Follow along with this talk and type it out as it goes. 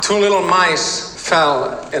Two little mice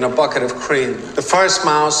fell in a bucket of cream. The first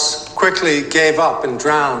mouse quickly gave up and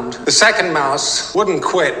drowned. The second mouse wouldn't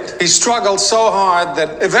quit. He struggled so hard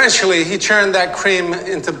that eventually he churned that cream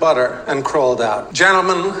into butter and crawled out.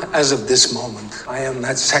 Gentlemen, as of this moment, I am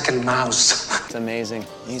that second mouse. It's amazing.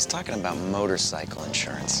 He's talking about motorcycle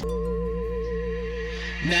insurance.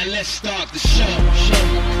 Now let's start the show.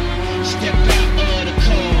 Step out of the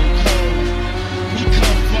cold. We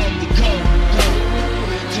come from the gold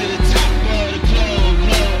to the top of the globe.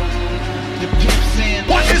 The pimps and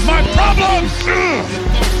what is my problem? The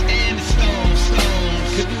folks and the stones.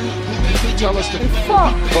 Tell us to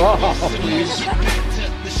fuck off, please.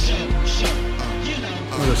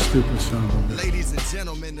 What a stupid song. Ladies and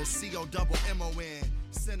gentlemen, the COMMON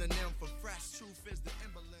synonym for fresh truth is the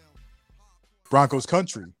emblem. Broncos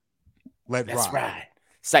country. Let's ride.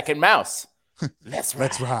 Second mouse. Let's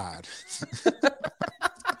ride.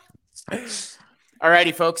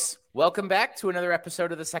 Alrighty, folks. Welcome back to another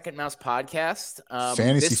episode of the Second Mouse podcast.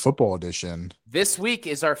 Fantasy football edition. This week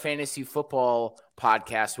is our fantasy football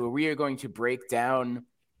podcast where we are going to break down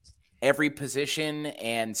every position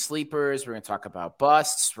and sleepers. We're going to talk about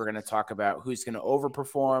busts. We're going to talk about who's going to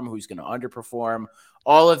overperform, who's going to underperform.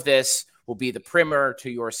 All of this will be the primer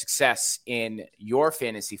to your success in your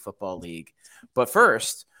fantasy football league. But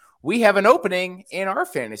first, we have an opening in our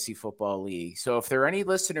fantasy football league. So if there are any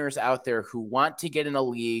listeners out there who want to get in a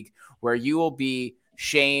league where you will be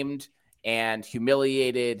shamed and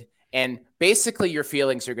humiliated, and basically your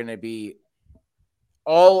feelings are going to be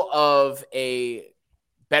all of a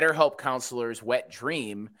BetterHelp counselor's wet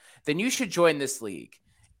dream, then you should join this league.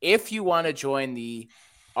 If you want to join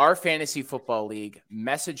our fantasy football league,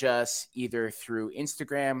 message us either through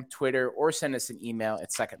Instagram, Twitter, or send us an email at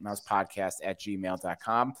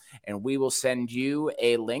secondmousepodcast@gmail.com, and we will send you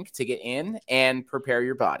a link to get in and prepare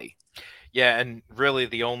your body. Yeah, and really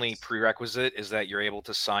the only prerequisite is that you're able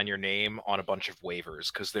to sign your name on a bunch of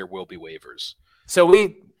waivers, because there will be waivers. So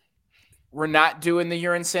we're not doing the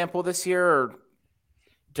urine sample this year, or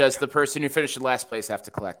does the person who finished in last place have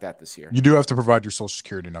to collect that this year? You do have to provide your social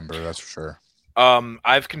security number, that's for sure.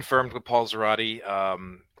 I've confirmed with Paul Zarate.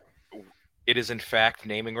 It is in fact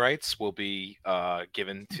naming rights will be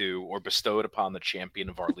given to or bestowed upon the champion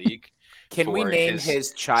of our league. Can we name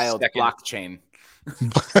his child Blockchain?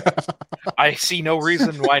 I see no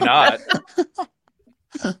reason why not.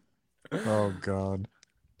 Oh God!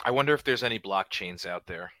 I wonder if there's any blockchains out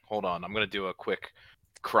there. Hold on, I'm going to do a quick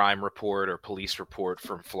crime report or police report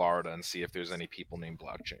from Florida and see if there's any people named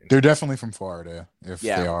Blockchain. They're definitely from Florida. If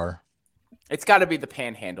they are. It's got to be the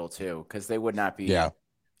Panhandle, too, because they would not be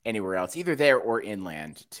anywhere else, either there or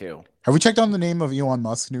inland, too. Have we checked on the name of Elon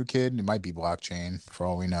Musk's new kid? It might be Blockchain, for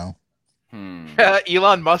all we know.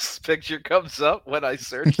 Elon Musk's picture comes up when I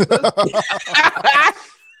search this.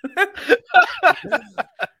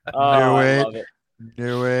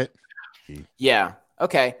 Knew it. Yeah,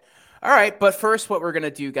 okay. All right, but first what we're going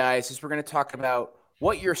to do, guys, is we're going to talk about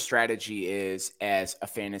what your strategy is as a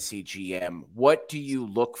fantasy GM. What do you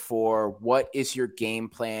look for? What is your game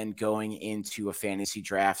plan going into a fantasy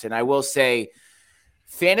draft? And I will say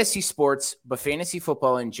fantasy sports, but fantasy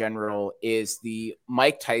football in general is the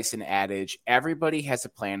Mike Tyson adage. Everybody has a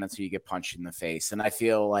plan until you get punched in the face. And I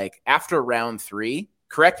feel like after round 3,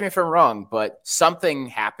 correct me if I'm wrong, but something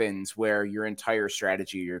happens where your entire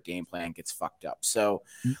strategy, your game plan gets fucked up. So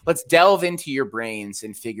let's delve into your brains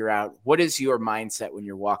and figure out what is your mindset when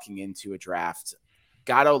you're walking into a draft.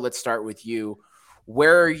 Gatto, let's start with you.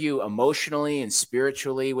 Where are you emotionally and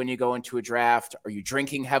spiritually when you go into a draft? Are you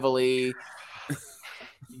drinking heavily?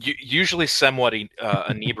 Usually somewhat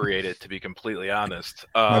inebriated, to be completely honest.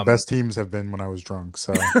 My best teams have been when I was drunk,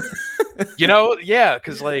 so...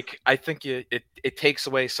 because I think it takes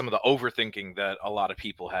away some of the overthinking that a lot of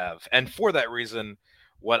people have. And for that reason,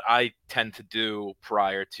 what I tend to do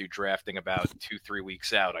prior to drafting about 2-3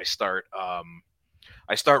 weeks out, I start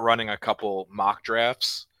running a couple mock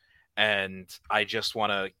drafts, and I just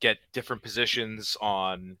want to get different positions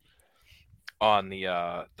on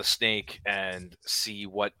the snake and see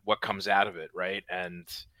what comes out of it, right? And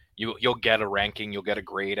you'll get a ranking, you'll get a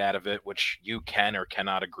grade out of it, which you can or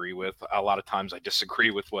cannot agree with. A lot of times I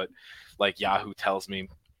disagree with what Yahoo tells me.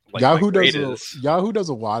 Yahoo does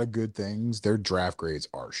a lot of good things. Their draft grades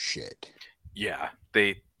are shit. Yeah,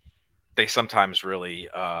 they sometimes really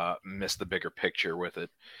miss the bigger picture with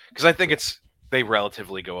it, because I think they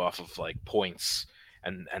relatively go off of points,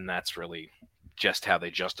 and that's really just how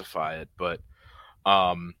they justify it. But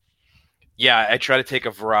I try to take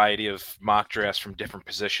a variety of mock drafts from different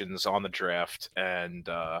positions on the draft. And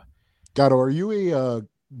Gatto, are you a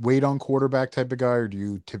wait on quarterback type of guy, or do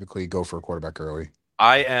you typically go for a quarterback early?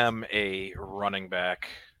 I am a running back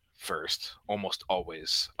first, almost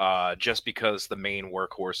always, just because the main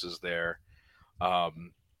workhorse is there.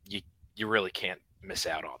 You really can't miss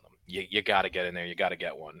out on them. You got to get in there. You got to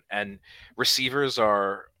get one. And receivers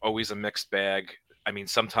are always a mixed bag. I mean,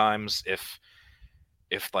 sometimes if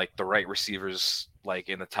like the right receivers like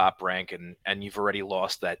in the top rank and you've already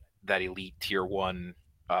lost that elite tier 1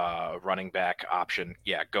 running back option,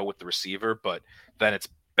 yeah, go with the receiver. But then it's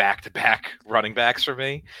back-to-back running backs for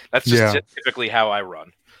me. That's just typically how I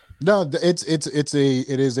run. No, it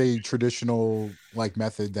is a traditional like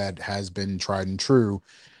method that has been tried and true.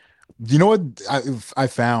 You know what I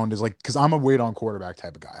found is like, because I'm a wait on quarterback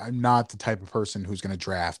type of guy. I'm not the type of person who's going to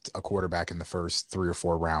draft a quarterback in the first 3 or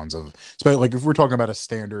 4 rounds of. So like if we're talking about a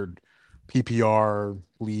standard PPR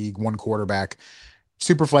league, one quarterback,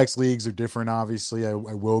 super flex leagues are different. Obviously, I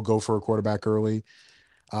will go for a quarterback early,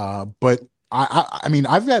 but I mean,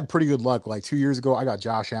 I've had pretty good luck. Like 2 years ago, I got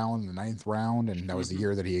Josh Allen in the 9th round, and that was the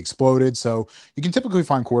year that he exploded. So you can typically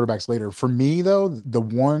find quarterbacks later. For me, though, the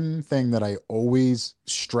one thing that I always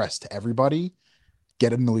stress to everybody,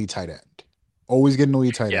 get an elite tight end. Always get an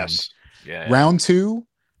elite tight end. Yeah. Round 2,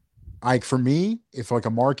 like for me, if like a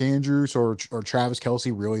Mark Andrews or Travis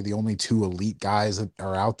Kelce, really the only 2 elite guys that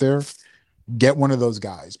are out there, get one of those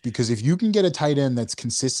guys. Because if you can get a tight end that's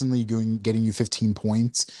consistently getting you 15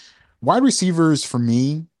 points, wide receivers, for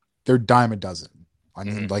me, they're dime a dozen. I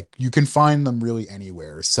mean, like you can find them really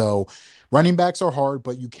anywhere. So running backs are hard,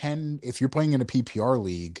 but you can, if you're playing in a PPR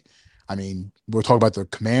league, I mean, we'll talk about the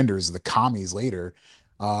Commanders, the commies later.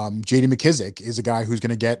 J.D. McKissick is a guy who's going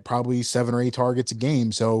to get probably 7 or 8 targets a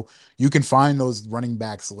game. So you can find those running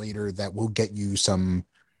backs later that will get you some,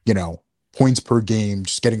 points per game,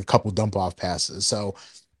 just getting a couple dump off passes. So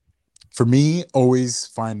for me, always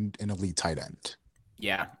find an elite tight end.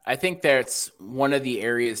 Yeah, I think that's one of the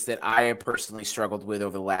areas that I have personally struggled with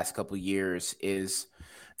over the last couple of years is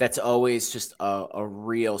that's always just a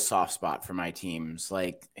real soft spot for my teams.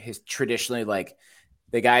 Like traditionally, like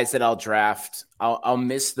the guys that I'll draft, I'll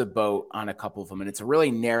miss the boat on a couple of them. And it's a really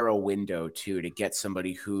narrow window too, to get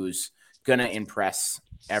somebody who's going to impress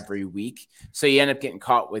every week. So you end up getting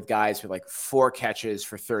caught with guys with like 4 catches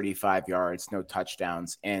for 35 yards, no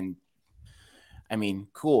touchdowns. And I mean,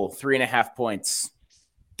 cool, 3.5 points.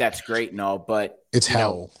 That's great and all, but it's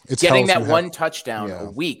hell. It's getting hell that one touchdown a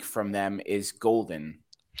week from them is golden.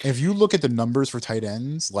 If you look at the numbers for tight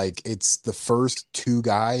ends, like it's the first 2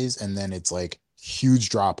 guys, and then it's like huge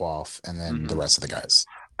drop off, and then the rest of the guys.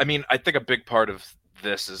 I mean, I think a big part of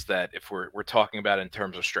this is that if we're talking about it in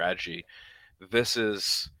terms of strategy, this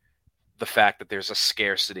is the fact that there's a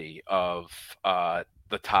scarcity of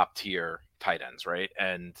the top tier tight ends, right?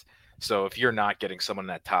 And so if you're not getting someone in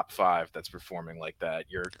that top 5 that's performing like that,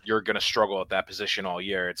 you're going to struggle at that position all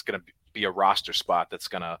year. It's going to be a roster spot that's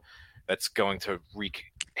going to wreak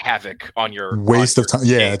havoc on your waste of time.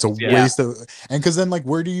 Yeah, it's a waste of, and because then like,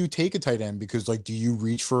 where do you take a tight end? Because like, do you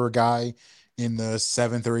reach for a guy in the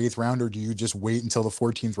 7th or 8th round, or do you just wait until the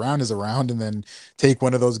 14th round is around and then take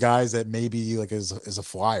one of those guys that maybe like is a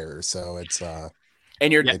flyer? So it's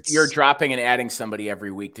and you're dropping and adding somebody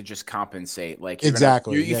every week to just compensate. Like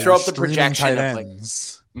exactly, you throw up the projection of like,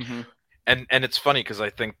 and it's funny because I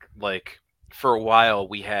think like for a while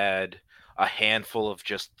we had a handful of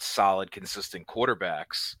just solid, consistent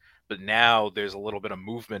quarterbacks, but now there's a little bit of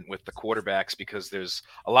movement with the quarterbacks because there's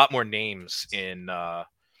a lot more names in the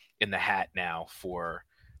hat now for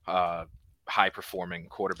high performing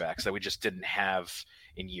quarterbacks that we just didn't have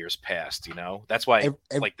in years past. That's why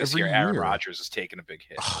like this year Aaron Rodgers is taking a big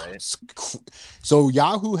hit, right? So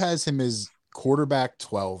Yahoo has him as quarterback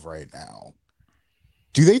 12 right now.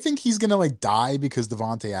 Do they think he's gonna like die because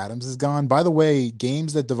Davante Adams is gone? By the way,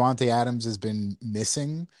 games that Davante Adams has been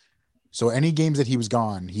missing, so any games that he was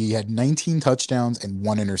gone, he had 19 touchdowns and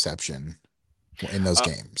 1 interception in those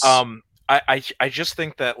games. I just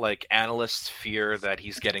think that like analysts fear that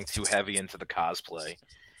he's getting too heavy into the cosplay,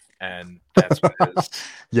 and that's what it is.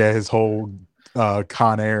 Yeah, his whole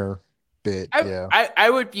Con Air bit. I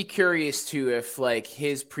would be curious too if like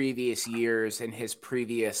his previous years and his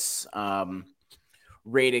previous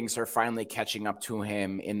ratings are finally catching up to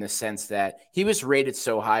him, in the sense that he was rated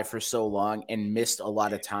so high for so long and missed a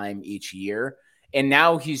lot of time each year. And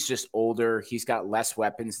now he's just older. He's got less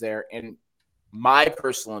weapons there. And my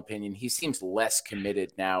personal opinion, he seems less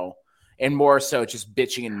committed now and more so just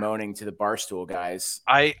bitching and moaning to the Barstool guys.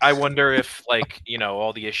 I wonder if like,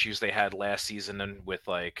 all the issues they had last season and with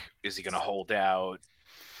like, is he going to hold out?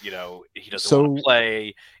 He doesn't want to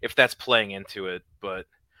play, if that's playing into it, but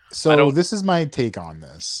so this is my take on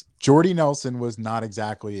this. Jordy Nelson was not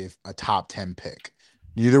exactly a top 10 pick.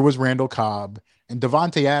 Neither was Randall Cobb, And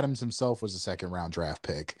Devontae Adams himself was a second-round draft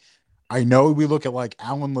pick. I know we look at like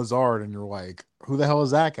Alan Lazard and you're like, who the hell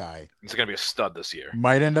is that guy? He's going to be a stud this year.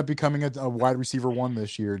 Might end up becoming a wide receiver 1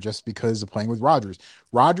 this year just because of playing with Rodgers.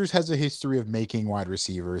 Rodgers has a history of making wide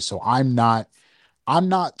receivers, so I'm not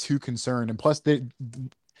too concerned. And plus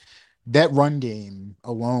that run game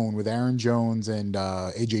alone with Aaron Jones and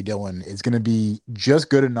AJ Dillon is going to be just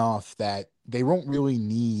good enough that they won't really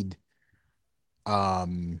need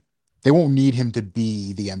they won't need him to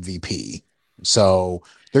be the MVP. So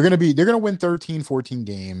they're going to win 13, 14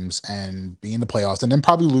 games and be in the playoffs and then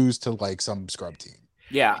probably lose to like some scrub team.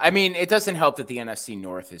 Yeah, I mean, it doesn't help that the NFC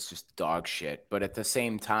North is just dog shit, but at the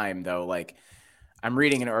same time though, like I'm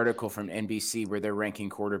reading an article from NBC where they're ranking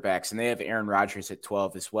quarterbacks and they have Aaron Rodgers at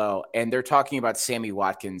 12 as well. And they're talking about Sammy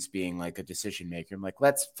Watkins being like a decision maker. I'm like,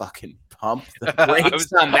 let's fucking pump the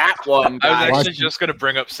brakes on that one, guys. I was actually just going to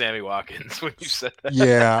bring up Sammy Watkins when you said that.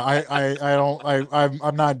 Yeah,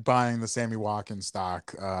 I'm not buying the Sammy Watkins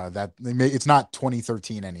stock. It's not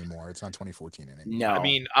 2013 anymore. It's not 2014 anymore. No. I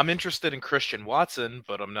mean, I'm interested in Christian Watson,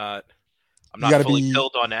 but I'm not fully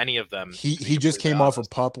filled on any of them. He just came off a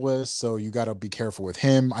pup list, so you got to be careful with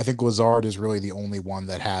him. I think Lazard is really the only one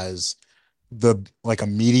that has the like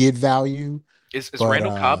immediate value. Is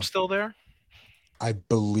Randall Cobb still there? I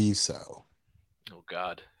believe so. Oh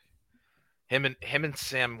God, him and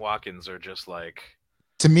Sam Watkins are just like.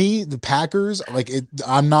 To me, the Packers,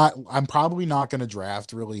 I'm probably not going to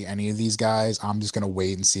draft really any of these guys. I'm just going to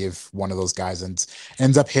wait and see if one of those guys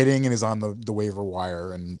ends up hitting and is on the waiver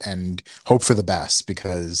wire and hope for the best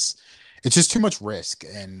because it's just too much risk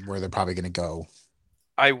and where they're probably going to go.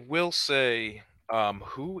 I will say,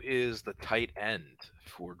 who is the tight end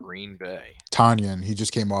for Green Bay? Tanyan. He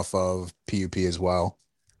just came off of PUP as well.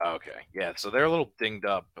 Okay. Yeah. So they're a little dinged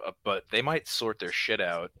up, but they might sort their shit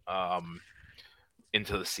out.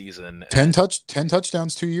 Into the season. 10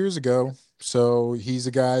 touchdowns 2 years ago. So he's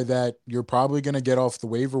a guy that you're probably going to get off the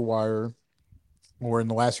waiver wire or in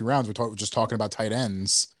the last few rounds. We're just talking about tight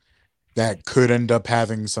ends that could end up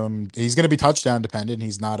having he's going to be touchdown dependent.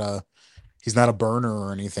 He's not a burner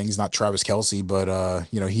or anything. He's not Travis Kelce, but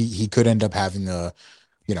he could end up having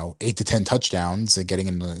 8 to 10 touchdowns and getting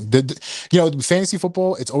in the fantasy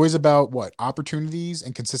football. It's always about opportunities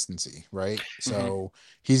and consistency, right? Mm-hmm. So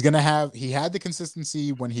he had the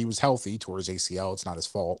consistency when he was healthy towards ACL. It's not his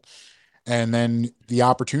fault. And then the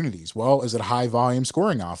opportunities. Well, is it a high volume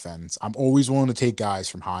scoring offense? I'm always willing to take guys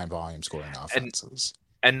from high volume scoring offenses.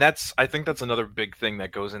 And I think that's another big thing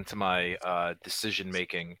that goes into my decision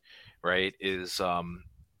making, right? Is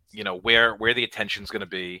where the attention's going to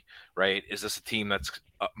be, right? Is this a team that's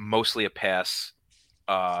mostly a pass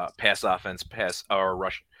offense, or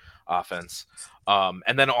rush offense?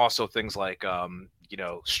 And then also things like,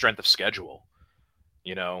 strength of schedule,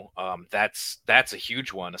 that's a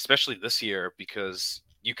huge one, especially this year, because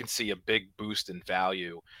you can see a big boost in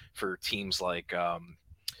value for teams like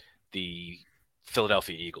the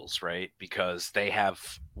Philadelphia Eagles, right? Because they have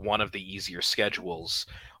one of the easier schedules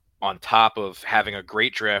on top of having a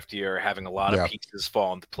great draft year, having a lot of pieces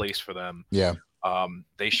fall into place for them. Yeah.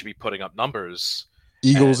 They should be putting up numbers.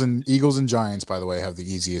 Eagles and Giants, by the way, have the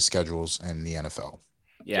easiest schedules in the NFL.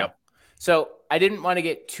 Yeah. Yep. So I didn't want to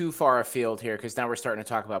get too far afield here because now we're starting to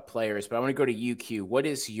talk about players, but I want to go to UQ. What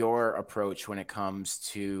is your approach when it comes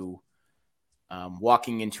to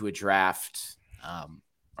walking into a draft?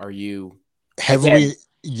 Are you heavily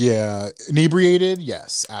inebriated?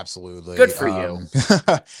 Yes, absolutely. Good for you.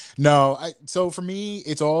 No, so for me,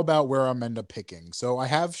 it's all about where I'm end up picking. So I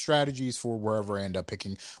have strategies for wherever I end up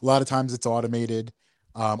picking. A lot of times it's automated.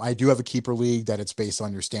 I do have a keeper league that it's based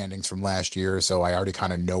on your standings from last year, so I already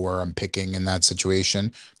kind of know where I'm picking in that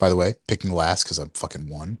situation. By the way, picking last because I'm fucking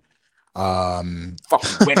won.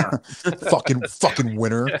 Fucking winner. fucking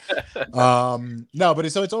winner. No, but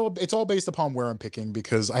it's all based upon where I'm picking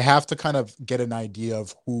because I have to kind of get an idea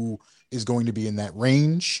of who is going to be in that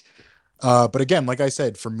range. But again, like I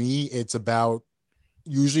said, for me, it's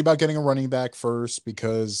usually about getting a running back first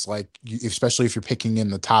because especially if you're picking in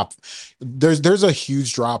the top, there's a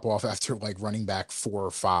huge drop off after running back 4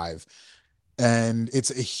 or 5. And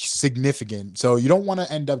it's significant. So you don't want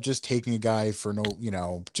to end up just taking a guy for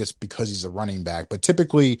just because he's a running back. But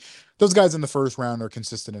typically those guys in the first round are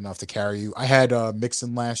consistent enough to carry you. I had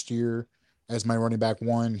Mixon last year as my running back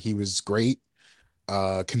 1. He was great,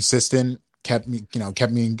 consistent, kept me,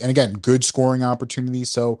 and again, good scoring opportunities.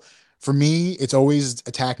 So for me, it's always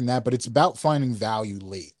attacking that, but it's about finding value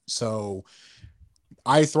late. So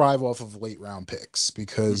I thrive off of late round picks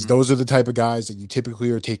because those are the type of guys that you typically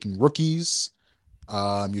are taking rookies.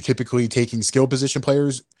 You're typically taking skill position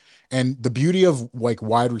players. And the beauty of like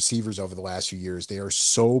wide receivers over the last few years, they are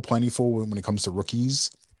so plentiful when it comes to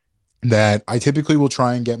rookies that I typically will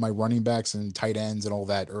try and get my running backs and tight ends and all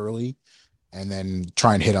that early, and then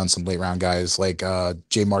try and hit on some late round guys like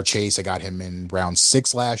Jamar Chase. I got him in round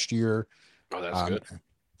 6 last year. Oh, that's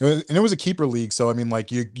good. And it was a keeper league, so I mean,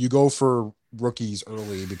 like you go for rookies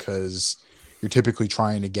early because you're typically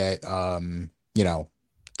trying to get that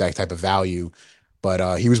type of value.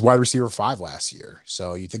 But he was wide receiver 5 last year,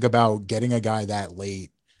 so you think about getting a guy that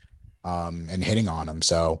late and hitting on him.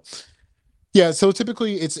 So yeah, so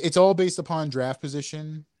typically it's all based upon draft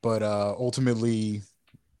position, but ultimately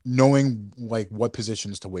knowing like what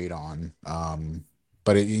positions to wait on.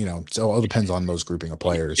 But it all depends on those grouping of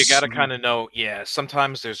players. You got to kind of know. Yeah,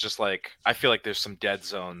 sometimes there's just like I feel like there's some dead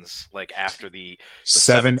zones like after the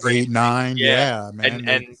 7, 8, 9. Yeah, man.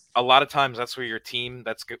 And a lot of times that's where your team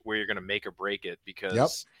where you're going to make or break it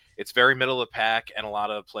because it's very middle of the pack, and a lot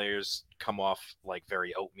of players come off like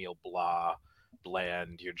very oatmeal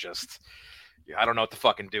bland. You're just I don't know what to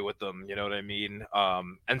fucking do with them. You know what I mean?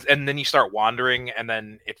 And then you start wandering, and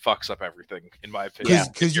then it fucks up everything, in my opinion. Yeah,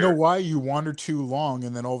 because you know why? You wander too long,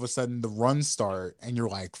 and then all of a sudden the runs start, and you're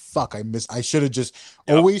like, "Fuck! I should have just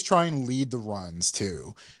always try and lead the runs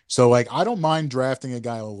too." So like, I don't mind drafting a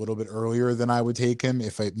guy a little bit earlier than I would take him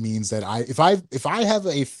if it means that if I have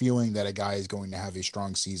a feeling that a guy is going to have a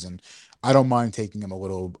strong season, I don't mind taking him a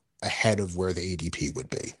little ahead of where the ADP would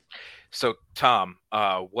be. So Tom,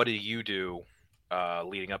 what do you do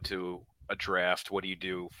leading up to a draft? What do you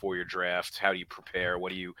do for your draft? How do you prepare?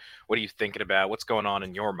 What are you thinking about? What's going on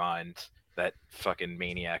in your mind? That fucking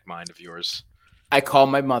maniac mind of yours. I call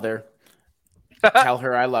my mother, tell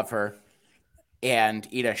her I love her, and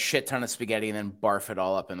eat a shit ton of spaghetti and then barf it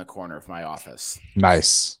all up in the corner of my office.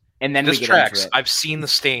 Nice. And then this we get tracks. into it. I've seen the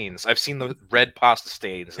stains. I've seen the red pasta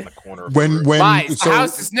stains in the corner. Of lies. The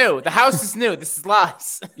house is new. The house is new. This is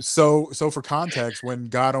lies. So for context, when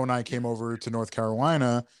Gatto and I came over to North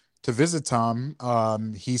Carolina to visit Tom,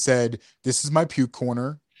 he said, "This is my puke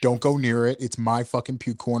corner. Don't go near it. It's my fucking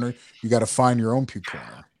puke corner. You got to find your own puke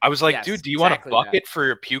corner." I was like, "Dude, do you want a bucket for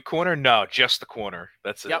your puke corner?" No, just the corner.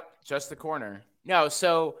 That's it. Yep, just the corner. No,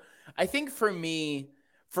 so I think for me,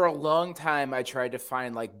 for a long time, I tried to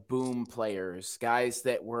find like boom players, guys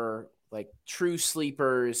that were like true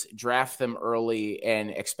sleepers, draft them early and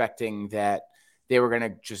expecting that they were going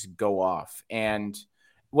to just go off. And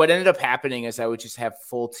what ended up happening is I would just have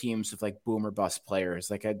full teams of like boom or bust players.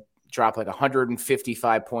 Like I'd drop like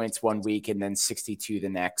 155 points one week and then 62 the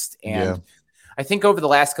next. And I think over the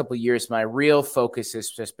last couple of years, my real focus has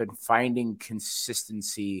just been finding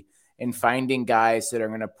consistency and finding guys that are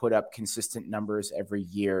going to put up consistent numbers every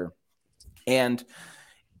year. And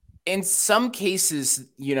in some cases,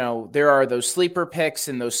 there are those sleeper picks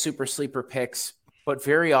and those super sleeper picks, but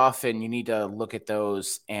very often you need to look at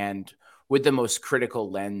those and with the most critical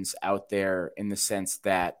lens out there, in the sense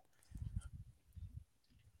that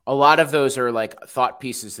a lot of those are like thought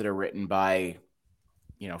pieces that are written by,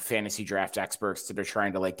 fantasy draft experts that are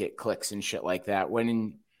trying to like get clicks and shit like that.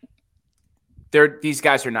 When these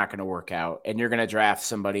guys are not going to work out, and you're going to draft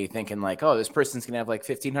somebody thinking like, oh, this person's going to have like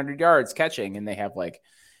 1,500 yards catching, and they have like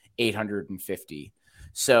 850.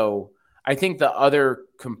 So I think the other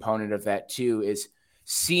component of that too is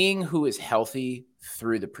seeing who is healthy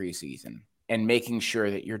through the preseason and making sure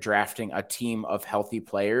that you're drafting a team of healthy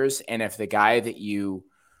players. And if the guy that you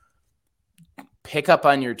pick up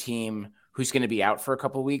on your team who's going to be out for a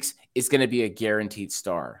couple of weeks is going to be a guaranteed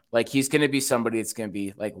star. Like he's going to be somebody that's going to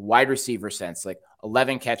be like wide receiver sense, like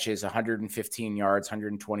 11 catches, 115 yards,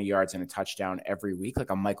 120 yards and a touchdown every week,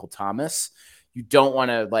 like a Michael Thomas. You don't want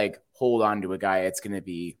to like hold on to a guy that's going to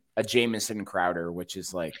be a Jamison Crowder, which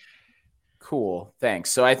is like, cool,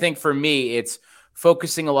 thanks. So I think for me, it's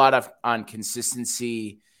focusing a lot on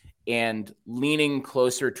consistency and leaning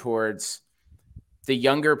closer towards the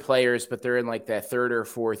younger players, but they're in like that third or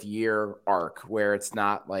fourth year arc where it's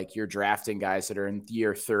not like you're drafting guys that are in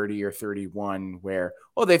year 30 or 31 where,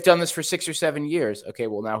 oh, they've done this for 6 or 7 years. Okay,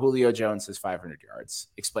 well now Julio Jones has 500 yards.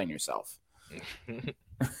 Explain yourself.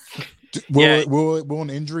 Will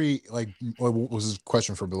an injury, like, what was this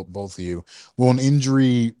question for both of you? Will an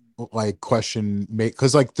injury like question make,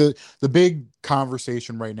 because like the big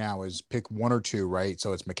conversation right now is pick one or two, right?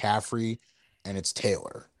 So it's McCaffrey and it's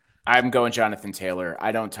Taylor. I'm going Jonathan Taylor.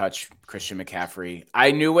 I don't touch Christian McCaffrey.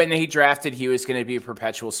 I knew when he drafted he was going to be a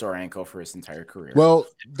perpetual sore ankle for his entire career. Well,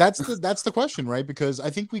 that's the question, right? Because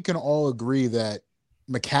I think we can all agree that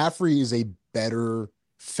McCaffrey is a better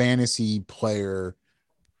fantasy player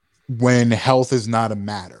when health is not a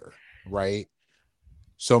matter, right?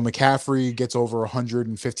 So McCaffrey gets over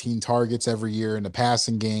 115 targets every year in the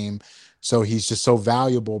passing game. So he's just so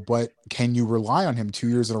valuable. But can you rely on him 2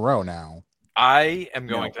 years in a row now? I am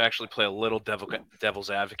going No. to actually play a little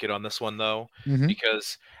devil's advocate on this one, though, Mhm.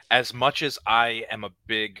 because as much as I am a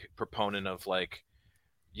big proponent of, like,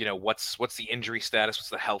 what's the injury status, what's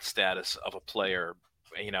the health status of a player,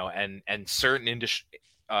 and certain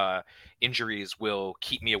injuries will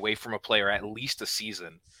keep me away from a player at least a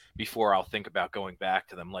season before I'll think about going back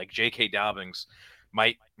to them. Like J.K. Dobbins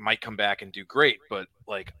might come back and do great, but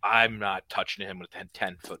like I'm not touching him with a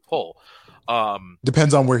 10-foot pole.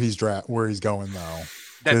 Depends on where he's going though.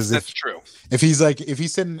 That's true. If he's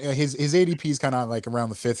sitting his ADP is kind of like around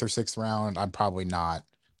the 5th or 6th round, I'm probably not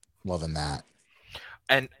loving that.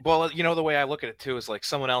 And well, the way I look at it too is like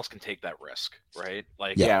someone else can take that risk, right?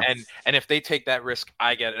 Like, Yeah. And if they take that risk,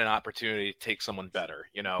 I get an opportunity to take someone better.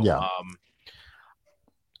 Yeah.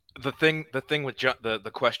 The thing with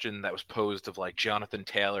the question that was posed of like Jonathan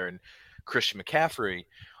Taylor and Christian McCaffrey,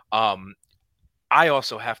 I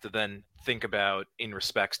also have to then think about in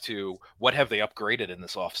respects to what have they upgraded in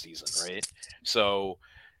this offseason, right? So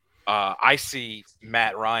I see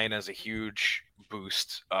Matt Ryan as a huge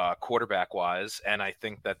boost quarterback wise, and I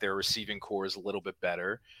think that their receiving core is a little bit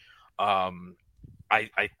better. I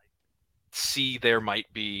see there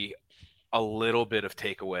might be a little bit of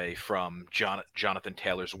takeaway from Jonathan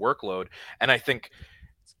Taylor's workload, and I think,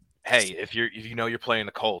 hey, if you're playing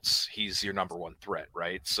the Colts, he's your number one threat,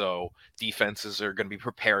 right? So defenses are going to be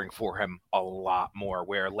preparing for him a lot more.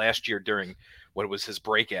 Where last year during what was his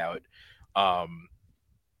breakout,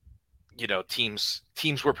 teams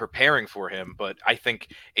were preparing for him, but I think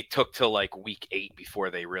it took till like week 8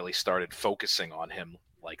 before they really started focusing on him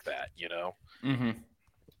like that. Mm-hmm.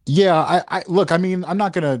 Yeah, I look. I mean, I'm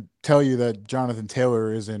not gonna tell you that Jonathan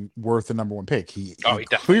Taylor isn't worth the number one pick. He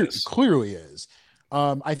definitely is. Clearly is.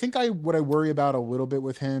 I think what I worry about a little bit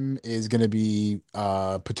with him is going to be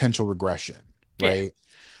potential regression, right? Yeah.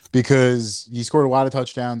 Because he scored a lot of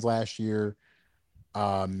touchdowns last year.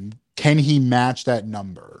 Can he match that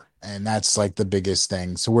number? And that's like the biggest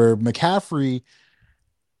thing. So where McCaffrey,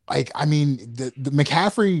 the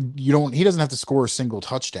McCaffrey, he doesn't have to score a single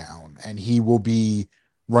touchdown, and he will be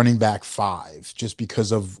running back 5 just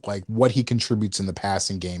because of like what he contributes in the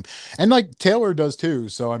passing game. And like Taylor does too.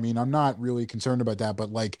 So, I mean, I'm not really concerned about that,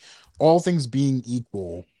 but like all things being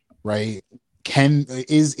equal, right?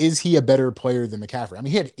 Is he a better player than McCaffrey? I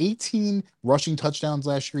mean, he had 18 rushing touchdowns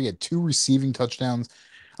last year. He had 2 receiving touchdowns.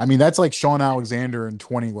 I mean, that's like Sean Alexander in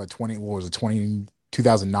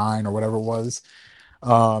 2009 or whatever it was.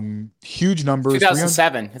 Huge numbers.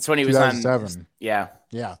 2007. That's when he was 2007. Yeah.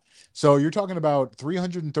 Yeah. So you're talking about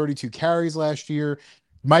 332 carries last year.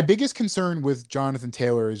 My biggest concern with Jonathan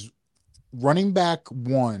Taylor is running back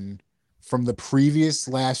 1 from the previous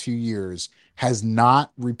last few years has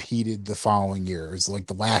not repeated the following years, like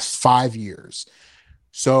the last 5 years.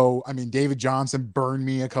 So, I mean, David Johnson burned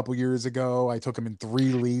me a couple years ago. I took him in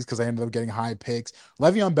 3 leagues because I ended up getting high picks.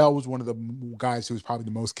 Le'Veon Bell was one of the guys who was probably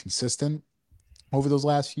the most consistent over those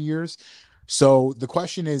last few years. So the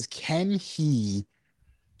question is, can he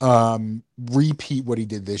repeat what he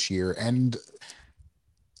did this year? And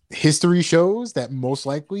history shows that most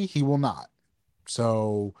likely he will not.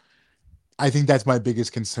 So I think that's my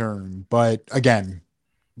biggest concern. But again,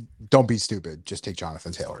 don't be stupid. Just take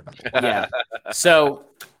Jonathan Taylor. Yeah. So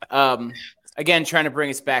again, trying to bring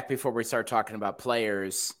us back before we start talking about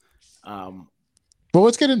players. Well,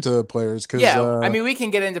 let's get into players because I mean, we can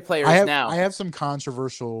get into players now. I have some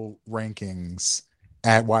controversial rankings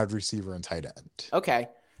at wide receiver and tight end. Okay.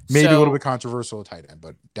 Maybe a little bit controversial at tight end,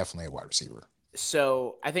 but definitely a wide receiver.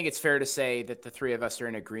 So I think it's fair to say that the 3 of us are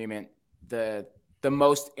in agreement. The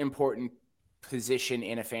most important position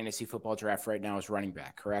in a fantasy football draft right now is running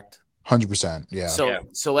back, correct? 100%. Yeah.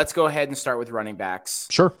 So let's go ahead and start with running backs.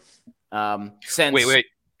 Sure. Wait,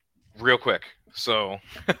 real quick. So,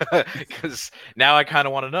 because now I kind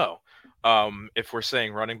of want to know if we're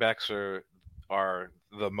saying running backs are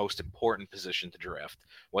the most important position to draft,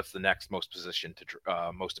 what's the next most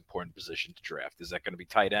important position to draft? Is that going to be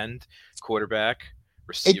tight end, quarterback,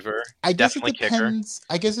 receiver? I guess it depends.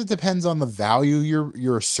 Kicker? I guess it depends on the value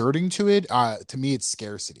you're asserting to it. To me, it's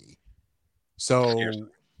scarcity. So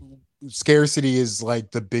scarcity is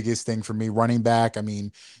like the biggest thing for me. Running back. I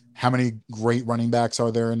mean, how many great running backs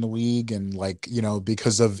are there in the league? And like,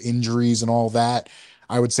 because of injuries and all that,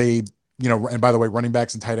 I would say, and by the way, running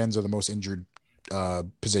backs and tight ends are the most injured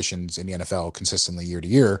positions in the NFL consistently year to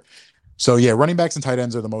year. So yeah, running backs and tight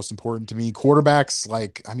ends are the most important to me. Quarterbacks,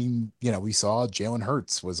 we saw Jalen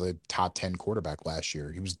Hurts was a top 10 quarterback last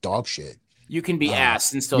year. He was dog shit. You can be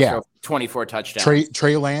ass and still yeah. throw 24 touchdowns.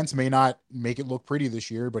 Trey Lance may not make it look pretty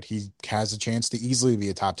this year, but he has a chance to easily be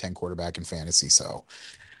a top 10 quarterback in fantasy. So,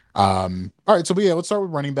 all right. So, let's start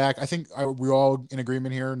with running back. I think we're all in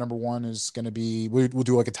agreement here. Number one is going to be, we'll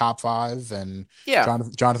do like a top 5 and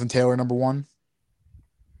Jonathan Taylor, number 1.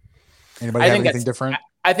 Anybody have anything different?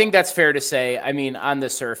 I think that's fair to say. I mean, on the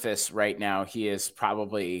surface right now, he is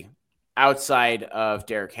probably, outside of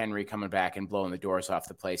Derrick Henry coming back and blowing the doors off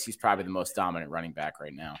the place, he's probably the most dominant running back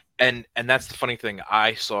right now. And that's the funny thing.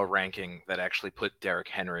 I saw a ranking that actually put Derrick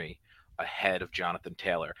Henry ahead of Jonathan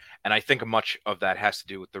Taylor. And I think much of that has to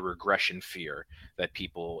do with the regression fear that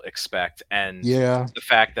people expect. And the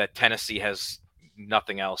fact that Tennessee has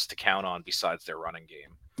nothing else to count on besides their running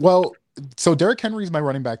game. Well, so Derrick Henry's my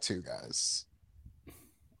running back too, guys.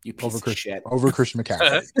 You piece of shit. Over Christian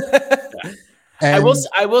McCaffrey.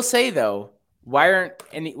 I will say though, why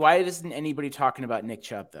isn't anybody talking about Nick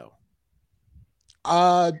Chubb though?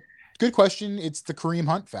 Good question. It's the Kareem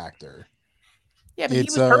Hunt factor. Yeah, but he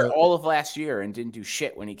was hurt all of last year and didn't do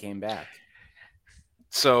shit when he came back.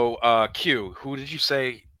 So, Q, who did you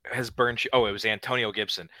say has burned you? Oh, it was Antonio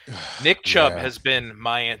Gibson. Nick Chubb has been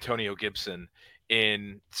my Antonio Gibson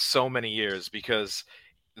in so many years because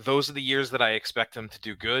those are the years that I expect him to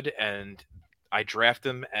do good, and I draft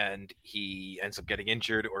him and he ends up getting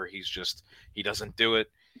injured, or he doesn't do it.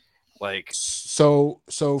 Like, so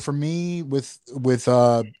for me with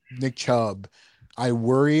Nick Chubb, I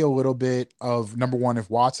worry a little bit of, number one, if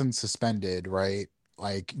Watson's suspended, right?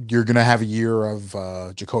 Like, you're going to have a year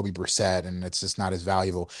of Jacoby Brissett, and it's just not as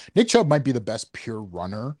valuable. Nick Chubb might be the best pure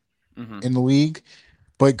runner in the league.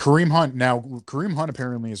 But Kareem Hunt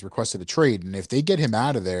apparently has requested a trade, and if they get him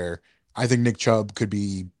out of there, I think Nick Chubb could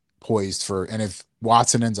be poised for, and if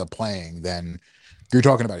Watson ends up playing, then you're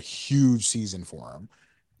talking about a huge season for him.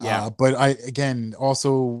 Yeah. But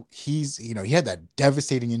also he had that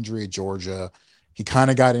devastating injury at Georgia. He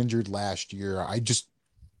kind of got injured last year. I just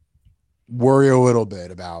worry a little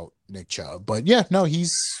bit about Nick Chubb, but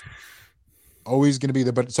he's always going to be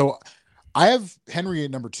there. But so I have Henry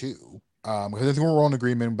at number 2. Because I think we're all in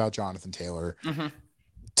agreement about Jonathan Taylor.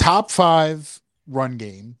 Top 5 run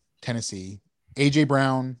game, Tennessee. A.J.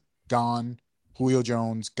 Brown, gone. Julio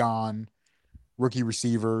Jones, gone. Rookie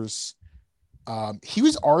receivers. He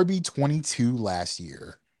was RB 22 last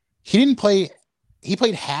year. He didn't play. He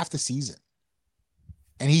played half the season.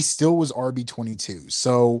 And he still was RB 22.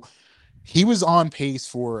 So he was on pace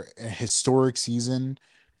for a historic season.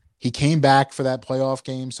 He came back for that playoff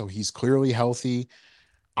game, so he's clearly healthy.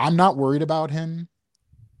 I'm not worried about him.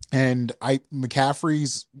 And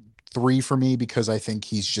McCaffrey's 3 for me because I think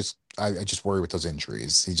I just worry with those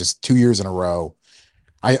injuries. He just 2 years in a row.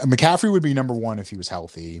 McCaffrey would be number 1 if he was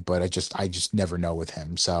healthy, but I just never know with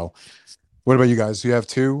him. So what about you guys? Do you have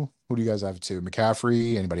 2? Who do you guys have 2?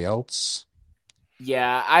 McCaffrey? Anybody else?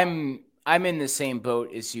 Yeah, I'm in the same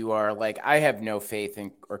boat as you are. Like, I have no faith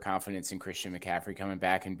or confidence in Christian McCaffrey coming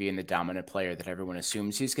back and being the dominant player that everyone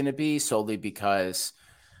assumes he's going to be, solely because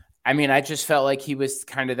I just felt like he was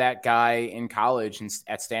kind of that guy in college and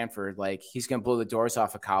at Stanford. Like, he's going to blow the doors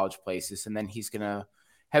off of college places, and then he's going to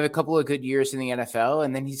have a couple of good years in the NFL,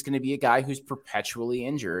 and then he's going to be a guy who's perpetually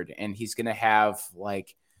injured, and he's going to have,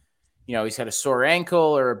 like, he's got a sore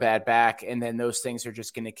ankle or a bad back, and then those things are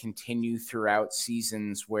just going to continue throughout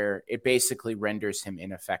seasons where it basically renders him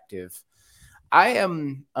ineffective.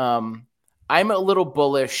 I'm a little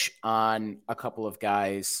bullish on a couple of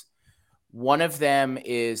guys. One of them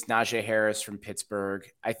is Najee Harris from Pittsburgh.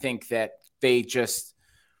 I think that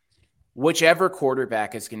whichever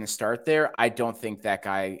quarterback is going to start there, I don't think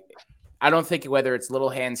whether it's Little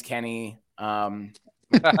Hands Kenny,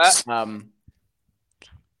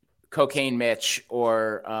 Cocaine Mitch,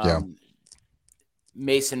 or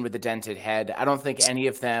Mason with the dented head, I don't think any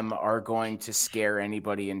of them are going to scare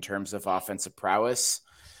anybody in terms of offensive prowess.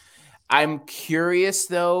 I'm curious,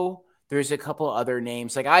 though. There's a couple other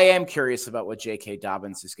names. Like, I am curious about what J.K.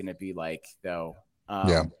 Dobbins is going to be like, though.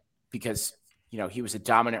 Because, he was a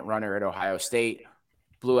dominant runner at Ohio State,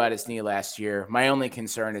 blew out his knee last year. My only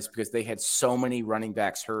concern is because they had so many running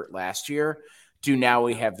backs hurt last year. Now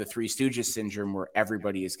we have the Three Stooges syndrome where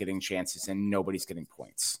everybody is getting chances and nobody's getting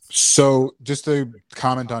points. So just to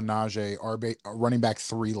comment on Najee, running back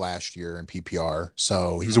 3 last year in PPR.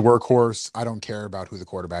 So he's a workhorse. I don't care about who the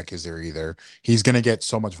quarterback is there either. He's going to get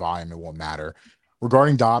so much volume, it won't matter.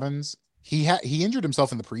 Regarding Dobbins, he injured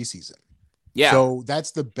himself in the preseason. Yeah. So that's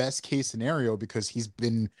the best case scenario because he's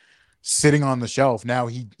been sitting on the shelf. Now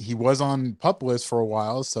he was on PUP list for a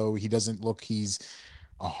while, so he doesn't look he's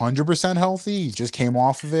 100% healthy. He just came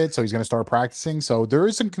off of it, so he's going to start practicing. So there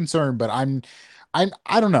is some concern, but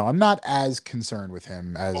I don't know. I'm not as concerned with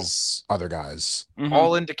him as other guys. Mhm.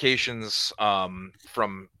 All indications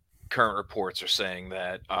from current reports are saying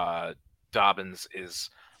that Dobbins is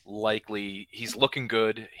likely, he's looking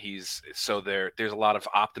good. There's a lot of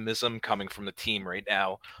optimism coming from the team right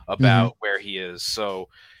now about where he is. So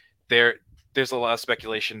there's a lot of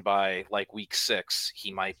speculation by like week 6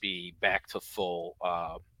 he might be back to full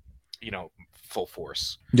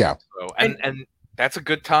force. Yeah. So and that's a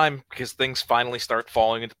good time because things finally start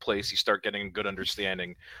falling into place. You start getting a good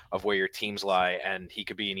understanding of where your teams lie, and he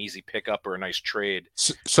could be an easy pickup or a nice trade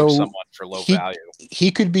So from someone for low value.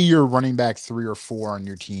 He could be your running back 3 or 4 on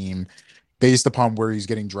your team based upon where he's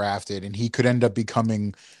getting drafted, and he could end up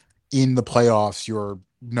becoming in the playoffs your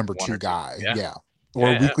number 2 guy. Yeah.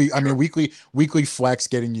 Or weekly flex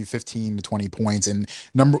getting you 15 to 20 points, and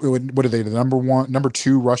what are they, the number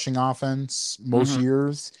 2 rushing offense most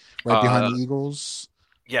years, right behind the Eagles?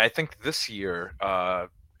 Yeah, I think this year, at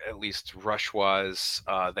least rush wise,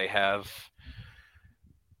 they have.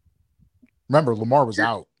 Remember, Lamar was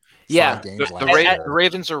out. Yeah, the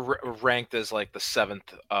Ravens are ranked as like the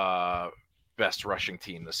 7th best rushing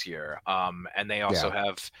team this year, and they also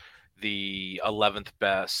have the 11th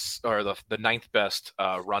best or the 9th best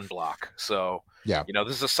run block. So this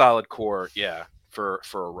is a solid core, for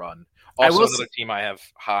a run. Also, another team I have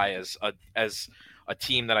high as a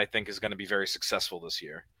team that I think is going to be very successful this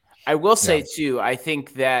year. I will say too, I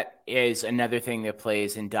think that is another thing that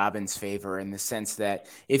plays in Dobbins' favor in the sense that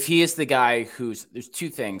if he is the guy there's 2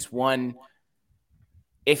 things. One,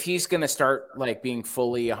 if he's going to start like being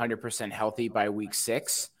fully 100% healthy by week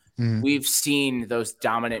 6, we've seen those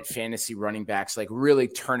dominant fantasy running backs like really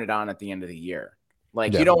turn it on at the end of the year.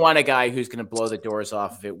 Like you don't want a guy who's going to blow the doors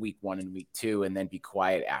off of it week 1 and week 2 and then be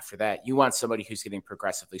quiet after that. You want somebody who's getting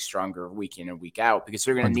progressively stronger week in and week out because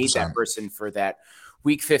they're going to need that person for that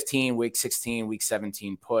week 15, week 16, week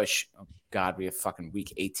 17 push. Oh God, we have fucking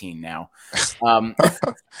week 18 now.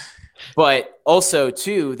 But also,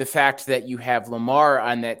 too, the fact that you have Lamar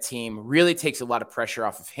on that team really takes a lot of pressure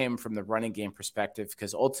off of him from the running game perspective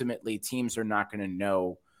because ultimately teams are not going to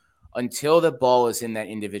know until the ball is in that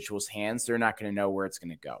individual's hands. They're not going to know where it's going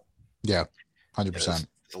to go. Yeah, 100%. There's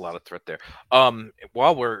a lot of threat there.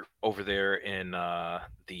 While we're over there in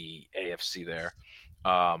the AFC there,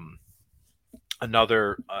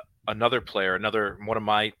 another player, one of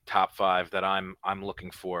my top 5 that I'm looking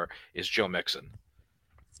for is Joe Mixon.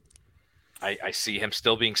 I see him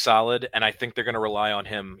still being solid, and I think they're going to rely on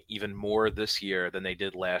him even more this year than they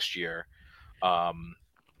did last year.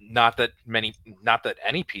 Not that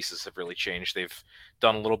any pieces have really changed. They've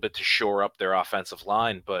done a little bit to shore up their offensive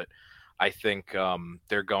line, but I think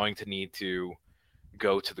they're going to need to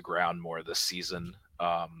go to the ground more this season.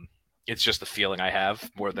 It's just the feeling I have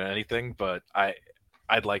more than anything, but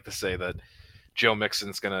I'd like to say that Joe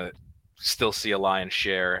Mixon's going to still see a lion's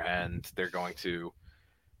share, and they're going to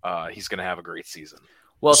he's going to have a great season.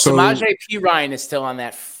 Well, Samaje Perine is still on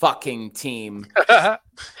that fucking team.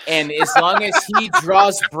 And as long as he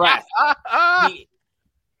draws breath, he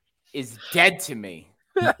is dead to me.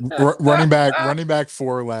 running back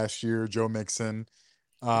 4 last year, Joe Mixon.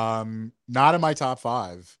 Not in my top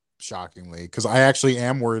 5, shockingly, because I actually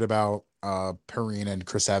am worried about Perine and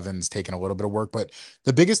Chris Evans taking a little bit of work. But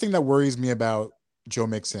the biggest thing that worries me about Joe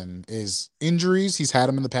Mixon is injuries. He's had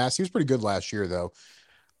them in the past. He was pretty good last year, though.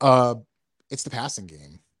 It's the passing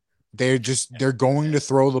game. They're going to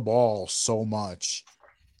throw the ball so much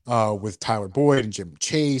with Tyler Boyd and Jim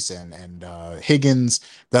Chase and Higgins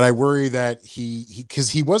that I worry that because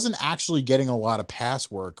he wasn't actually getting a lot of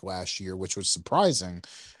pass work last year, which was surprising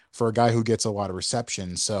for a guy who gets a lot of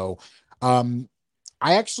reception. So I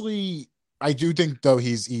do think, though,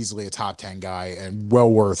 he's easily a top 10 guy and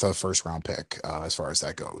well worth a first round pick as far as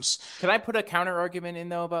that goes. Can I put a counter argument in,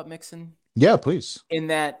 though, about Mixon? Yeah, please. In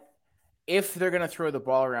that if they're going to throw the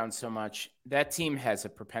ball around so much, that team has a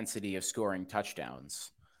propensity of scoring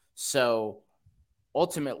touchdowns. So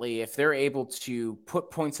ultimately, if they're able to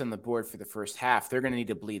put points on the board for the first half, they're going to need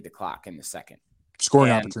to bleed the clock in the second.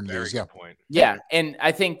 Scoring opportunities, yeah. Point. Yeah, and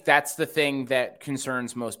I think that's the thing that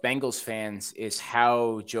concerns most Bengals fans is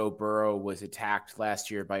how Joe Burrow was attacked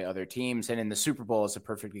last year by other teams. And in the Super Bowl is a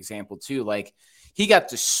perfect example, too. Like, he got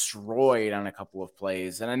destroyed on a couple of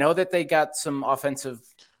plays. And I know that they got some offensive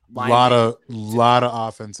linemen. Lot of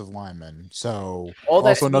offensive linemen. So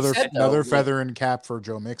also another feather in cap for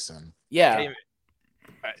Joe Mixon. Yeah.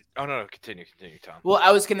 No, continue, Tom. Well,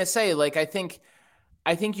 I was going to say, like, I think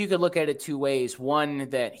you could look at it 2 ways. One,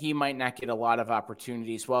 that he might not get a lot of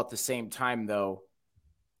opportunities, while at the same time, though,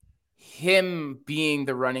 him being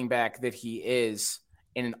the running back that he is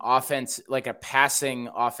in an offense, like a passing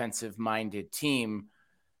offensive minded team,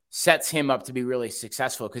 sets him up to be really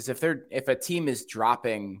successful. Because if a team is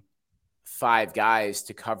dropping 5 guys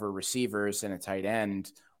to cover receivers and a tight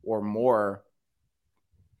end or more,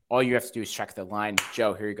 all you have to do is check the line.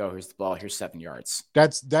 Joe, here you go. Here's the ball. Here's 7 yards.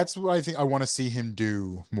 That's what I think I want to see him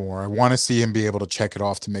do more. I want to see him be able to check it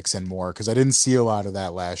off to mix in more, because I didn't see a lot of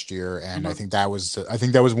that last year, and I think that was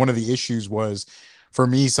one of the issues. Was for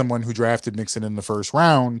me, someone who drafted Mixon in the first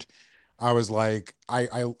round, I was like,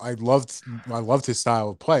 I loved his style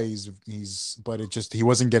of play. But he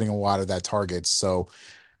wasn't getting a lot of that targets. So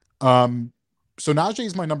Najee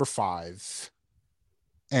is my number 5.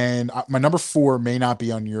 And my number 4 may not be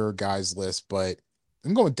on your guys' list, but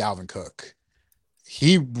I'm going with Dalvin Cook.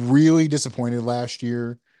 He really disappointed last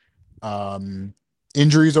year.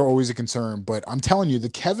 Injuries are always a concern, but I'm telling you, the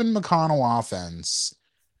Kevin McConnell offense,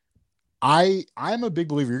 I'm a big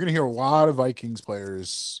believer. You're going to hear a lot of Vikings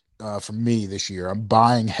players from me this year. I'm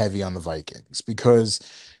buying heavy on the Vikings because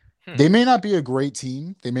they may not be a great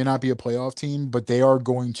team. They may not be a playoff team, but they are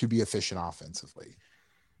going to be efficient offensively.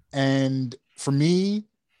 And for me,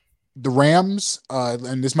 the Rams,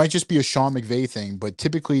 and this might just be a Sean McVay thing, but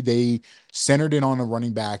typically they centered in on a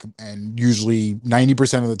running back, and usually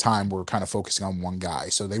 90% of the time we're kind of focusing on one guy.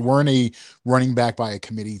 So they weren't a running back by a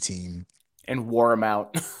committee team. And wore him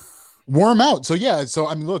out. So yeah. So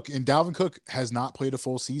I mean, look, and Dalvin Cook has not played a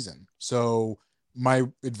full season. So my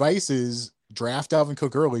advice is draft Dalvin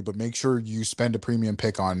Cook early, but make sure you spend a premium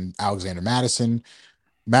pick on Alexander Madison.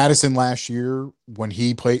 Madison last year, when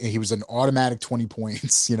he played, he was an automatic 20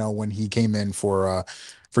 points, when he came in for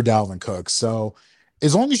Dalvin Cook. So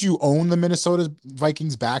as long as you own the Minnesota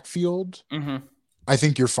Vikings backfield, I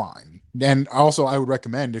think you're fine. And also I would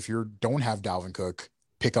recommend, if you don't have Dalvin Cook,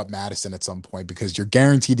 pick up Madison at some point, because you're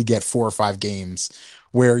guaranteed to get 4 or 5 games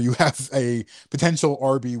where you have a potential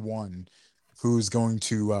RB1 who's going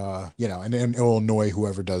to, and it will annoy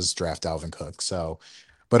whoever does draft Dalvin Cook. So,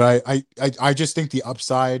 but I just think the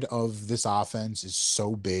upside of this offense is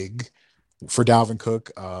so big for Dalvin Cook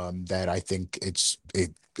that I think it's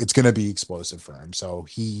going to be explosive for him. So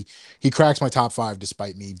he cracks my top 5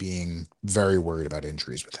 despite me being very worried about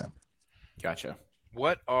injuries with him. Gotcha.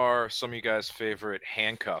 What are some of you guys' favorite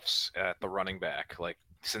handcuffs at the running back? Like,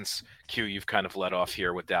 since Q, you've kind of led off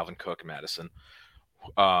here with Dalvin Cook and Madison.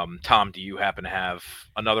 Tom, do you happen to have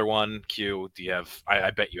another one? Q, do you have? I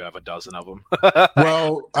bet you have a dozen of them.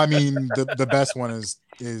 Well, I mean, the best one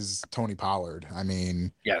is Tony Pollard. I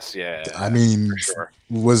mean, yes, yeah. I mean, for sure.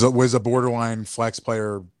 was a borderline flex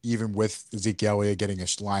player, even with Zeke Elliott getting a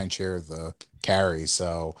lion's share of the carry.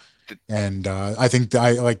 So, and I think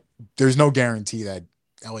there's no guarantee that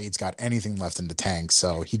Elliott's got anything left in the tank,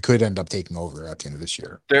 so he could end up taking over at the end of this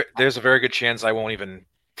year. There's a very good chance I won't even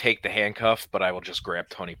take the handcuff, but I will just grab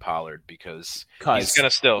Tony Pollard because he's gonna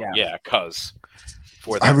still,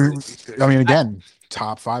 for that. I mean, again,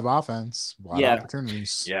 top 5 offense, a lot of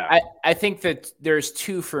opportunities. Yeah, I think that there's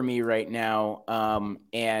 2 for me right now,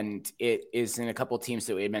 and it is in a couple of teams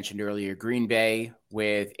that we had mentioned earlier: Green Bay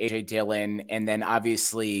with AJ Dillon, and then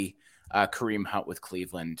obviously Kareem Hunt with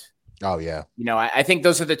Cleveland. Oh yeah, I think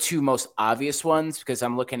those are the 2 most obvious ones, because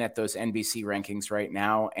I'm looking at those NBC rankings right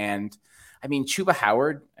now, and I mean, Chuba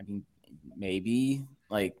Howard, maybe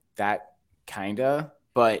like that kinda,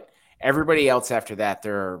 but everybody else after that,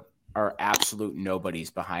 there are absolute nobodies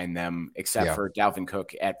behind them, except for Dalvin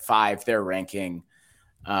Cook at 5, their ranking.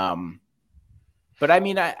 But I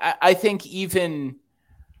mean, I think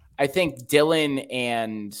Dillon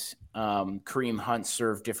and Kareem Hunt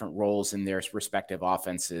serve different roles in their respective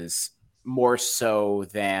offenses, more so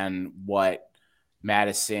than what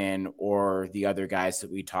Madison or the other guys that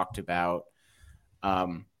we talked about.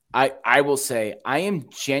 I will say I am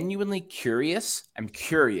genuinely curious. I'm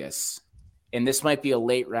curious, and this might be a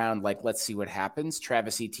late round, like, let's see what happens.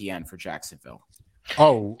 Travis Etienne for Jacksonville.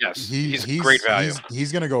 Oh, yes, he's great value.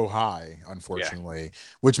 He's going to go high, unfortunately,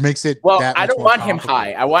 which makes it. Well, I don't want him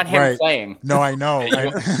high. I want him playing. No, I know.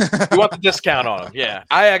 You want the discount on him? Yeah,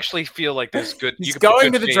 I actually feel like there's good. He's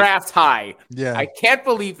going to the draft high. Yeah, I can't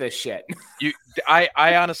believe this shit. I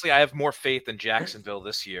honestly, I have more faith in Jacksonville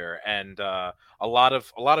this year, and a lot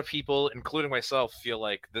of people, including myself, feel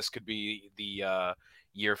like this could be the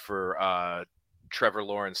year for Trevor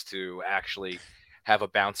Lawrence to actually have a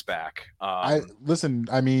bounce back. I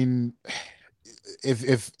mean,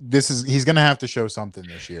 if this is, he's going to have to show something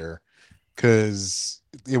this year, because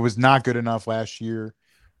it was not good enough last year.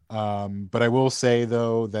 But I will say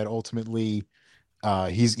though that ultimately,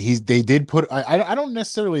 they did put. I don't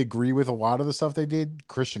necessarily agree with a lot of the stuff they did.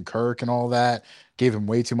 Christian Kirk and all that gave him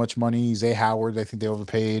way too much money. Zay Howard, I think they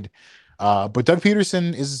overpaid. But Doug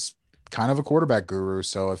Peterson is kind of a quarterback guru,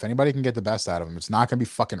 so if anybody can get the best out of him, it's not going to be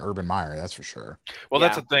fucking Urban Meyer, that's for sure. Well,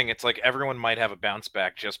 that's the thing. It's like everyone might have a bounce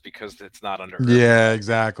back just because it's not under. Yeah,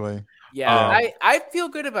 exactly. Yeah, I feel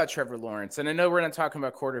good about Trevor Lawrence, and I know we're not talking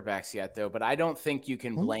about quarterbacks yet, though. But I don't think you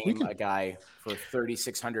can blame a guy for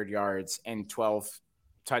 3,600 yards and 12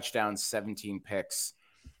 touchdowns, 17 picks,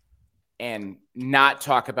 and not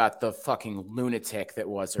talk about the fucking lunatic that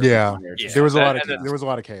was. Yeah, there was a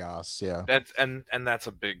lot of chaos. Yeah, that's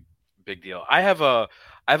a big deal. I have a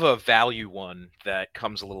value one that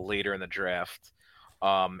comes a little later in the draft,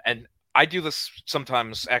 and I do this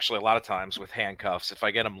sometimes, actually a lot of times with handcuffs. If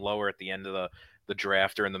I get them lower at the end of the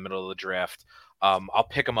draft or in the middle of the draft, I'll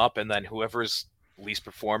pick them up, and then whoever's least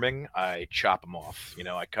performing, I chop them off.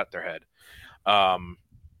 I cut their head.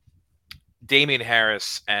 Damian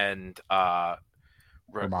Harris and Rashandre.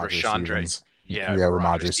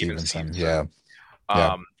 Ramondre Stevenson. Yeah.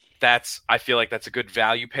 I feel like that's a good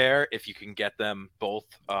value pair if you can get them both.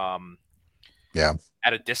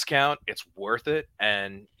 At a discount, it's worth it,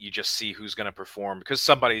 and you just see who's going to perform because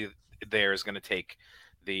somebody there is going to take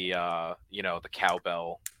the the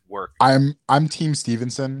cowbell work. I'm Team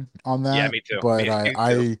Stevenson on that. Yeah, me too. But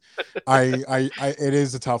I it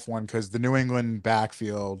is a tough one because the New England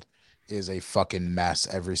backfield is a fucking mess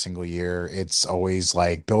every single year. It's always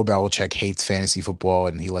like Bill Belichick hates fantasy football,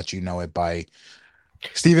 and he lets you know it by.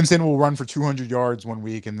 Stevenson will run for 200 yards one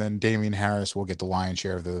week, and then Damian Harris will get the lion's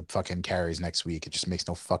share of the fucking carries next week. It just makes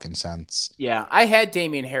no fucking sense. Yeah, I had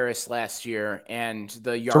Damian Harris last year, and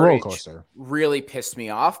the yardage really pissed me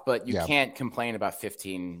off, but you can't complain about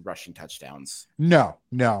 15 rushing touchdowns. No,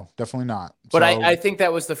 definitely not. But I think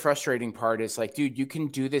that was the frustrating part is like, dude, you can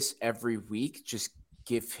do this every week. Just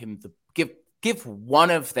give him give one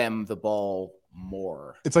of them the ball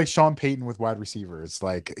more. It's like Sean Payton with wide receivers.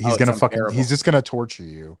 Like he's just gonna torture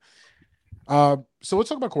you. So let's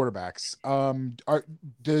talk about quarterbacks.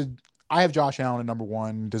 I have Josh Allen at number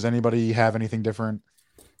 1. Does anybody have anything different?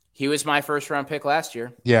 He was my first round pick last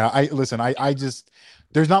year. Yeah, I just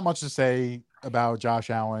there's not much to say about Josh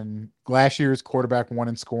Allen. Last year's quarterback 1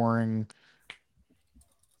 in scoring.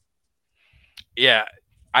 Yeah,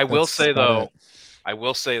 I will say though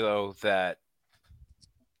that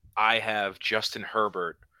I have Justin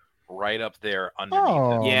Herbert right up there underneath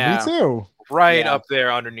him. Yeah, me too. Up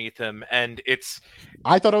there underneath him, and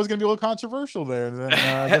I thought it was going to be a little controversial there. Then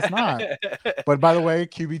I guess not. But by the way,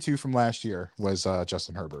 QB2 from last year was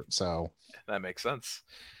Justin Herbert, so that makes sense.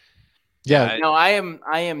 Yeah. No, I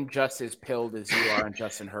am just as pilled as you are on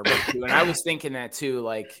Justin Herbert too, and I was thinking that too.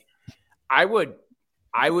 Like, I would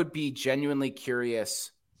be genuinely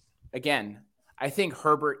curious. Again, I think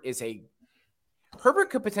Herbert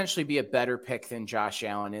could potentially be a better pick than Josh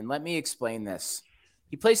Allen. And let me explain this.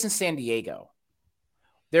 He plays in San Diego.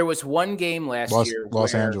 There was one game last year.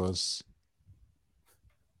 Los Angeles.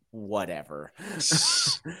 Whatever.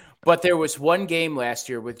 But there was one game last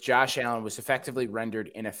year with Josh Allen was effectively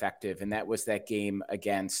rendered ineffective. And that was that game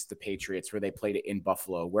against the Patriots where they played it in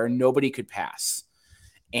Buffalo, where nobody could pass.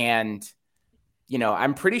 And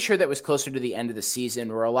I'm pretty sure that was closer to the end of the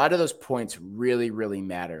season where a lot of those points really, really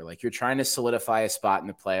matter. Like you're trying to solidify a spot in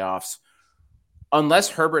the playoffs. Unless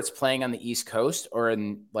Herbert's playing on the East Coast or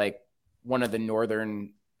in like one of the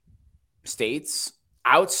northern states,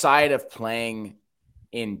 outside of playing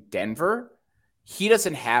in Denver, he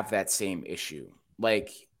doesn't have that same issue. Like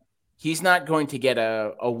he's not going to get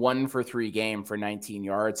a 1-for-3 game for 19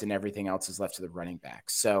 yards and everything else is left to the running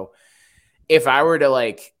backs. So if I were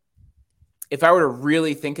to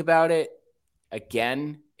really think about it,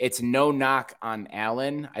 again, it's no knock on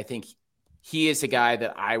Allen. I think he is a guy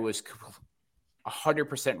that I was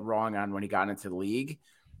 100% wrong on when he got into the league.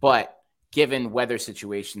 But given weather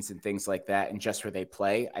situations and things like that and just where they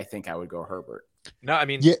play, I think I would go Herbert. No, I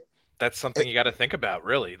mean, that's something you got to think about,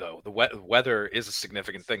 really, though. The weather is a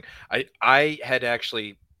significant thing. I had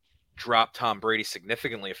actually dropped Tom Brady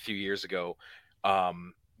significantly a few years ago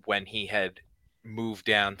when he had moved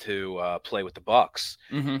down to play with the Bucks.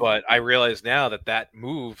 Mm-hmm. But I realize now that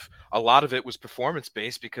move, a lot of it was performance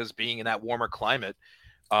based because being in that warmer climate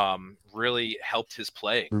really helped his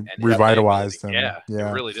play and revitalized him. Yeah,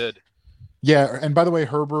 it really did. Yeah, and by the way,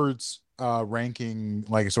 Herbert's ranking,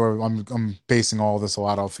 like, so I'm basing all this a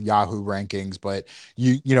lot off Yahoo rankings, but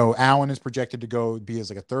you know, Allen is projected to be as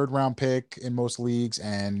like a 3rd round pick in most leagues,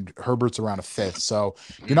 and Herbert's around a 5th. So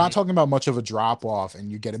you're not talking about much of a drop off,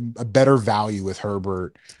 and you get a better value with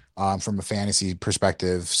Herbert from a fantasy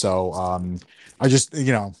perspective. So I just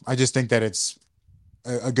think that it's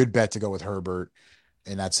a good bet to go with Herbert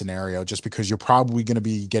in that scenario, just because you're probably going to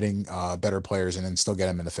be getting better players and then still get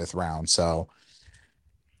them in the 5th round. So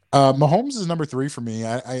Mahomes is number 3 for me.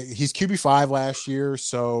 He's QB5 last year,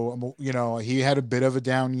 so he had a bit of a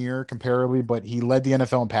down year comparably, but he led the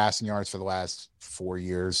NFL in passing yards for the last 4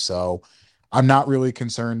 years. So I'm not really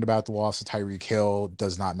concerned about the loss of Tyreek Hill.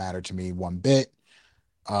 Does not matter to me one bit.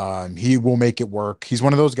 He will make it work. He's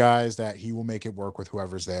one of those guys that he will make it work with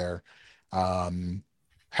whoever's there. How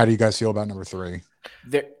do you guys feel about number 3?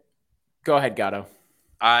 Go ahead, Gatto.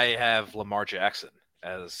 I have Lamar Jackson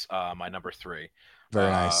as my number 3. Very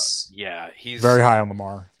nice. Yeah, he's very high on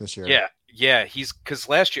Lamar this year. Yeah, he's because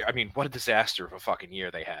last year, I mean, what a disaster of a fucking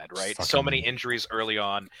year they had, right? So many injuries early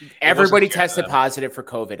on. Everybody tested positive for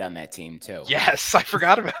COVID on that team too. Yes, I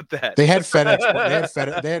forgot about that. They had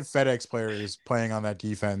FedEx. They had FedEx players playing on that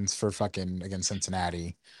defense for fucking against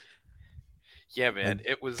Cincinnati. Yeah, man,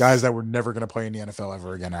 it was guys that were never going to play in the NFL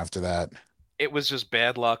ever again after that. It was just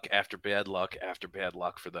bad luck after bad luck after bad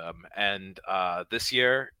luck for them. And this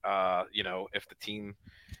year, if the team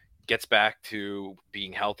gets back to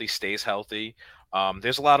being healthy, stays healthy,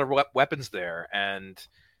 there's a lot of weapons there, and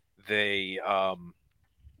they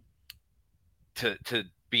to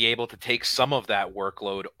be able to take some of that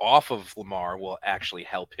workload off of Lamar will actually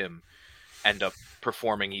help him end up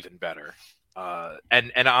performing even better.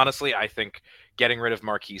 And honestly, I think getting rid of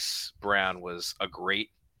Marquise Brown was a great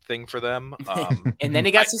thing for them. And then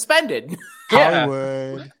he got suspended.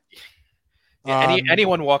 Hollywood.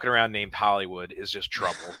 Anyone walking around named Hollywood is just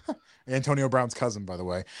trouble. Antonio Brown's cousin, by the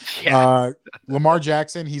way. Yeah. Lamar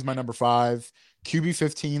Jackson, he's my number 5. QB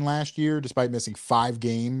 15 last year, despite missing 5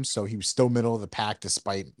 games. So he was still middle of the pack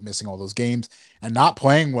despite missing all those games and not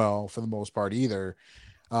playing well for the most part either.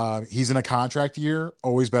 He's in a contract year.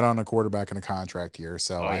 Always bet on a quarterback in a contract year.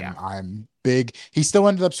 So I'm big. He still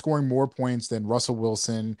ended up scoring more points than Russell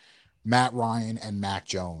Wilson, Matt Ryan, and Mac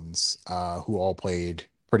Jones, who all played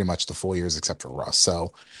pretty much the full years except for Russ.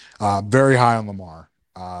 So very high on Lamar.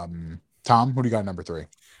 Tom, who do you got at number 3?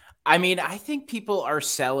 I mean, I think people are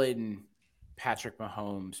selling Patrick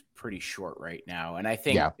Mahomes pretty short right now. And I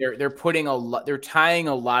think they're putting they're tying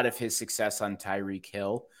a lot of his success on Tyreek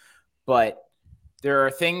Hill, but there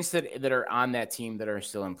are things that are on that team that are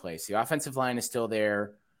still in place. The offensive line is still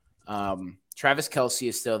there. Travis Kelce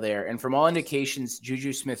is still there. And from all indications,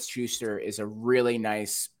 Juju Smith-Schuster is a really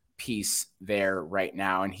nice piece there right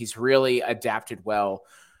now. And he's really adapted well.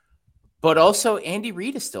 But also Andy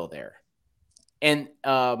Reid is still there. And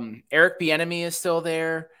Eric Bieniemy is still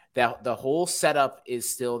there. The whole setup is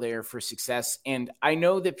still there for success. And I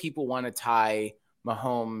know that people want to tie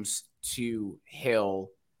Mahomes to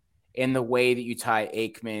Hill in the way that you tie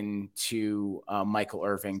Aikman to Michael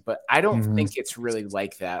Irving, but I don't think it's really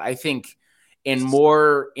like that. I think in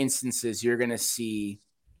more instances, you're going to see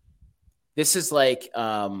this is like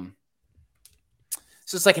an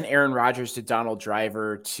Aaron Rodgers to Donald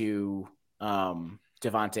Driver to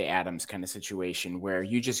Devontae Adams kind of situation where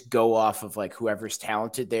you just go off of like whoever's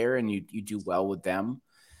talented there and you do well with them.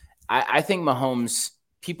 I think Mahomes,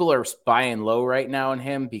 people are buying low right now on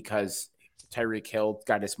him because Tyreek Hill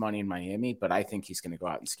got his money in Miami, but I think he's going to go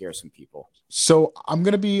out and scare some people. So I'm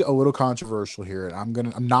going to be a little controversial here.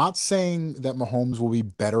 And I'm not saying that Mahomes will be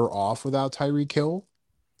better off without Tyreek Hill.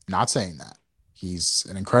 Not saying that. He's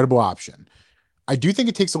an incredible option. I do think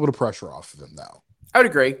it takes a little pressure off of him, though. I would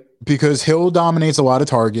agree. Because Hill dominates a lot of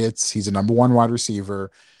targets. He's a number 1 wide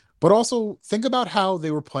receiver. But also think about how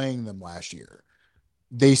they were playing them last year.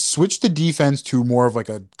 They switched the defense to more of like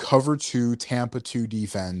a cover 2, Tampa 2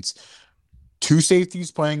 defense. 2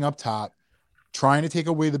 safeties playing up top, trying to take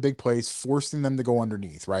away the big plays, forcing them to go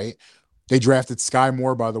underneath, right? They drafted Sky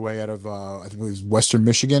Moore, by the way, out of I think it was Western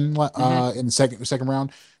Michigan in the second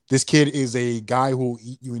round. This kid is a guy who will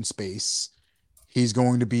eat you in space. He's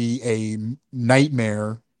going to be a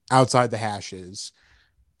nightmare outside the hashes.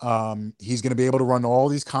 He's going to be able to run all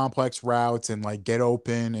these complex routes and like get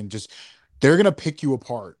open and just they're going to pick you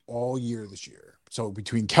apart all year this year. So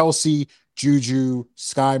between Kelce, Juju,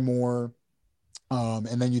 Sky Moore,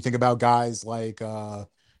 and then you think about guys like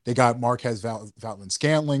they got Marquez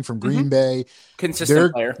Valdes-Scantling from Green Bay.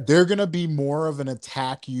 Consistent player. They're going to be more of an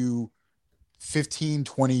attack you 15,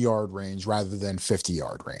 20-yard range rather than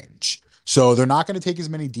 50-yard range. So they're not going to take as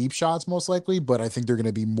many deep shots most likely, but I think they're going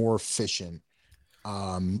to be more efficient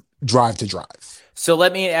drive to drive. So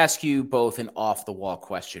let me ask you both an off-the-wall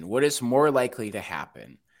question. What is more likely to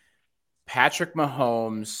happen? Patrick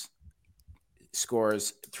Mahomes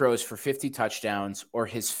throws for 50 touchdowns, or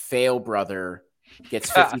his fail brother gets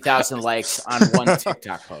 50,000 likes on one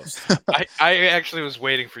TikTok post. I actually was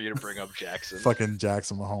waiting for you to bring up Jackson. Fucking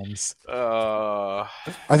Jackson Mahomes.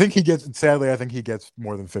 I think he gets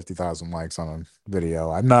more than 50,000 likes on a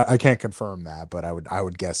video. I can't confirm that, but I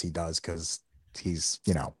would guess he does because he's,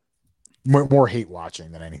 more hate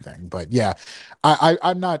watching than anything. But yeah,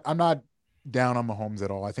 I'm not down on Mahomes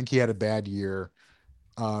at all. I think he had a bad year.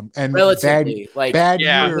 And Relatively, like bad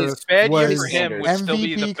Yeah, year his bad year was for him would still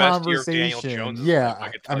be the MVP best year of Daniel conversation. Jones. Yeah, I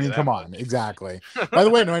could I tell you mean, that come on, much. exactly. By the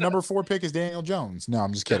way, my number 4 pick is Daniel Jones. No,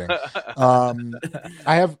 I'm just kidding. I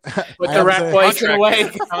have Put I the have rat to- boys away.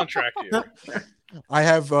 Contract year. I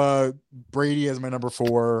have Brady as my number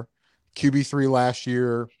 4, QB3 last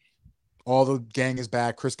year. All the gang is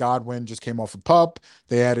back. Chris Godwin just came off a pup.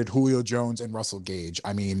 They added Julio Jones and Russell Gage.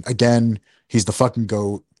 I mean, again, he's the fucking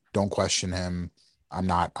GOAT. Don't question him. I'm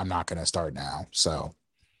not going to start now. So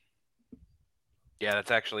Yeah, that's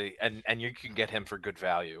actually and you can get him for good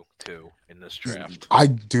value too in this draft.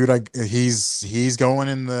 he's going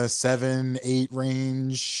in the 7-8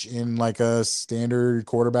 range in like a standard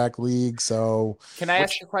quarterback league. So Can I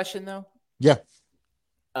ask a question though? yeah,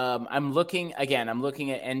 I'm looking at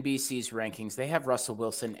NBC's rankings. They have Russell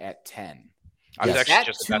Wilson at 10. I was Yes. actually That's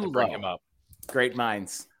just about too to bring low. him up. Great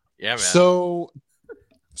minds. Yeah, man.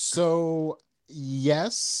 So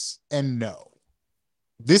yes and no.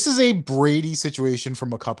 This is a Brady situation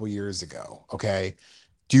from a couple years ago. Okay.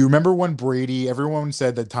 Do you remember when everyone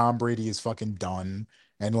said that Tom Brady is fucking done?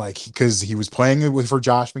 And like, because he was playing it for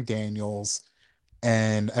Josh McDaniels,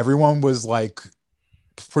 and everyone was like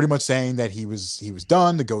pretty much saying that he was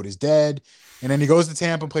done. The GOAT is dead. And then he goes to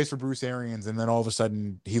Tampa and plays for Bruce Arians. And then all of a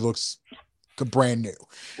sudden he looks brand new.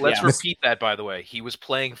 Let's Yeah. repeat that, by the way. He was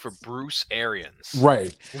playing for Bruce Arians.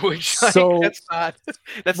 Right. Which So- that's not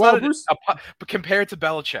Well, Bruce- but compared to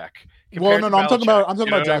Belichick. Well, compared no, to I'm talking Belichick, about you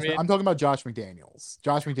know what I Josh. mean? I'm talking about Josh McDaniels.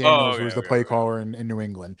 Josh McDaniels, okay, who was the okay, play okay. caller in New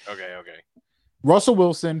England. Okay. Russell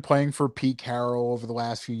Wilson playing for Pete Carroll over the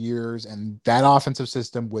last few years, and that offensive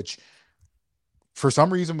system, which for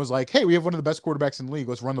some reason was like, hey, we have one of the best quarterbacks in the league.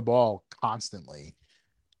 Let's run the ball constantly.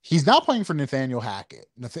 He's now playing for Nathaniel Hackett.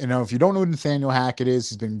 You know, if you don't know who Nathaniel Hackett is,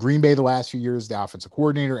 he's been in Green Bay the last few years, the offensive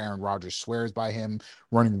coordinator. Aaron Rodgers swears by him,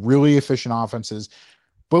 running really efficient offenses.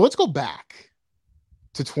 But let's go back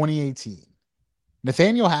to 2018.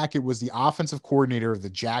 Nathaniel Hackett was the offensive coordinator of the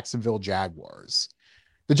Jacksonville Jaguars.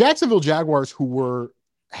 The Jacksonville Jaguars, who were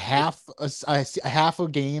half a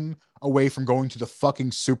game away from going to the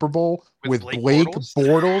fucking Super Bowl with Blake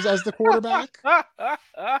Bortles as the quarterback.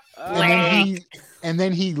 And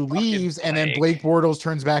then he leaves, and then Blake Bortles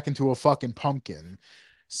turns back into a fucking pumpkin.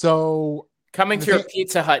 So Coming to a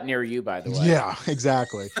Pizza Hut near you, by the way. yeah,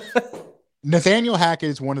 exactly. Nathaniel Hackett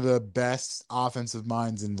is one of the best offensive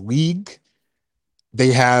minds in the league.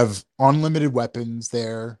 They have unlimited weapons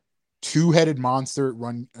there, two-headed monster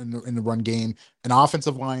in the run game, an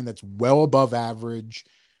offensive line that's well above average.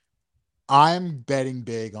 I'm betting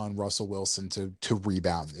big on Russell Wilson to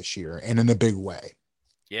rebound this year, and in a big way.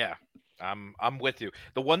 Yeah, I'm with you.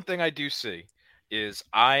 The one thing I do see is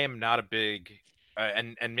I am not a big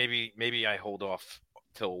and maybe I hold off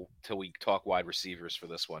till we talk wide receivers for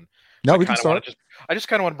this one. No, we can start. I just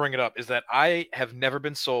kind of want to bring it up is that I have never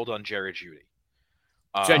been sold on Jerry Jeudy.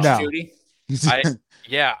 Judge No. Judy.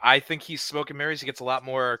 I think he's smoking mirrors. He gets a lot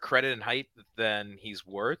more credit and hype than he's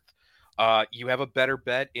worth. You have a better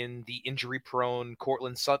bet in the injury-prone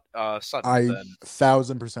Cortland Sutton. I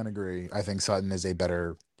 1,000% agree. I think Sutton is a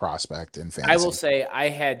better prospect in fantasy. I will say I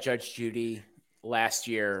had Judge Judy last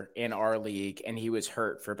year in our league, and he was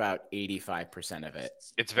hurt for about 85% of it.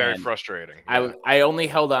 It's very And frustrating. I only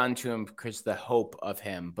held on to him because the hope of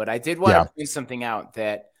him. But I did want to point something out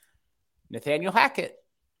that Nathaniel Hackett,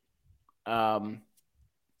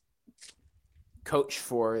 coach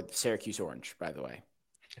for Syracuse Orange, by the way.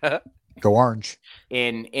 Go Orange.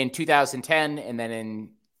 In 2010, and then in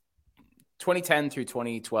 2010 through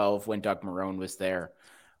 2012, when Doug Marrone was there,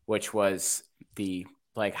 which was the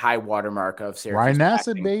high watermark of Syracuse. Ryan Nassib,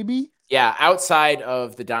 passing. baby. Yeah, outside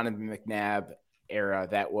of the Donovan McNabb era,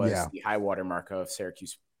 that was the high watermark of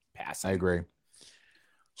Syracuse passing. I agree.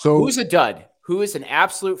 So who's a dud? Who is an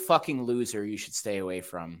absolute fucking loser you should stay away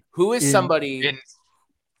from? Who is somebody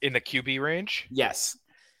in the QB range? Yes.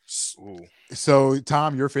 Ooh. So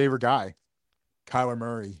Tom, your favorite guy, Kyler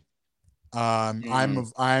Murray. I'm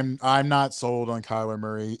not sold on Kyler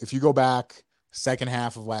Murray. If you go back second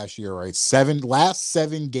half of last year, right? Last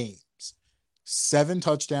 7 games, 7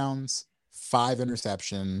 touchdowns, 5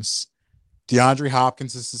 interceptions. DeAndre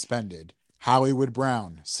Hopkins is suspended. Hollywood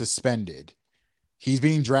Brown suspended. He's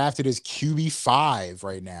being drafted as QB5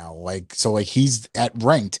 right now. He's at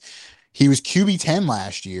ranked. He was QB10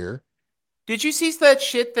 last year. Did you see that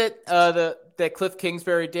shit that that Cliff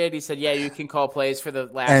Kingsbury did? He said, "Yeah, you can call plays for the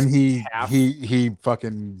last." And half. he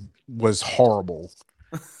fucking was horrible.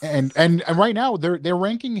 and right now they're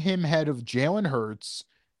ranking him ahead of Jalen Hurts,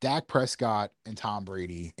 Dak Prescott and Tom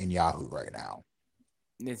Brady in Yahoo right now.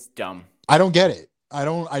 It's dumb. I don't get it. I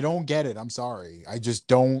don't get it. I'm sorry. I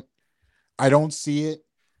don't see it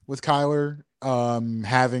with Kyler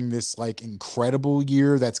having this like incredible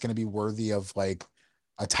year that's going to be worthy of like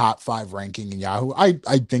a top 5 ranking in Yahoo. I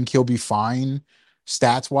think he'll be fine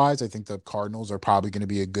stats wise. I think the Cardinals are probably going to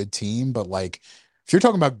be a good team, but like if you're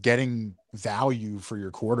talking about getting value for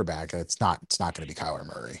your quarterback, it's not going to be Kyler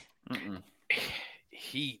Murray. Mm-mm.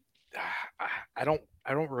 I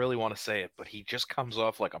don't really want to say it, but he just comes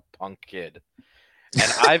off like a punk kid.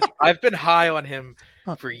 And I've been high on him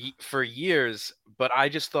for years, but I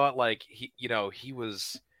just thought like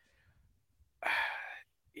he's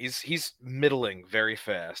middling very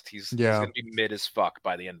fast. He's gonna be mid as fuck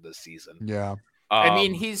by the end of the season. Yeah. I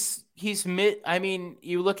mean, he's mid. I mean,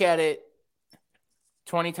 you look at it,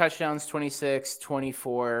 20 touchdowns, 26,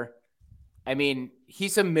 24. I mean,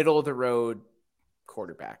 he's a middle of the road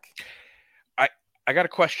quarterback. I got a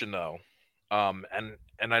question though.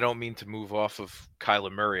 And I don't mean to move off of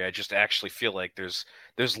Kyler Murray. I just actually feel like there's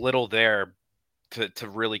little there to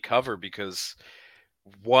really cover because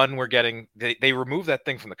one, we're getting they removed that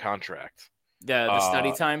thing from the contract. The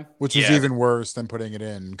study time, which is even worse than putting it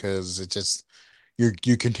in because it just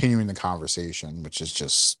you're continuing the conversation, which is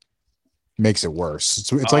just makes it worse.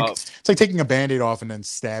 It's like taking a Band-Aid off and then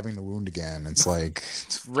stabbing the wound again. It's like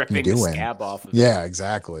ripping the scab off. Yeah,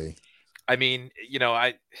 exactly. I mean,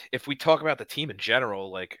 if we talk about the team in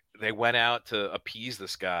general, like they went out to appease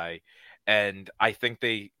this guy, and I think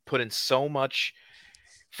they put in so much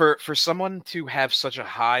for someone to have such a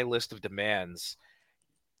high list of demands.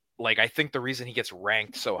 Like, I think the reason he gets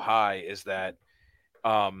ranked so high is that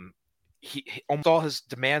he almost all his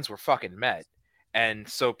demands were fucking met. And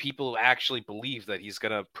so people actually believe that he's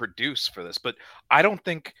going to produce for this. But I don't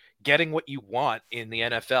think getting what you want in the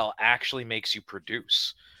NFL actually makes you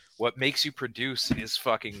produce. What makes you produce is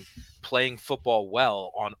fucking playing football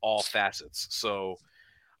well on all facets. So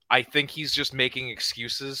I think he's just making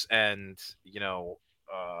excuses and,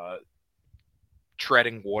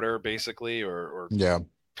 treading water basically or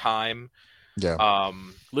time. Yeah.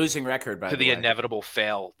 Losing record by the inevitable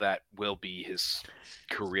fail that will be his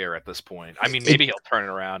career at this point. I mean, maybe he'll turn it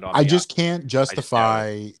around on I just can't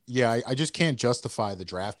justify I just can't justify the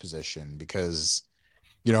draft position because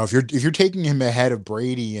if you're taking him ahead of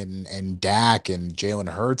Brady and Dak and Jalen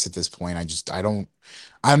Hurts at this point,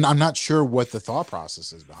 I'm not sure what the thought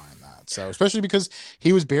process is behind that. So especially because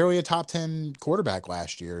he was barely a top 10 quarterback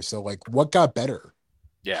last year. So like what got better?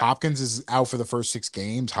 Yeah. Hopkins is out for the first 6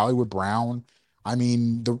 games. Hollywood Brown. I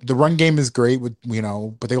mean, the run game is great with,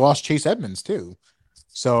 but they lost Chase Edmonds too.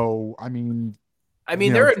 So, I mean,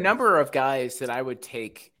 there are a number of guys that I would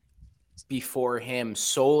take before him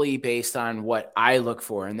solely based on what I look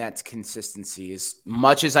for, and that's consistency. As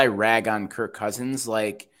much as I rag on Kirk Cousins,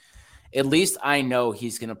 like at least I know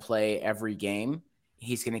he's going to play every game.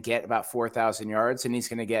 He's going to get about 4,000 yards and he's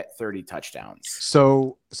going to get 30 touchdowns.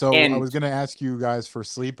 So I was going to ask you guys for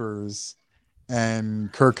sleepers,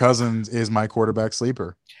 and Kirk Cousins is my quarterback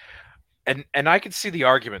sleeper. And I could see the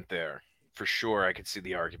argument there for sure. I could see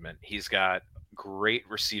the argument. He's got great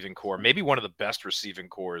receiving core, maybe one of the best receiving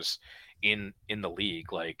cores in the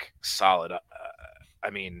league, like solid. I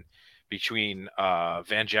mean, between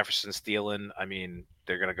Van Jefferson, Thielen, I mean,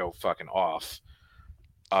 they're gonna go fucking off.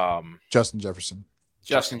 Justin Jefferson.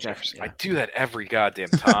 Yeah. I do that every goddamn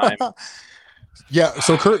time. Yeah.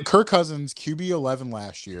 So Kirk Cousins, QB 11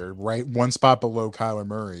 last year, right, one spot below Kyler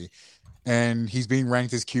Murray, and he's being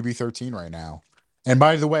ranked as QB 13 right now. And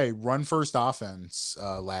by the way, run first offense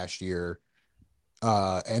last year.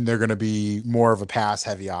 And they're going to be more of a pass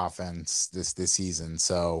heavy offense this season.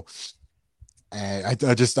 So, I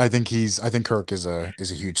think Kirk is a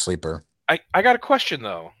huge sleeper. I got a question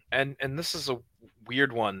though, and this is a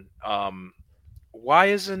weird one. Why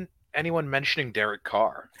isn't anyone mentioning Derek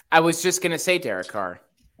Carr? I was just going to say Derek Carr.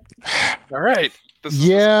 All right.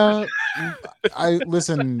 I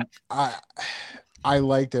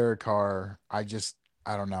like Derek Carr. I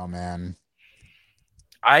don't know, man.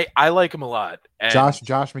 I like him a lot. And Josh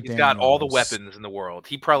McDaniels. He's got all the weapons in the world.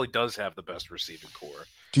 He probably does have the best receiving core.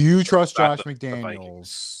 Do you trust Josh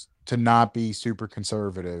McDaniels to not be super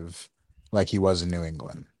conservative like he was in New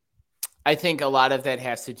England? I think a lot of that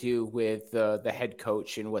has to do with the head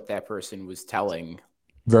coach and what that person was telling.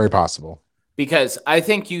 Very possible. Because I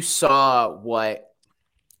think you saw what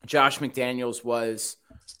Josh McDaniels was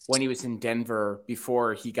when he was in Denver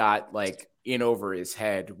before he got like in over his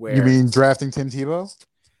head. Where you mean drafting Tim Tebow?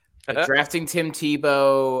 Drafting Tim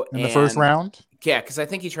Tebow in the first round? Yeah, because I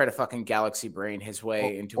think he tried to fucking galaxy brain his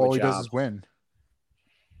way into a job. All he does is win.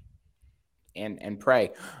 and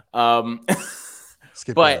pray. Um,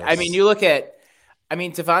 Skip but I Bayless. mean, you look at,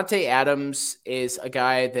 Devontae Adams is a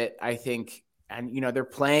guy that I think, and they're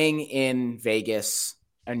playing in Vegas,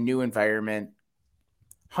 a new environment.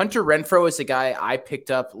 Hunter Renfrow is a guy I picked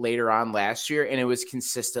up later on last year, and it was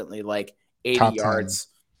consistently like 80 Top 10. yards,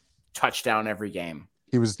 touchdown every game.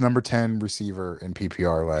 He was number 10 receiver in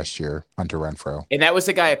PPR last year, Hunter Renfrow. And that was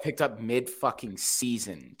a guy I picked up mid fucking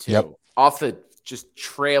season too, Yep. off the just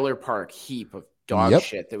trailer park heap of dog Yep.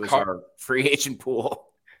 shit that was our free agent pool.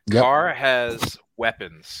 Yep. Carr has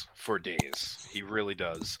weapons for days. He really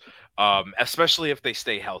does. Especially if they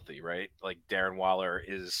stay healthy, right? Like Darren Waller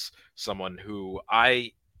is someone who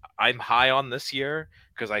I'm high on this year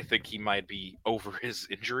because I think he might be over his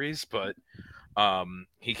injuries, but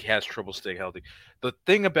he has trouble staying healthy. The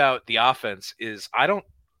thing about the offense is I don't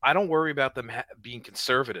worry about them being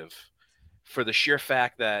conservative for the sheer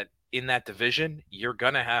fact that in that division you're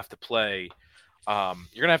gonna have to play.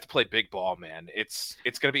 Big ball, man. It's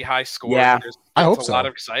gonna be high scoring. Yeah, I hope a so. lot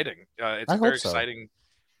of exciting. It's I a very hope so. exciting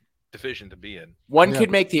division to be in. One Yeah.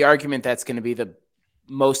 could make the argument that's going to be the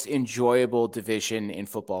most enjoyable division in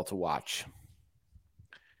football to watch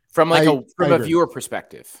from like I a agree. viewer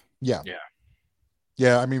perspective. Yeah. Yeah.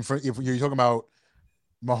 Yeah. I mean, if you're talking about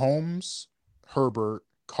Mahomes, Herbert,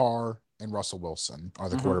 Carr, and Russell Wilson are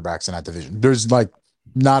the Mhm. quarterbacks in that division. There's like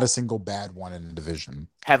not a single bad one in the division.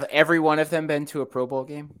 Have every one of them been to a Pro Bowl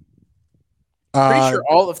game? Pretty sure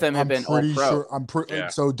all of them have been all pretty pro. sure. Yeah.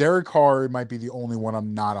 So Derek Carr might be the only one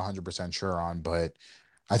I'm not 100% sure on, but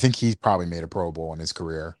I think he's probably made a Pro Bowl in his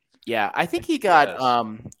career. Yeah, I think he got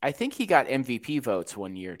Yes. I think he got MVP votes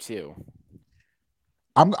one year too.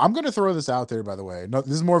 I'm going to throw this out there, by the way. No,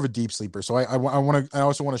 this is more of a deep sleeper. So I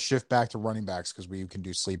also want to shift back to running backs because we can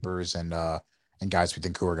do sleepers and guys we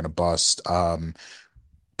think who are going to bust.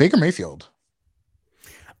 Baker Mayfield.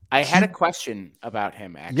 I had a question about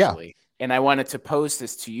him actually, and I wanted to pose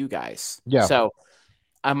this to you guys. Yeah. So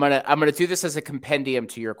I'm gonna do this as a compendium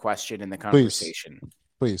to your question in the conversation.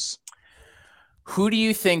 Please. Who do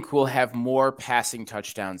you think will have more passing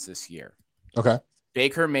touchdowns this year? Okay.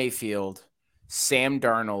 Baker Mayfield, Sam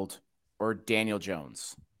Darnold, or Daniel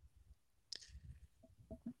Jones?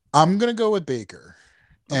 I'm going to go with Baker.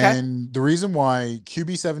 Okay. And the reason why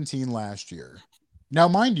QB 17 last year. Now,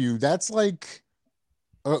 mind you, that's like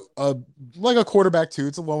a quarterback too.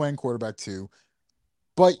 It's a low end quarterback too.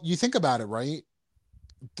 But you think about it, right?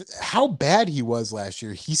 How bad he was last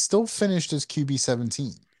year. He still finished as QB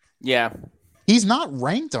 17. Yeah. He's not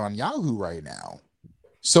ranked on Yahoo right now.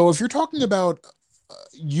 So if you're talking about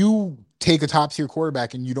you take a top tier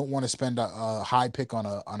quarterback and you don't want to spend a high pick on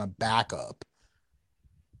a backup,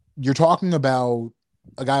 you're talking about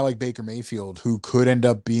a guy like Baker Mayfield who could end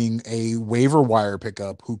up being a waiver wire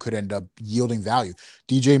pickup, who could end up yielding value.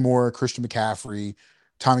 DJ Moore, Christian McCaffrey,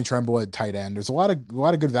 Tommy Tremble at tight end. There's a lot of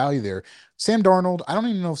good value there. Sam Darnold, I don't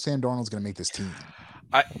even know if Sam Darnold's going to make this team.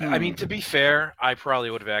 I mean, to be fair, I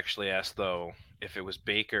probably would have actually asked though if it was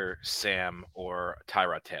Baker, Sam, or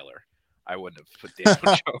Tyrod Taylor. I wouldn't have put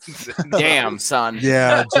Daniel Jones in. Damn, son.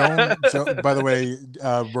 Yeah, Jones, by the way,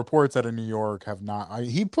 reports out of New York have not.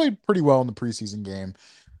 He played pretty well in the preseason game,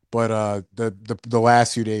 but the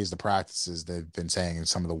last few days, the practices they've been saying is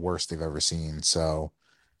some of the worst they've ever seen. So,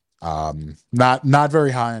 not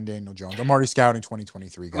very high on Daniel Jones. I'm already scouting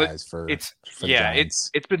 2023 guys for It's the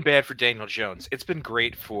Giants. it's been bad for Daniel Jones. It's been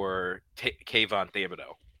great for Kayvon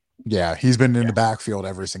Thibodeau. Yeah, he's been in the backfield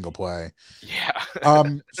every single play. Yeah.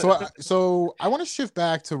 So I want to shift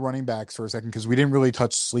back to running backs for a second because we didn't really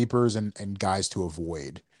touch sleepers and guys to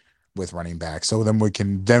avoid with running backs. So then we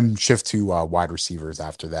can then shift to wide receivers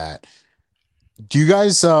after that. Do you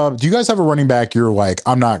guys have a running back you're like,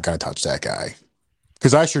 I'm not gonna touch that guy?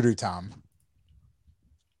 Because I sure do, Tom.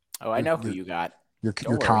 Oh, I know who you got. Your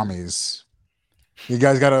worry. commies. You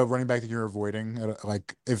guys got a running back that you're avoiding?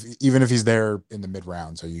 Like, even if he's there in the mid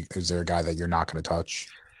rounds, is there a guy that you're not going to touch?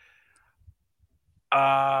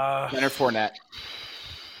 Leonard Fournette.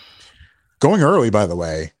 Going early, by the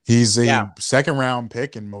way. He's a Yeah. second round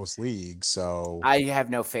pick in most leagues. So I have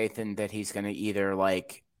no faith in that he's going to either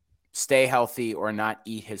like stay healthy or not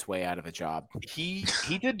eat his way out of a job. He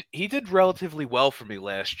did relatively well for me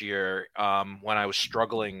last year when I was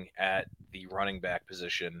struggling at the running back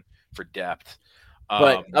position for depth.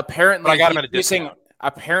 But apparently, I got him at a he's using, discount.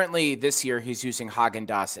 apparently this year he's using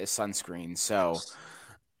Haagen-Dazs as sunscreen. So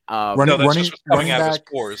running back.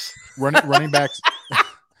 running backs.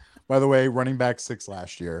 By the way, running back 6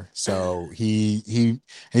 last year, so he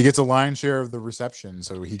gets a lion's share of the reception,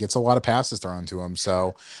 so he gets a lot of passes thrown to him.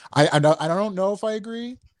 So I don't know if I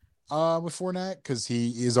agree with Fournette because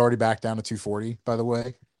he is already back down to 240. By the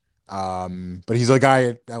way, But he's a guy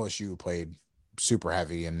at LSU who played super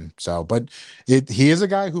heavy, and so, but he is a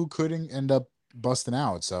guy who could end up busting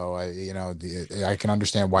out. So I can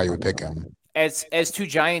understand why you would pick him. As two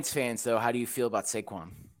Giants fans, though, how do you feel about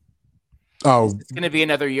Saquon? Oh, It's going to be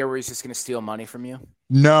another year where he's just going to steal money from you.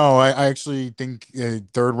 No, I actually think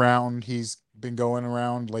third round he's been going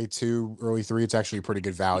around, late 2, early 3. It's actually a pretty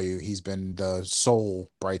good value. He's been the sole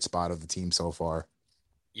bright spot of the team so far.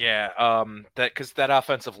 Yeah, because that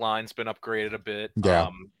offensive line's been upgraded a bit. Yeah.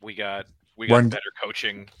 We got Run- better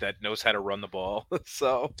coaching that knows how to run the ball.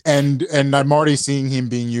 So And I'm already seeing him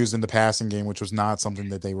being used in the passing game, which was not something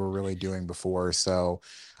that they were really doing before. So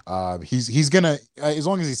he's gonna, as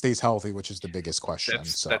long as he stays healthy, which is the biggest question.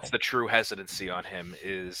 that's the true hesitancy on him,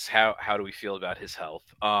 is how do we feel about his health?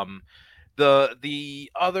 The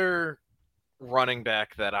other running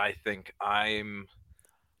back that I think I'm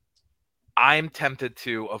tempted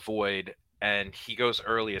to avoid, and he goes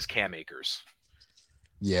early, as Cam Akers.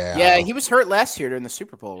 Yeah, he was hurt last year during the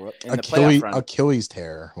Super Bowl in the playoff run. Achilles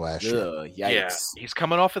tear last year. Yikes. Yeah, he's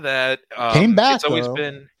coming off of that. Came back. It's always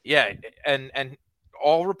been and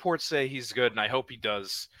all reports say he's good, and I hope he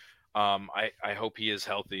does. I hope he is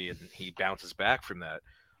healthy and he bounces back from that.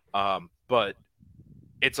 But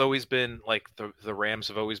it's always been like the Rams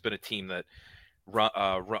have always been a team that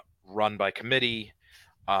run by committee.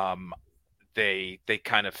 They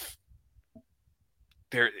kind of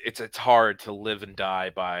it's hard to live and die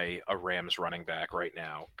by a Rams running back right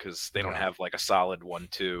now because they don't have like a solid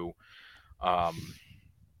 1-2.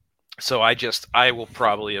 So I will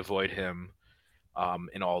probably avoid him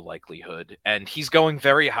in all likelihood, and he's going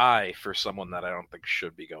very high for someone that I don't think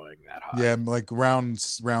should be going that high. Yeah, like round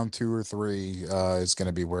 2 or 3 is going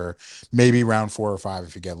to be where maybe round 4 or 5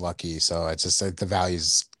 if you get lucky. So it's just the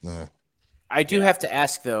values. I do have to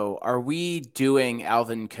ask, though, are we doing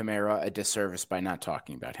Alvin Kamara a disservice by not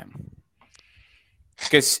talking about him?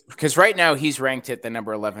 Because right now he's ranked at the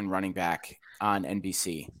number 11 running back on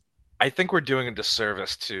NBC. I think we're doing a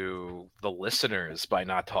disservice to the listeners by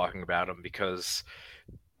not talking about him, because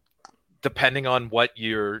depending on what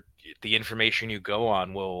the information you go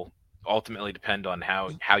on will ultimately depend on how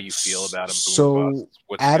you feel about him. So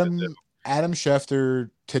Adam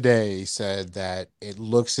Schefter today said that it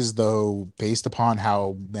looks as though, based upon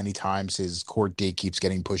how many times his court date keeps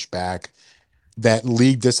getting pushed back, that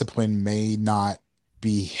league discipline may not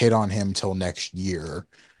be hit on him till next year.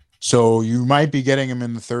 So you might be getting him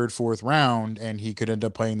in the 3rd, 4th round, and he could end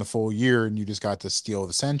up playing the full year, and you just got the steal of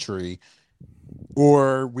the century.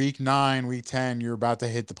 Or week 9, week 10, you're about to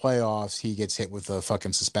hit the playoffs, he gets hit with a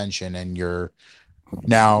fucking suspension, and you're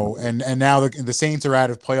now the Saints are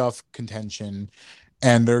out of playoff contention,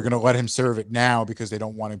 and they're going to let him serve it now because they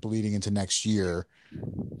don't want it bleeding into next year.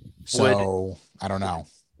 So I don't know.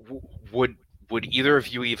 Would either of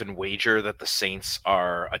you even wager that the Saints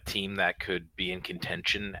are a team that could be in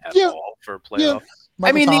contention at all for playoffs? Yeah.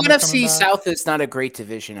 I mean, the NFC South is not a great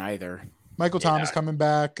division either. Michael Thomas coming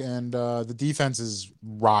back, and the defense is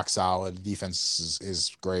rock solid. The defense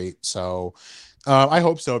is great. So I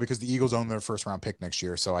hope so, because the Eagles own their 1st round pick next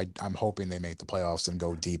year. So I'm hoping they make the playoffs and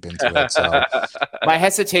go deep into it. So my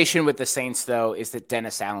hesitation with the Saints, though, is that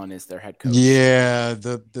Dennis Allen is their head coach. Yeah,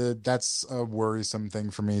 that's a worrisome thing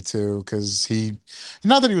for me too, because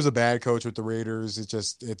not that he was a bad coach with the Raiders,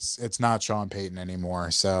 it's not Sean Payton anymore.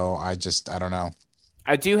 So I don't know.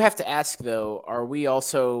 I do have to ask, though, are we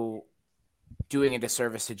also doing a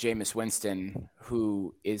disservice to Jameis Winston,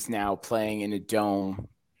 who is now playing in a dome?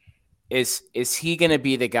 Is he going to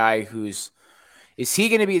be the guy who's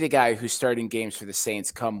starting games for the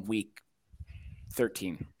Saints come week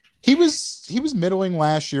 13? He was middling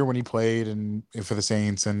last year when he played and for the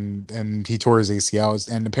Saints, and he tore his ACL,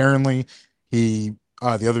 and apparently he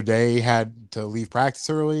the other day had to leave practice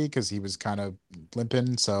early because he was kind of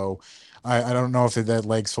limping. So I don't know if that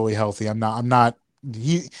leg's fully healthy. I'm not.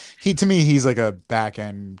 He to me, he's like a back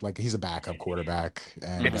end, like he's a backup quarterback.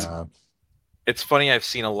 And it's funny. I've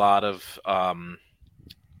seen a lot of, and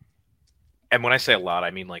when I say a lot,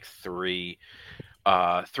 I mean like three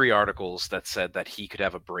articles that said that he could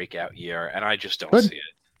have a breakout year, and I just don't see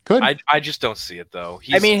it. I just don't see it, though.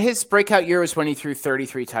 His breakout year was when he threw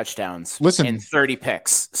 33 touchdowns and 30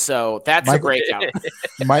 picks. So that's a breakout.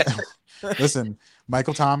 Listen,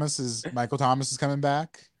 Michael Thomas is coming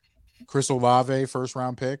back. Chris Olave, 1st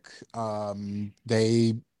round pick.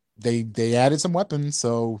 They added some weapons,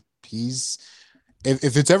 so he's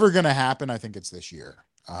if it's ever going to happen, I think it's this year.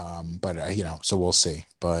 But so we'll see.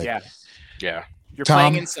 But yeah. You're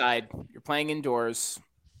playing inside. You're playing indoors.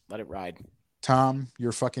 Let it ride. Tom,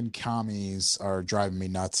 your fucking commies are driving me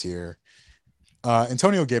nuts here.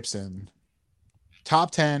 Antonio Gibson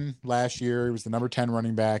top 10 last year. He was the number 10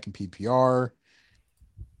 running back in PPR.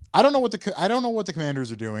 I don't know what the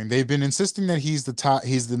Commanders are doing. They've been insisting that he's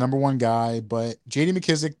the number one guy, but JD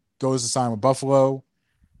McKissic goes to sign with Buffalo.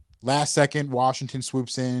 Last second, Washington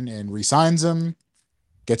swoops in and re-signs him,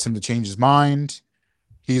 gets him to change his mind.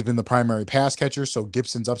 He's been the primary pass catcher, so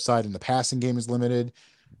Gibson's upside in the passing game is limited.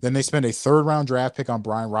 Then they spend a third-round draft pick on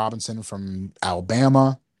Brian Robinson from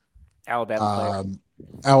Alabama.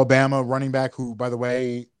 Alabama running back who, by the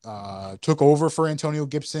way, took over for Antonio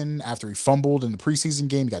Gibson after he fumbled in the preseason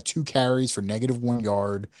game. He got 2 carries for -1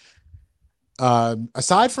 yard.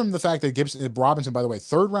 Aside from the fact that Robinson, by the way,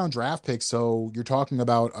 third-round draft pick, so you're talking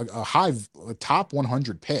about a top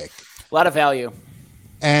 100 pick. A lot of value.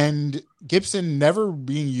 And Gibson never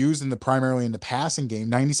being used primarily in the passing game,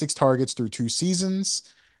 96 targets through 2 seasons.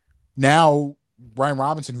 Now, Brian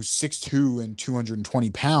Robinson, who's 6'2" and 220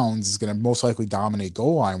 pounds, is going to most likely dominate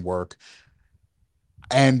goal line work.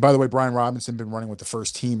 And by the way, Brian Robinson been running with the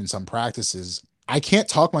first team in some practices. I can't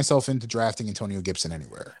talk myself into drafting Antonio Gibson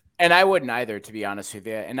anywhere. And I wouldn't either, to be honest with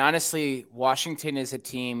you. And honestly, Washington is a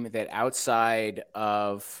team that outside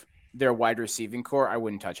of their wide receiving core, I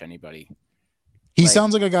wouldn't touch anybody. He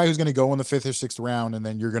sounds like a guy who's going to go in the 5th or 6th round, and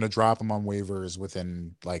then you're going to drop him on waivers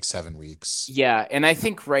within like 7 weeks. Yeah, and I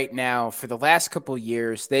think right now, for the last couple of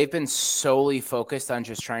years, they've been solely focused on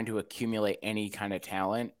just trying to accumulate any kind of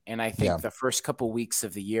talent. And I think the first couple of weeks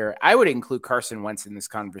of the year, I would include Carson Wentz in this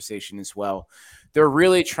conversation as well. They're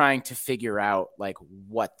really trying to figure out like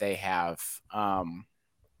what they have.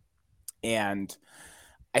 And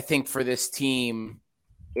I think for this team,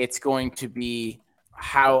 it's going to be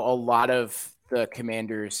how a lot of the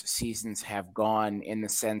Commanders' seasons have gone, in the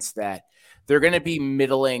sense that they're going to be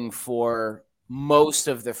middling for most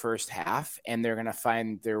of the first half, and they're going to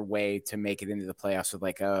find their way to make it into the playoffs with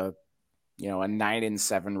like a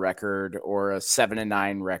 9-7 record or a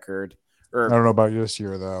 7-9 record. Or I don't know about this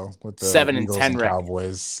year though, with the 7-10 record.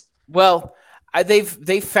 Cowboys. Well,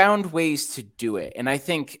 they've found ways to do it, and I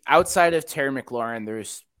think outside of Terry McLaurin,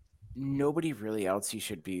 there's nobody really else you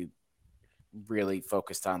should be really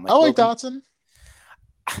focused on. I like Dotson.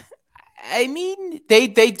 I mean, they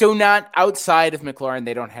do not, outside of McLaurin,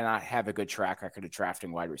 they don't have a good track record of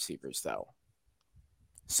drafting wide receivers, though.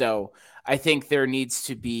 So I think there needs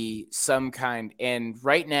to be some kind, and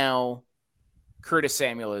right now, Curtis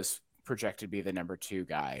Samuel is projected to be the number 2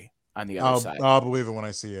 guy on the other side. I'll believe it when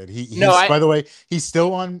I see it. By the way, he's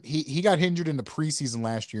still on. He got injured in the preseason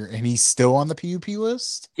last year, and he's still on the PUP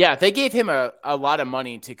list. Yeah, they gave him a lot of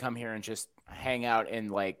money to come here and just hang out in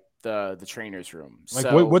like the trainer's room. Like,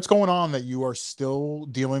 so, what's going on that you are still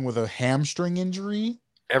dealing with a hamstring injury?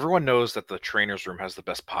 Everyone knows that the trainer's room has the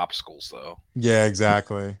best popsicles, though. Yeah,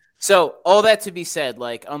 exactly. So all that to be said,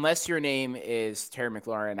 like, unless your name is Terry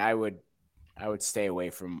McLaurin, I would stay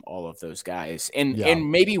away from all of those guys and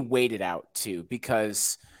maybe wait it out too,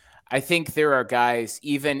 because I think there are guys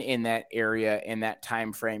even in that area, in that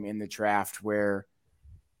time frame in the draft, where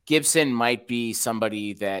Gibson might be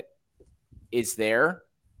somebody that is there,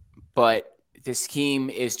 but this team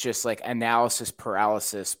is just like analysis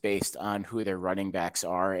paralysis based on who their running backs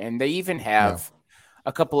are. And they even have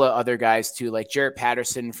a couple of other guys too, like Jarrett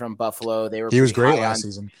Patterson from Buffalo. He was great last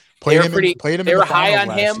season. They were high on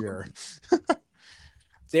him.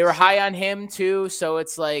 They were high on him too. So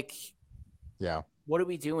it's like, what are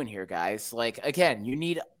we doing here, guys? Like, again, you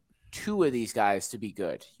need 2 of these guys to be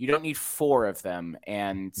good. You don't need 4 of them.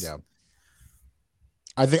 And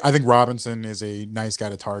I think Robinson is a nice guy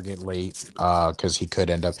to target late because he could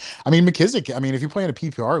end up. I mean, McKissic. I mean, if you play in a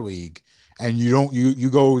PPR league and you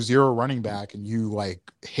go 0 running back and you like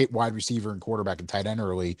hit wide receiver and quarterback and tight end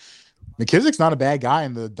early, McKissic's not a bad guy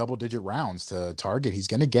in the double-digit rounds to target. He's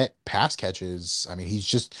going to get pass catches. I mean, he's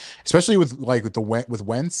just, especially with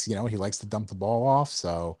Wentz, he likes to dump the ball off,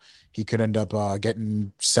 so he could end up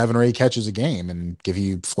getting 7 or 8 catches a game and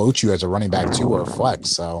float you as a running back 2 or a flex.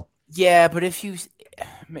 So yeah, but if you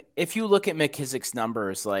look at McKissic's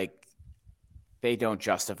numbers, like, they don't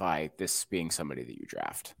justify this being somebody that you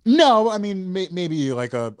draft. No, I mean, maybe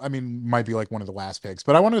might be like one of the last picks,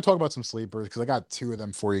 but I wanted to talk about some sleepers because I got 2 of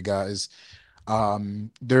them for you guys.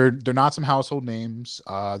 They're not some household names.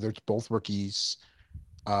 They're both rookies.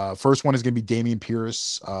 First one is going to be Dameon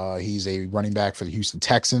Pierce. He's a running back for the Houston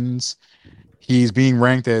Texans. He's being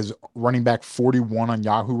ranked as running back 41 on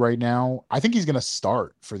Yahoo right now. I think he's going to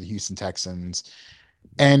start for the Houston Texans.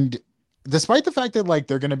 And despite the fact that like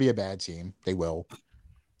they're going to be a bad team, they will.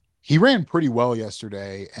 He ran pretty well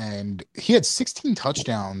yesterday, and he had 16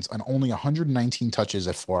 touchdowns on only 119 touches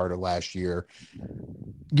at Florida last year.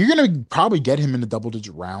 you're going to probably get him in the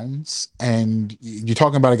double-digit rounds, and you're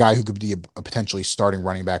talking about a guy who could be a potentially starting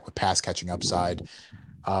running back with pass catching upside.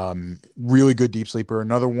 Really good deep sleeper.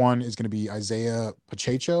 Another one is going to be Isaiah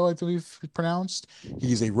Pacheco, I believe it's pronounced.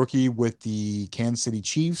 He's a rookie with the Kansas City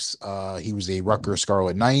Chiefs. He was a Rutgers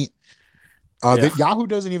Scarlet Knight. Yahoo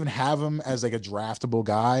doesn't even have him as like a draftable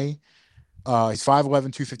guy. He's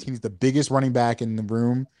 5'11", 215. He's the biggest running back in the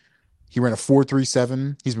room. He ran a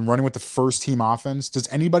 4.37. He's been running with the first team offense. Does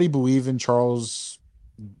anybody believe in Charles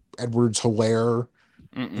Edwards-Helaire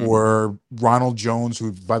or Ronald Jones,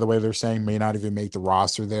 who, by the way, they're saying may not even make the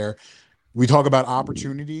roster there? We talk about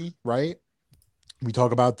opportunity, right? We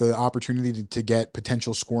talk about the opportunity to get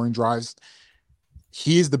potential scoring drives.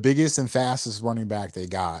 He is the biggest and fastest running back they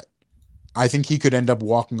got. I think he could end up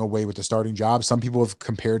walking away with the starting job. Some people have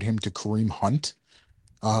compared him to Kareem Hunt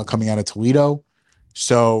coming out of Toledo.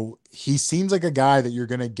 So he seems like a guy that you're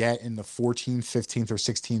going to get in the 14th, 15th, or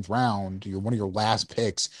 16th round. You're one of your last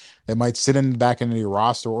picks that might sit in the back end of your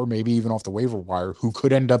roster, or maybe even off the waiver wire, who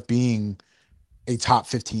could end up being a top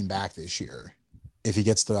 15 back this year if he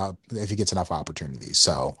gets enough opportunities.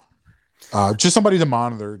 So just somebody to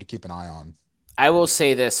monitor, to keep an eye on. I will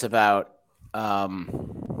say this about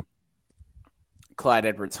Clyde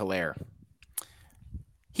Edwards-Helaire.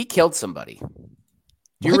 He killed somebody.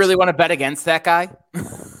 Do you really want to bet against that guy?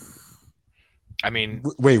 I mean,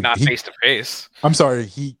 wait, not face to face. I'm sorry.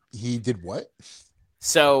 He did what?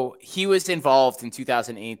 So he was involved in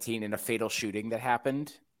 2018 in a fatal shooting that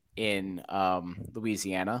happened in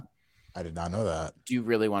Louisiana. I did not know that. Do you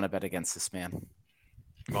really want to bet against this man?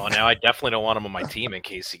 Well, now I definitely don't want him on my team in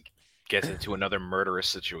case he gets into another murderous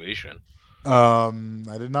situation. I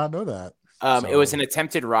did not know that. It was an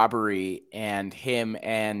attempted robbery, and him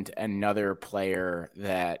and another player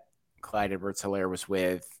that Clyde Edwards-Helaire was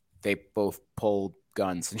with, they both pulled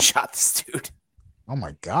guns and shot this dude. Oh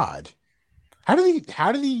my God. How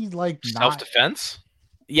did he like self-defense?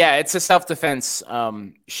 Yeah, it's a self-defense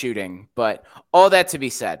shooting, but all that to be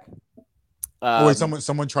said. Wait,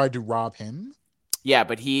 someone tried to rob him? Yeah,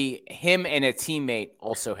 but him and a teammate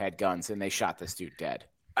also had guns, and they shot this dude dead.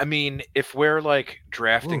 I mean, if we're like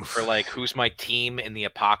drafting for like who's my team in the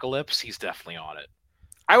apocalypse, he's definitely on it.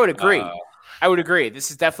 I would agree.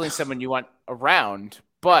 This is definitely someone you want around,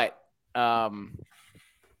 but I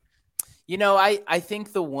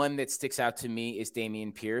think the one that sticks out to me is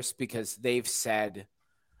Dameon Pierce, because they've said,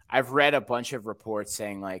 I've read a bunch of reports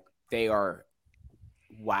saying like they are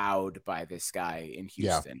wowed by this guy in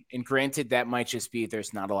Houston. Yeah. And granted, that might just be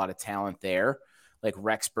there's not a lot of talent there. Like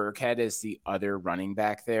Rex Burkhead is the other running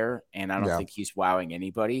back there, and I don't think he's wowing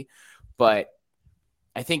anybody. But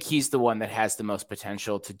I think he's the one that has the most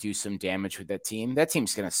potential to do some damage with that team. That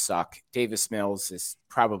team's going to suck. Davis Mills is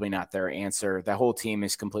probably not their answer. The whole team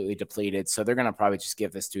is completely depleted, so they're going to probably just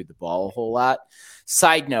give this dude the ball a whole lot.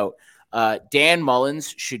 Side note, Dan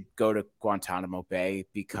Mullins should go to Guantanamo Bay,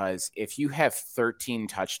 because if you have 13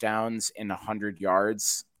 touchdowns and 100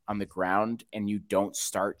 yards on the ground and you don't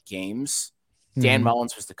start games – Dan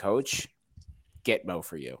Mullins was the coach. Get Mo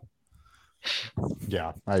for you.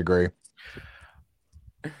 Yeah, I agree.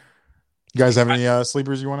 You guys have any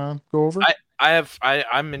sleepers you want to go over?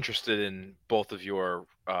 I'm interested in both of your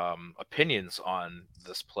opinions on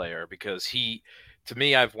this player, because to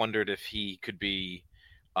me, I've wondered if he could be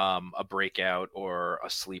a breakout or a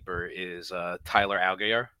sleeper. Is Tyler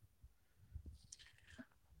Algier?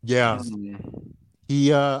 Yeah,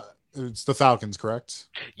 he. It's the Falcons, correct?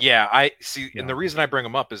 Yeah, I see. And the reason I bring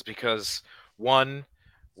him up is because, one,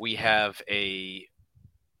 we have a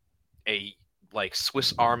like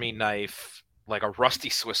Swiss Army knife, like a rusty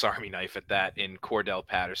Swiss Army knife at that, in Cordell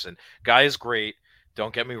Patterson. Guy is great.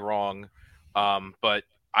 Don't get me wrong. But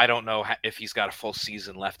I don't know if he's got a full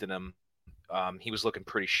season left in him. He was looking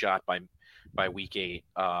pretty shot by week 8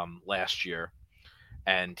 last year.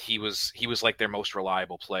 And he was like their most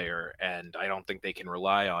reliable player, and I don't think they can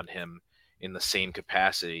rely on him in the same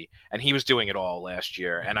capacity. And he was doing it all last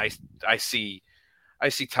year. And I see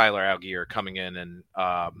Tyler Algier coming in and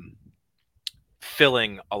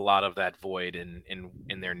filling a lot of that void in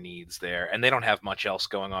their needs there. And they don't have much else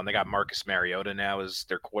going on. They got Marcus Mariota now as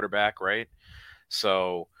their quarterback, right?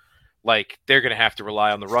 So like they're going to have to rely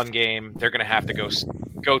on the run game. They're going to have to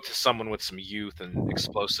go to someone with some youth and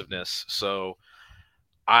explosiveness. So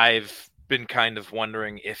I've been kind of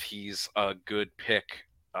wondering if he's a good pick,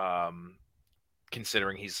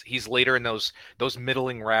 considering he's later in those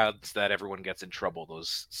middling rounds that everyone gets in trouble,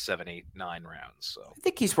 those 7, 8, 9 rounds. So I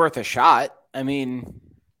think he's worth a shot. I mean,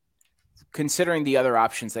 considering the other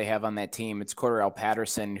options they have on that team, it's Cordell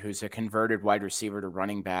Patterson, who's a converted wide receiver to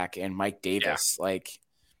running back, and Mike Davis. Yeah. Like,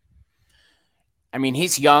 I mean,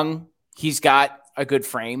 he's young. He's got a good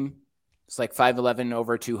frame. It's like 5'11",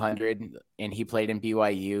 over 200, and he played in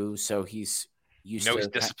BYU, so he's used to. He's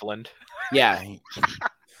disciplined. Yeah,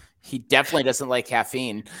 he definitely doesn't like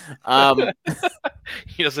caffeine.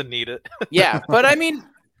 He doesn't need it. Yeah, but I mean,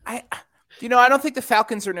 I don't think the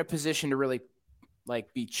Falcons are in a position to really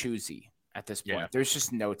like be choosy at this point. Yeah. There's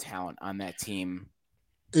just no talent on that team.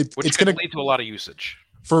 Which It's could going to lead to a lot of usage.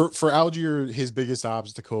 for Algier. His biggest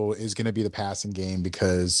obstacle is going to be the passing game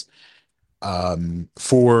because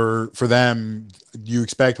for them, you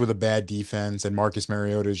expect with a bad defense and Marcus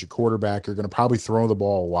Mariota is your quarterback, you're going to probably throw the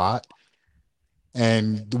ball a lot.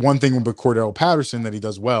 And the one thing with Cordell Patterson that he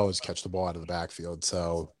does well is catch the ball out of the backfield.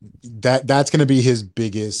 So that's going to be his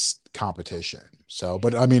biggest competition. So,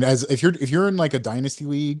 but I mean, if you're in like a dynasty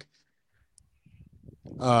league,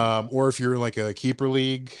 or if you're like a keeper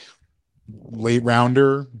league, late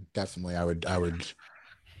rounder, definitely I would.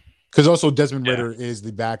 Because also Desmond Ridder is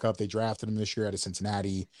the backup. They drafted him this year out of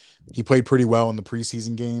Cincinnati. He played pretty well in the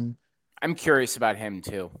preseason game. I'm curious about him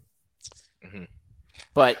too. Mm-hmm.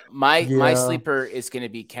 But my sleeper is going to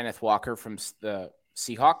be Kenneth Walker from the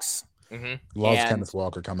Seahawks. Mm-hmm. Love Kenneth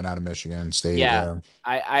Walker coming out of Michigan State. Yeah,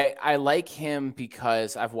 I like him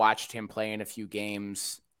because I've watched him play in a few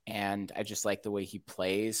games, and I just like the way he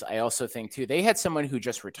plays. I also think too they had someone who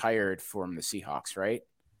just retired from the Seahawks, right?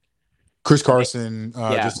 Chris Carson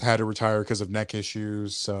just had to retire because of neck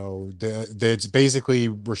issues. So it's basically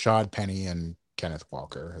Rashad Penny and Kenneth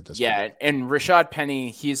Walker at this point. Yeah, and Rashad Penny,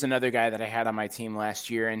 he's another guy that I had on my team last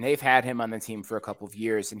year, and they've had him on the team for a couple of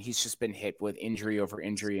years, and he's just been hit with injury over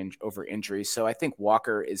injury and over injury. So I think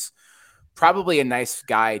Walker is probably a nice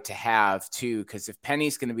guy to have too, because if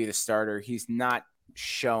Penny's going to be the starter, he's not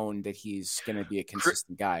shown that he's going to be a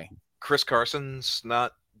consistent guy. Chris Carson's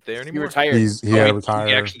not there anymore. He retired. He retired.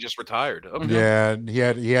 He actually just retired. Okay. Yeah,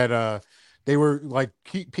 he had they were like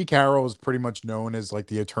Pete Carroll is pretty much known as like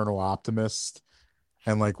the eternal optimist.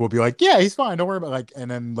 And like we'll be like, yeah, he's fine. Don't worry about like. And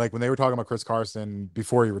then like when they were talking about Chris Carson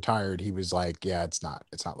before he retired, he was like, yeah, it's not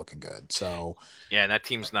looking good. So yeah, and that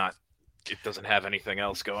team's not. It doesn't have anything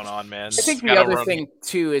else going on, man. I think the other thing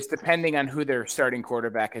too is depending on who their starting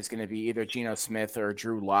quarterback is going to be, either Geno Smith or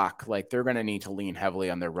Drew Lock. Like they're going to need to lean heavily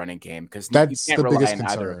on their running game because that's the biggest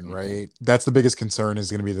concern, right? That's the biggest concern is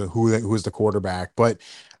going to be who is the quarterback, but.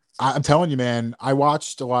 I'm telling you, man, I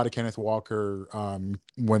watched a lot of Kenneth Walker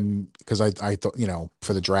because I thought,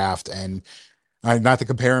 for the draft, and not to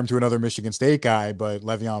compare him to another Michigan State guy, but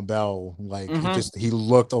Le'Veon Bell, like he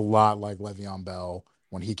looked a lot like Le'Veon Bell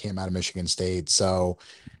when he came out of Michigan State. So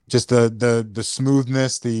just the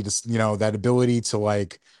smoothness, that ability to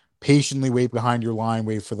like patiently wait behind your line,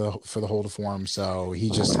 wait for the hole to form. So he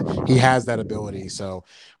has that ability. So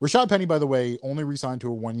Rashad Penny, by the way, only re-signed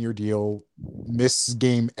to a 1-year deal, misses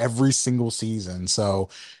game every single season. So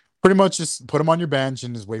pretty much just put him on your bench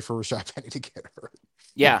and just wait for Rashad Penny to get hurt.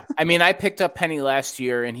 Yeah. I mean, I picked up Penny last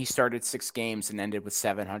year and he started 6 games and ended with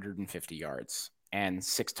 750 yards and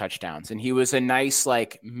 6 touchdowns. And he was a nice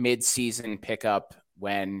like mid-season pickup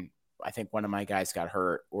when I think one of my guys got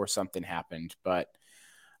hurt or something happened, but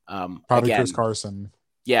probably Chris Carson.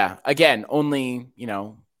 Yeah. Again, only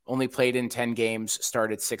played in 10 games,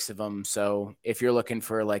 started 6 of them. So if you're looking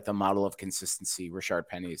for like the model of consistency, Rashard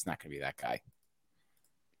Penny is not going to be that guy.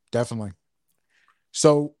 Definitely.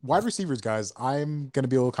 So wide receivers, guys, I'm going to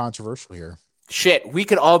be a little controversial here. Shit. We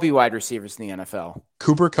could all be wide receivers in the NFL.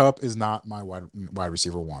 Cooper Kupp is not my wide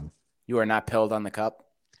receiver 1. You are not pilled on the Kupp.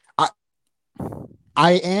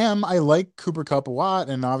 I am. I like Cooper Kupp a lot,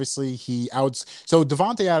 and obviously so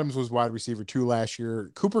Devontae Adams was wide receiver 2 last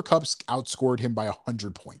year. Cooper Kupp's outscored him by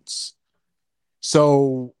 100 points.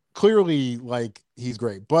 So clearly, like, he's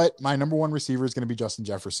great. But my number 1 receiver is going to be Justin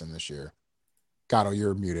Jefferson this year. Gatto,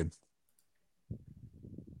 you're muted.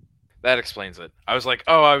 That explains it. I was like,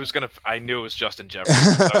 I knew it was Justin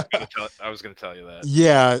Jefferson. So I was going to tell you that.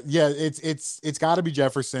 Yeah. It's got to be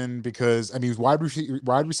Jefferson because I mean, he was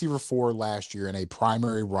wide receiver 4 last year in a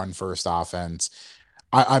primary run first offense.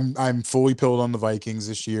 I'm fully pilled on the Vikings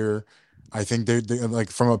this year. I think they're like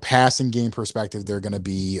from a passing game perspective, they're going to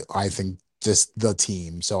be, I think, just the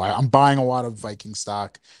team. So I'm buying a lot of Viking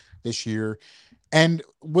stock this year. And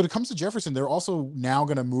when it comes to Jefferson, they're also now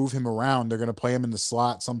going to move him around. They're going to play him in the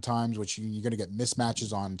slot sometimes, which you're going to get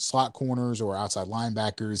mismatches on slot corners or outside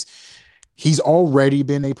linebackers. He's already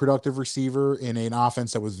been a productive receiver in an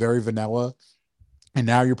offense that was very vanilla. And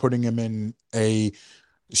now you're putting him in a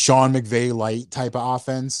Sean McVay light type of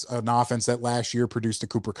offense, an offense that last year produced a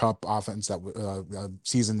Cooper Kupp offense that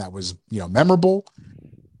season that was, memorable.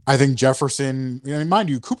 I think Jefferson, mind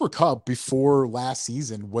you, Cooper Kupp before last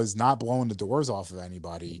season was not blowing the doors off of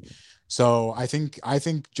anybody. So I think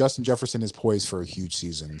Justin Jefferson is poised for a huge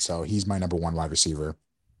season. So he's my number one wide receiver.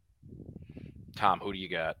 Tom, who do you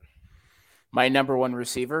got? My number one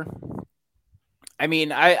receiver. I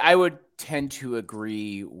mean, I would tend to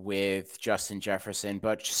agree with Justin Jefferson,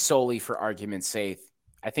 but solely for argument's sake,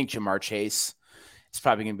 I think Jamar Chase is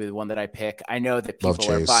probably going to be the one that I pick. I know that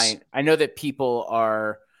people are buying. I know that people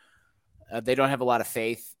are. They don't have a lot of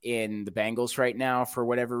faith in the Bengals right now for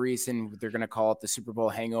whatever reason. They're going to call it the Super Bowl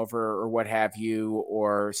hangover or what have you,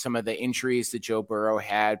 or some of the injuries that Joe Burrow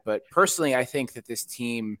had. But personally, I think that this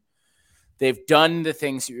team, they've done the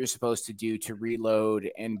things that you're supposed to do to reload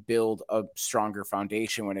and build a stronger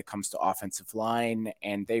foundation when it comes to offensive line.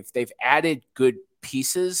 And they've added good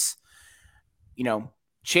pieces. You know,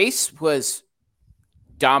 Chase was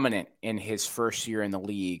dominant in his first year in the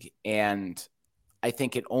league, and I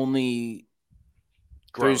think it only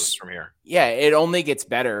grows from here. Yeah, it only gets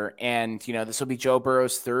better. And, you know, this will be Joe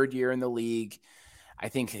Burrow's third year in the league. I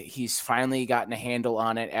think he's finally gotten a handle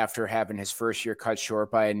on it after having his first year cut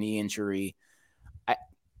short by a knee injury.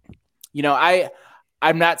 I'm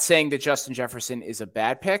not saying that Justin Jefferson is a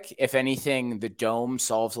bad pick. If anything, the dome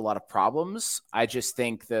solves a lot of problems. I just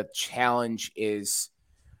think the challenge is,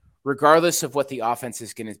 regardless of what the offense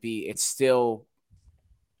is going to be, it's still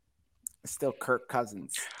Kirk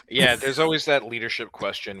Cousins. Yeah, there's always that leadership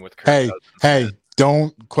question with Kirk Cousins. Hey,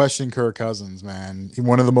 don't question Kirk Cousins, man. He's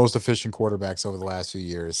one of the most efficient quarterbacks over the last few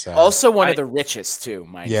years. So. Also one of the richest too,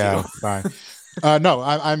 mind you. Yeah, fine. No,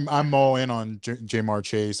 I'm all in on Jamar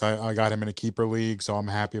Chase. I got him in a keeper league, so I'm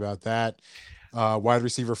happy about that. Wide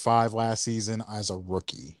receiver 5 last season as a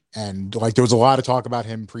rookie, and like there was a lot of talk about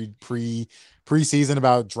him preseason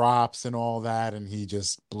about drops and all that, and he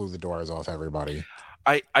just blew the doors off everybody.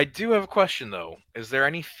 I do have a question, though. Is there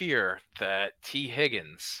any fear that T.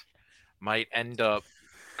 Higgins might end up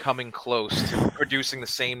coming close to producing the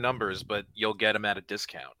same numbers, but you'll get him at a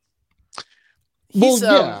discount?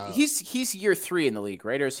 He's year 3 in the league,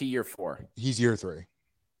 right? Or is he year 4? He's year 3.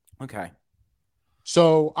 Okay.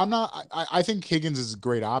 So I think Higgins is a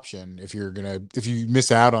great option if you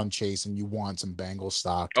miss out on Chase and you want some Bengal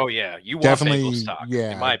stock. Oh yeah, you want definitely Bengal stock.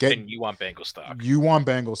 Yeah, in my opinion, you want Bengal stock. You want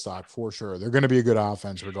Bengal stock for sure. They're going to be a good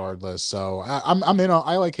offense regardless. So I'm in.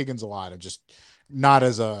 I like Higgins a lot. I'm just not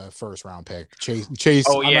as a first round pick. Chase.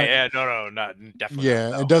 Oh yeah, no, not definitely. Yeah,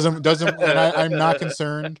 not, no. It doesn't. And I'm not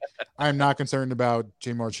concerned. I'm not concerned about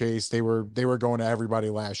Jamar Chase. They were going to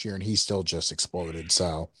everybody last year, and he still just exploded.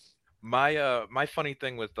 So. My funny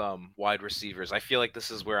thing with wide receivers, I feel like this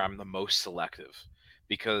is where I'm the most selective,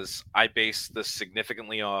 because I base this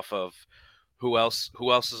significantly off of who else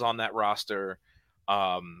is on that roster,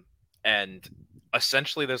 and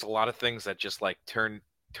essentially there's a lot of things that just like turn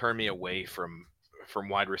me away from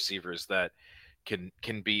wide receivers that can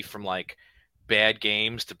be from like bad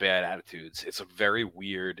games to bad attitudes. It's a very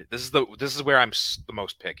weird. This is where I'm the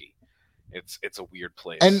most picky. It's a weird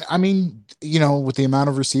place. And I mean, with the amount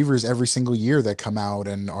of receivers every single year that come out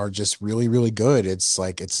and are just really, really good, it's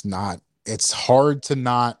like it's hard to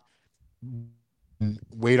not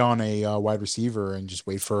wait on a wide receiver and just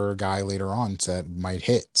wait for a guy later on that might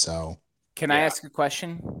hit. So, can I ask a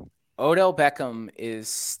question? Odell Beckham is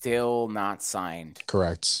still not signed.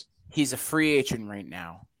 Correct. He's a free agent right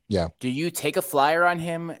now. Yeah. Do you take a flyer on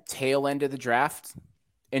him tail end of the draft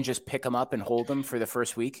and just pick him up and hold him for the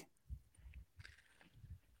first week?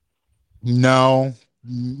 No,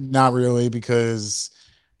 not really, because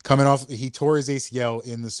coming off, he tore his ACL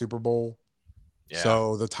in the Super Bowl. Yeah.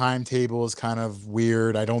 So the timetable is kind of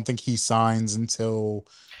weird. I don't think he signs until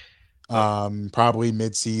probably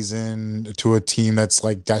midseason to a team that's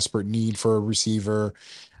like desperate need for a receiver.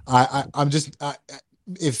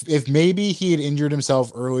 If maybe he had injured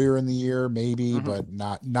himself earlier in the year, maybe, but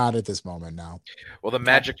not at this moment now. Well, the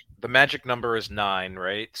magic number is 9,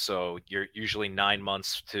 right? So you're usually 9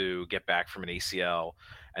 months to get back from an ACL,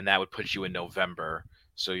 and that would put you in November.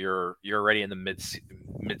 So you're already in the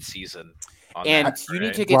mid-season. And that, you right?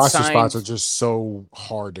 need to get roster signed. spots are just so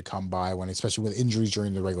hard to come by especially with injuries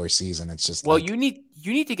during the regular season. It's just you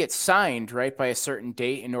need to get signed right by a certain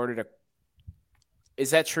date in order to.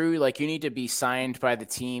 Is that true? Like you need to be signed by the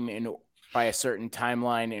team by a certain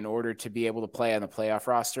timeline in order to be able to play on the playoff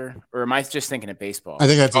roster? Or am I just thinking of baseball? I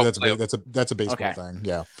think that's a baseball thing.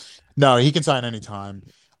 Yeah. No, he can sign anytime.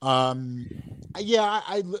 Yeah.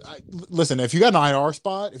 I listen. If you got an IR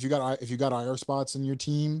spot, if you got IR spots in your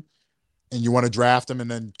team, and you want to draft him and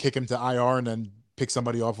then kick him to IR and then pick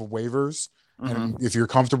somebody off of waivers, and if you're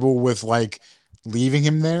comfortable with like leaving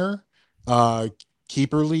him there,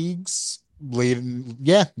 keeper leagues. late in,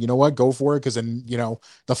 yeah, you know what? Go for it, because then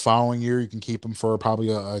the following year you can keep him for probably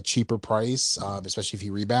a cheaper price, especially if he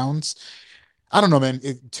rebounds. I don't know, man.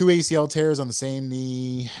 Two ACL tears on the same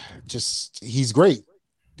knee, just he's great.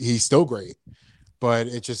 He's still great, but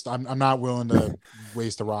it just I'm not willing to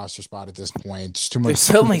waste a roster spot at this point. It's too much.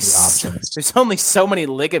 There's only so many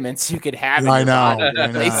ligaments you could have. I in know. your body to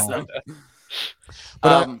replace them.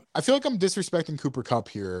 But I feel like I'm disrespecting Cooper Kupp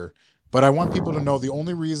here. But I want people to know the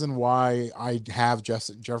only reason why I have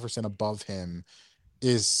Jefferson above him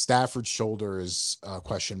is Stafford's shoulder is a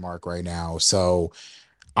question mark right now. So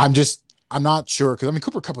I'm not sure, because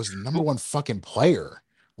Cooper Kupp was the number one fucking player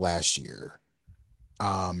last year.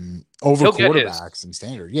 Over quarterbacks and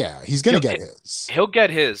standard. Yeah, he's gonna get his. He'll get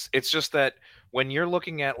his. It's just that when you're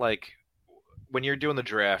looking at when you're doing the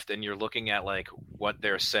draft and you're looking at what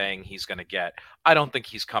they're saying he's gonna get, I don't think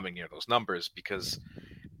he's coming near those numbers, because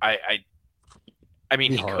I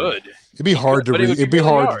mean, he could. It'd be hard to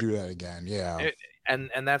do that again. Yeah.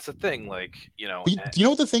 And that's the thing, do you know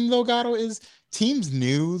what the thing though, Gatto, is teams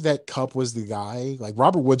knew that Kupp was the guy. Like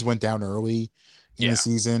Robert Woods went down early in the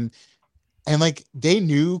season, and they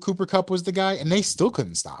knew Cooper Kupp was the guy, and they still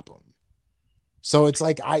couldn't stop him. So it's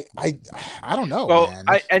I don't know. Well,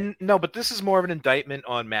 man. But this is more of an indictment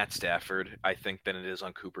on Matt Stafford, I think, than it is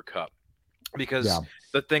on Cooper Kupp. Because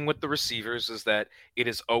the thing with the receivers is that it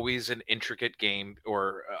is always an intricate game,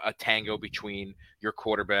 or a tango between your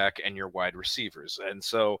quarterback and your wide receivers. And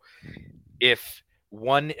so if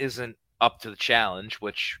one isn't up to the challenge,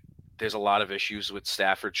 which there's a lot of issues with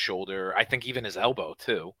Stafford's shoulder, I think even his elbow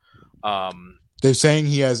too. They're saying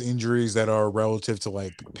he has injuries that are relative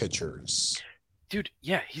to pitchers. Dude,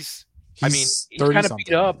 yeah, he's kind of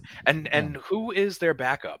beat up. And who is their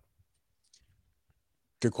backup?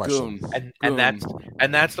 Good question. And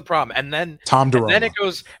that's the problem. And then Tom Durant. And then it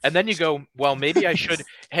goes, and then you go, well, maybe I should.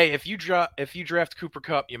 Hey, if you draft Cooper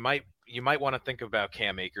Kupp, you might want to think about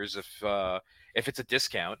Cam Akers if it's a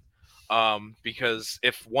discount, because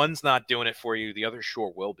if one's not doing it for you, the other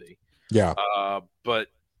sure will be. Yeah. But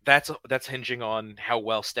that's hinging on how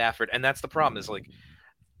well Stafford, and that's the problem is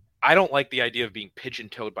I don't like the idea of being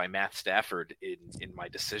pigeon-toed by Matt Stafford in my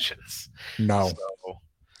decisions. No.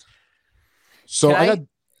 So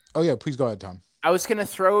oh yeah, please go ahead, Tom. I was gonna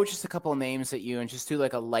throw just a couple of names at you and just do a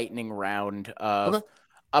lightning round of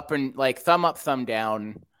up and thumb up, thumb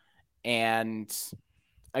down, and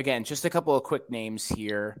again, just a couple of quick names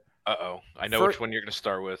here. I know which one you're gonna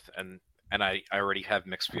start with, and I already have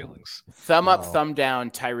mixed feelings. Thumb up, thumb down,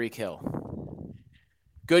 Tyreek Hill.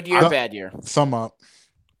 Good year, bad year. Thumb up.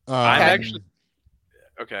 I'm actually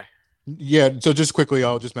okay. Yeah, so just quickly,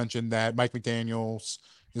 I'll just mention that Mike McDaniels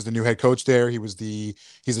is the new head coach there.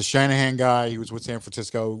 He's a Shanahan guy. He was with San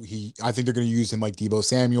Francisco. I think they're going to use him like Deebo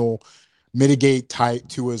Samuel, mitigate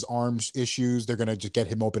Tua's arms issues. They're going to just get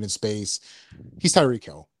him open in space. He's Tyreek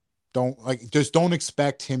Hill. Don't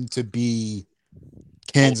expect him to be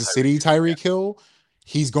Kansas City Tyreek Hill.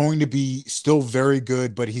 He's going to be still very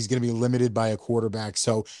good, but he's going to be limited by a quarterback.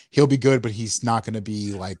 So he'll be good, but he's not going to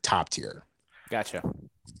be top tier. Gotcha.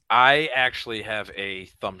 I actually have a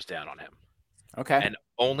thumbs down on him. Okay. And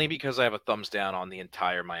only because I have a thumbs down on the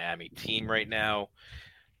entire Miami team right now,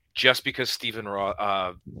 just because Stephen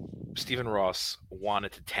Ross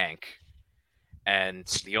wanted to tank. And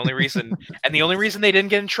the only reason they didn't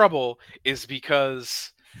get in trouble is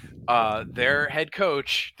because their head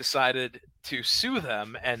coach decided to sue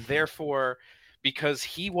them, and therefore, because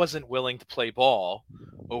he wasn't willing to play ball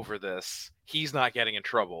over this, he's not getting in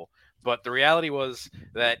trouble. But the reality was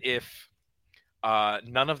that if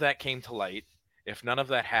none of that came to light, if none of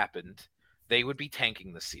that happened, they would be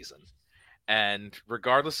tanking this season. And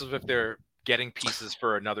regardless of if they're getting pieces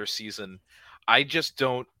for another season, I just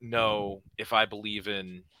don't know if I believe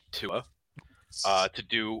in Tua to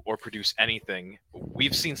do or produce anything.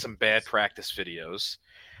 We've seen some bad practice videos.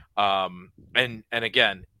 And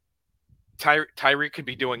again, Tyreek could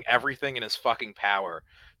be doing everything in his fucking power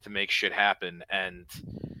to make shit happen. And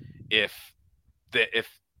if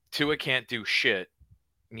Tua can't do shit,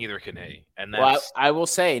 neither can he. And that's, I will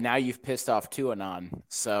say, now you've pissed off Tuanon,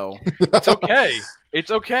 so it's okay. It's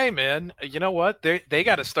okay, man. You know what? They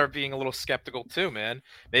got to start being a little skeptical too, man.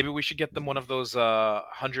 Maybe we should get them one of those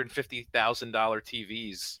 $150,000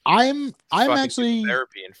 TVs. I'm actually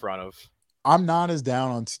therapy in front of. I'm not as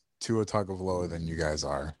down on Tua Tagovailoa than you guys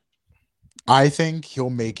are. I think he'll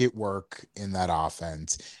make it work in that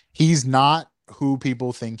offense. He's not who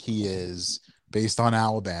people think he is based on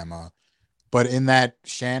Alabama. But in that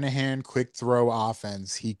Shanahan quick throw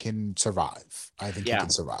offense, he can survive. I think he can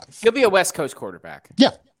survive. He'll be a West Coast quarterback. Yeah,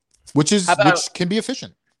 which can be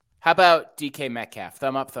efficient. How about DK Metcalf?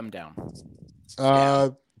 Thumb up, thumb down.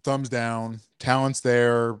 Thumbs down. Talent's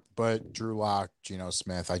there, but Drew Lock, Geno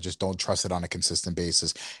Smith, I just don't trust it on a consistent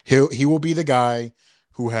basis. He will be the guy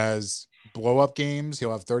who has blow up games.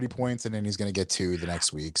 He'll have 30 points, and then he's going to get 2 the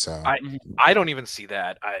next week. So I don't even see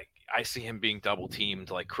that. I see him being double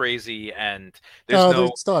teamed like crazy, and they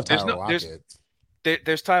still have Tyler Lockett.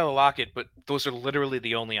 There's Tyler Lockett, but those are literally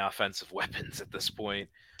the only offensive weapons at this point.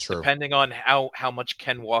 True. Depending on how much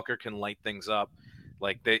Ken Walker can light things up,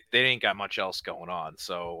 like they ain't got much else going on.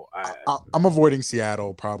 So I'm avoiding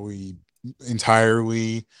Seattle probably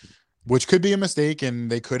entirely, which could be a mistake,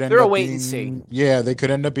 and they could end They're up a wait being, and see. Yeah, they could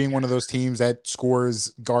end up being one of those teams that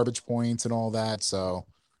scores garbage points and all that. So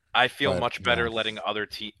I feel much better letting other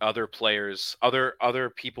players, other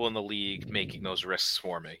people in the league making those risks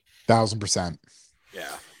for me. 1,000%.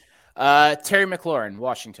 Yeah. Terry McLaurin,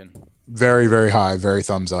 Washington. Very, very high, very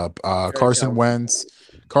thumbs up. Carson dope. Wentz.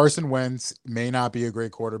 Carson Wentz may not be a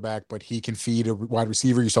great quarterback, but he can feed a wide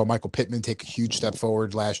receiver. You saw Michael Pittman take a huge step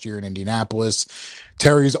forward last year in Indianapolis.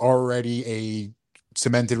 Terry's already a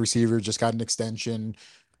cemented receiver, just got an extension.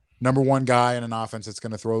 Number 1 guy in an offense that's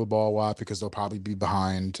going to throw the ball a lot because they'll probably be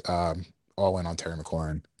behind. All in on Terry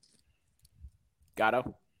McLaurin.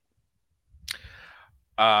 Gatto?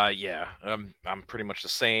 Yeah, I'm pretty much the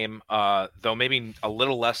same. Though maybe a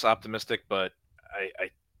little less optimistic, but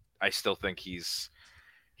I still think he's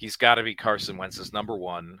got to be Carson Wentz's number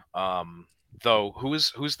 1. Though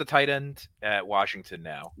who's the tight end at Washington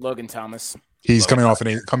now? Logan Thomas. He's coming off an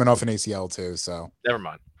ACL too, so never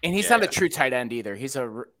mind. And he's not a true tight end either. He's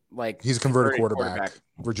he's a converted quarterback.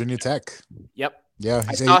 Virginia Tech. Yep. Yeah,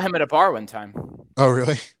 I saw him at a bar one time. Oh,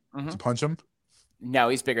 really? Mm-hmm. Did you punch him? No,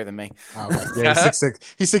 he's bigger than me. Oh, okay. Yeah, he's 6'6".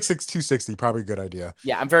 He's 6'6", 260. Probably a good idea.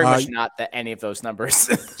 Yeah, I'm very much not any of those numbers.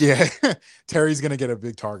 Yeah, Terry's gonna get a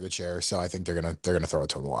big target share, so I think they're gonna throw it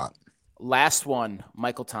to him a lot. Last one,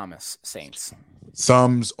 Michael Thomas, Saints.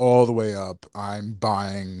 Thumbs all the way up. I'm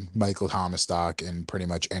buying Michael Thomas stock in pretty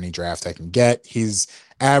much any draft I can get. His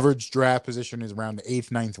average draft position is around the 8th,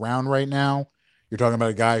 9th round right now. You're talking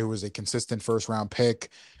about a guy who was a consistent first-round pick.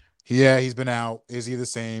 Yeah, he's been out. Is he the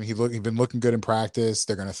same? He's been looking good in practice.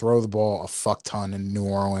 They're going to throw the ball a fuck ton in New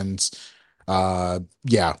Orleans.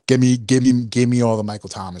 Yeah, give me all the Michael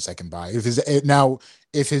Thomas I can buy.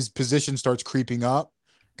 If his position starts creeping up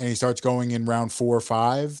and he starts going in round 4 or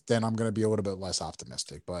 5, then I'm going to be a little bit less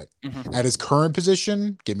optimistic. But at his current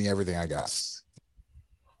position, give me everything I got.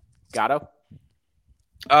 Gatto?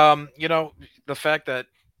 The fact that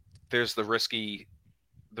there's the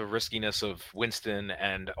riskiness of Winston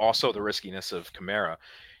and also the riskiness of Kamara,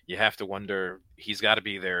 you have to wonder, he's got to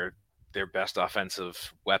be their best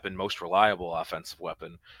offensive weapon, most reliable offensive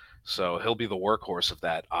weapon. So he'll be the workhorse of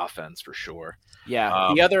that offense for sure.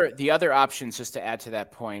 Yeah. The other options, just to add to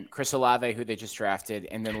that point, Chris Olave, who they just drafted,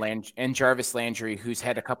 and then and Jarvis Landry, who's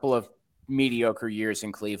had a couple of mediocre years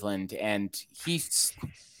in Cleveland, and he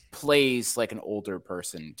plays like an older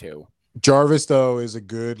person too. Jarvis, though, is a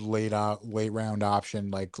good late round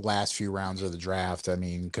option, like last few rounds of the draft. I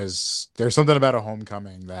mean, because there's something about a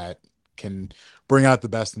homecoming that can bring out the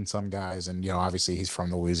best in some guys. And, obviously he's from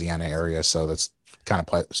the Louisiana area, so that's kind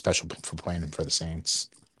of special for playing for the Saints.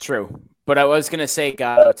 True. But I was going to say,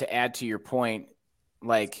 Gatto, to add to your point,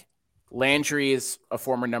 like Landry is a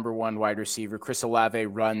former number 1 wide receiver. Chris Olave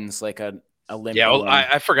runs like a limp. Yeah, well,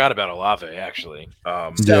 I forgot about Olave, actually.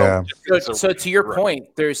 So to your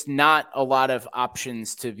point, there's not a lot of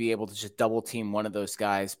options to be able to just double team one of those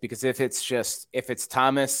guys, because if it's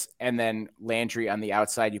Thomas and then Landry on the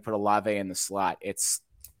outside, you put Olave in the slot, it's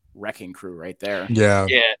wrecking crew right there. Yeah.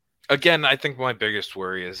 Again, I think my biggest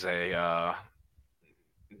worry is a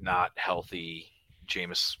not healthy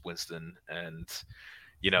Jameis Winston, and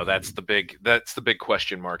that's the big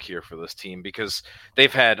question mark here for this team, because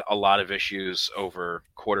they've had a lot of issues over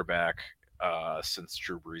quarterback since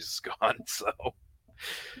Drew Brees is gone. So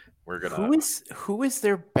we're gonna. Who is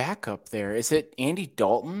their backup there? Is it Andy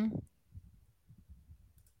Dalton?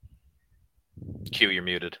 Q, you're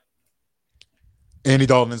muted. Andy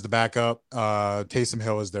Dalton is the backup. Taysom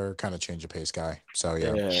Hill is their kind of change of pace guy. So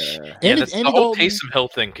yeah. The whole Taysom Hill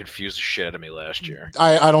thing confused the shit out of me last year.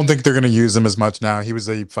 I don't think they're going to use him as much now. He was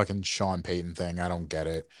a fucking Sean Payton thing. I don't get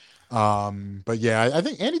it. But yeah, I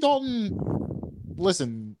think Andy Dalton.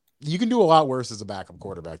 Listen, you can do a lot worse as a backup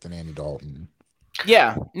quarterback than Andy Dalton.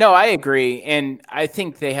 Yeah, no, I agree. And I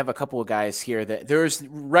think they have a couple of guys here that there's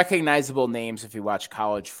recognizable names if you watch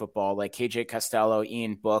college football, like KJ Costello,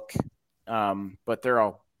 Ian Book. But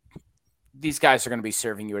these guys are going to be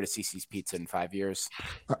serving you at a CC's Pizza in 5 years.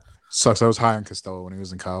 Sucks. I was high on Costello when he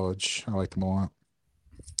was in college. I liked him a lot.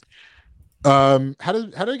 How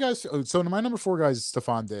do you guys? So my number 4 guy is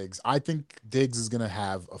Stephon Diggs. I think Diggs is gonna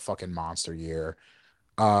have a fucking monster year.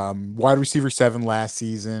 Wide receiver 7 last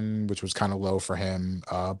season, which was kind of low for him.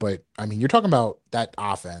 But I mean, you're talking about that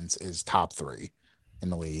offense is top 3 in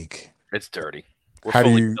the league. It's dirty. We're How do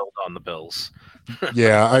fully you? built on the Bills.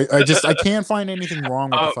 Yeah, I can't find anything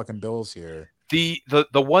wrong with the fucking Bills here. The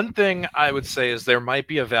one thing I would say is there might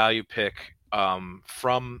be a value pick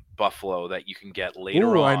from Buffalo that you can get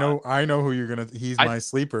later Ooh, on. I know who you're gonna. He's my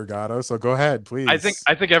sleeper, Gatto. So go ahead, please. I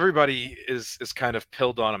think everybody is kind of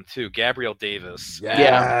pilled on him too. Gabriel Davis.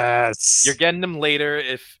 Yes. You're getting him later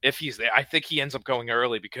if he's there. I think he ends up going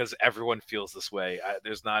early because everyone feels this way.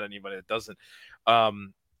 There's not anybody that doesn't.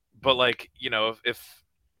 But like, you know,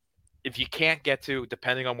 if you can't get to,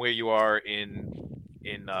 depending on where you are in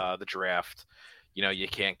the draft, you know, you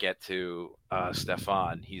can't get to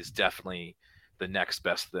Stephon. He's definitely the next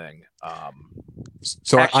best thing.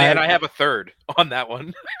 So actually, I have a third on that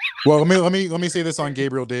one. Well, let me say this on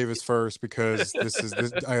Gabriel Davis first, because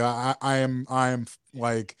I am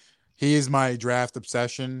like, he is my draft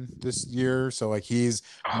obsession this year. So like, he's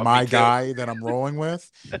my guy that I'm rolling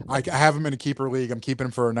with. I have him in a keeper league. I'm keeping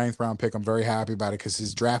him for a 9th round pick. I'm very happy about it because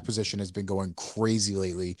his draft position has been going crazy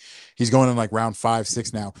lately. He's going in like round 5,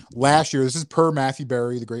 6 now. Last year, this is per Matthew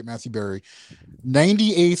Berry, the great Matthew Berry,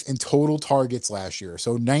 98th in total targets last year.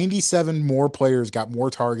 So 97 more players got more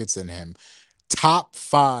targets than him. Top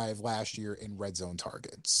 5 last year in red zone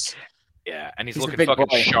targets. Yeah, and he's looking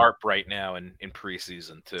fucking sharp right now in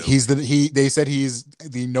preseason too. They said he's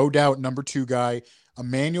the no doubt number 2 guy.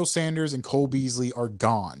 Emmanuel Sanders and Cole Beasley are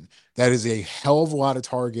gone. That is a hell of a lot of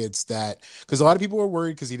targets, because a lot of people were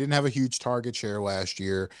worried because he didn't have a huge target share last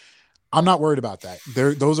year. I'm not worried about that.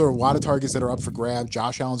 Those are a lot of targets that are up for grab.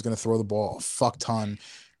 Josh Allen's going to throw the ball a fuck ton.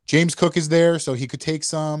 James Cook is there, so he could take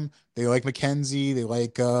some. They like McKenzie. They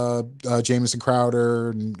like Jamison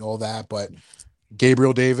Crowder and all that. But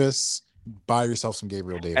Gabriel Davis, buy yourself some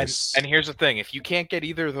Gabriel Davis. And here's the thing: if you can't get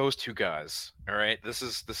either of those 2 guys, all right, this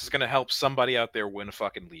is going to help somebody out there win a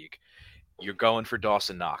fucking league. You're going for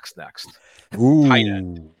Dawson Knox next. Ooh. Tight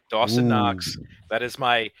end. Dawson Knox. That is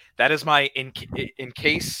my in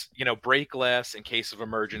case, you know, break glass, in case of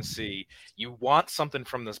emergency. You want something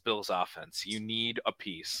from this Bills offense. You need a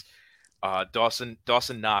piece. Dawson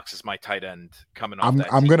Knox is my tight end coming off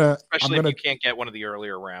especially if you can't get one of the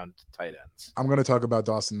earlier round tight ends. I'm gonna talk about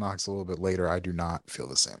Dawson Knox a little bit later. I do not feel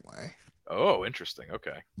the same way. Oh, interesting.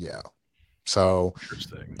 Okay. Yeah. So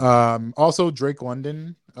interesting. Also Drake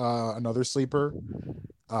London, another sleeper.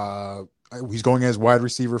 He's going as wide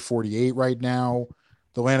receiver 48 right now.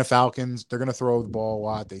 The Atlanta Falcons, they're gonna throw the ball a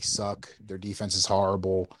lot. They suck. Their defense is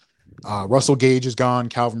horrible. Russell Gage is gone.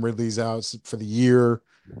 Calvin Ridley's out for the year.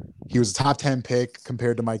 He was a top 10 pick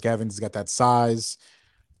compared to Mike Evans. He's got that size.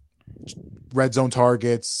 Red zone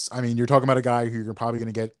targets. I mean, you're talking about a guy who you're probably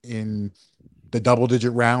going to get in the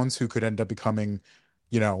double-digit rounds who could end up becoming,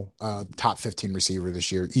 you know, top 15 receiver this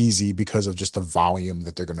year. Easy, because of just the volume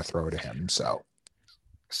that they're going to throw to him. So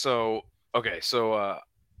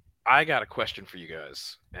I got a question for you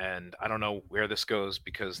guys, and I don't know where this goes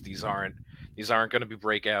because these aren't going to be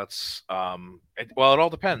breakouts. It all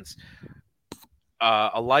depends.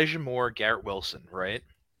 Elijah Moore, Garrett Wilson, right?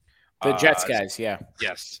 The Jets guys, yeah.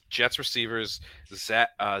 Yes, Jets receivers.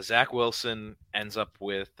 Zach Wilson ends up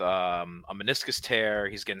with a meniscus tear.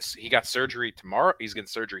 He got surgery tomorrow. He's getting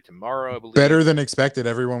surgery tomorrow, I believe. Better than expected.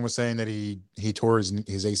 Everyone was saying that he tore his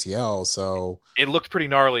ACL. So it looked pretty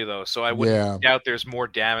gnarly though. So I wouldn't doubt there's more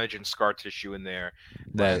damage and scar tissue in there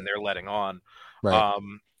than they're letting on. Right.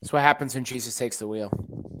 That's what happens when Jesus takes the wheel.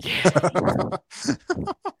 Yeah.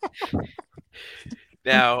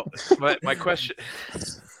 Now, my question.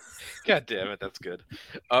 God damn it, that's good.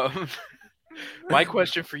 My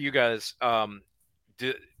question for you guys: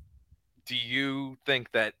 do you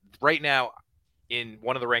think that right now, in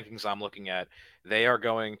one of the rankings I'm looking at, they are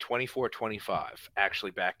going 24-25,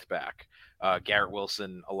 actually back to back? Garrett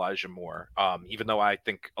Wilson, Elijah Moore. Even though I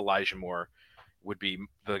think Elijah Moore would be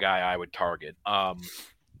the guy I would target.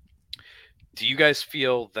 Do you guys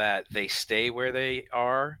feel that they stay where they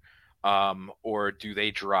are? Or do they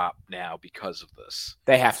drop now because of this?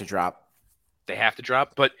 They have to drop. They have to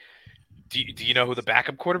drop. But do you know who the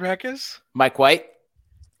backup quarterback is? Mike White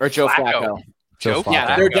or Joe Flacco? Joe Flacco.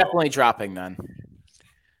 Yeah, they're definitely dropping then.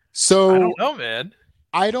 So I don't know, man.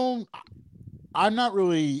 I'm not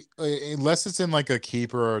really, unless it's in like a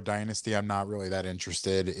keeper or a dynasty, I'm not really that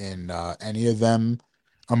interested in any of them.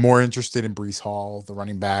 I'm more interested in Breece Hall, the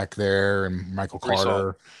running back there, and Michael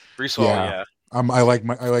Carter. Breece Hall, yeah. I like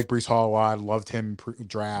Breece Hall a lot. I loved him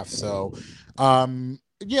pre-draft. So,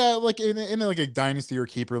 Yeah, like in like a dynasty or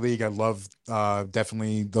keeper league, I love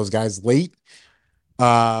definitely those guys late.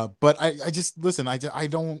 But I just listen, I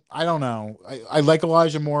don't know. I like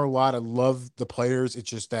Elijah Moore a lot. I love the players. It's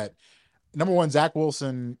just that number one, Zach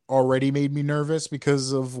Wilson already made me nervous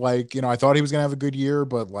because of like, I thought he was gonna have a good year,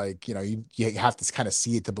 but like, you have to kind of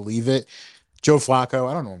see it to believe it. Joe Flacco,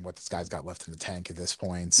 I don't know what this guy's got left in the tank at this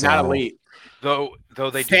point. So Not elite. Though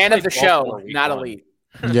they do Fan play of the Baltimore show, week not 1. elite.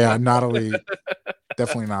 yeah, not elite.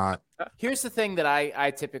 Definitely not. Here's the thing that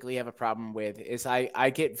I typically have a problem with is I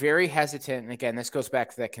get very hesitant. And again, this goes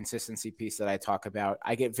back to that consistency piece that I talk about.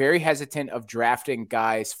 I get very hesitant of drafting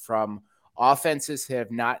guys from offenses that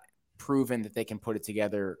have not proven that they can put it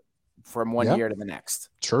together from one year to the next.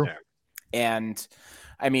 True. Yeah. And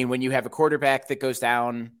I mean, when you have a quarterback that goes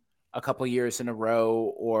down a couple years in a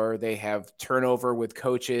row, or they have turnover with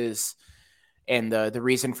coaches, and the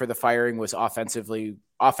reason for the firing was offensive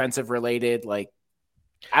related, like,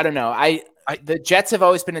 I don't know. The Jets have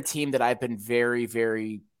always been a team that I've been very,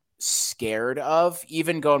 very scared of,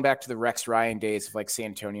 even going back to the Rex Ryan days of like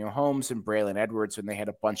Santonio Holmes and Braylon Edwards when they had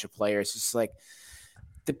a bunch of players. It's like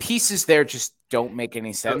the pieces there just don't make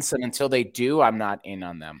any sense. And until they do, I'm not in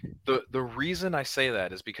on them. The reason I say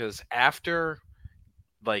that is because after,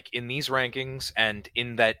 like, in these rankings and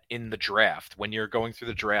in the draft, when you're going through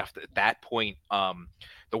the draft at that point,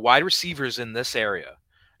 the wide receivers in this area,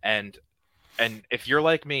 and if you're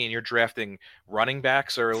like me and you're drafting running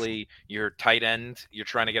backs early, you're tight end, you're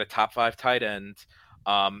trying to get a top 5 tight end,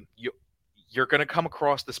 you're going to come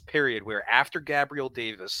across this period where after Gabriel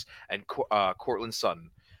Davis and Cortland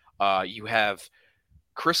Sutton, you have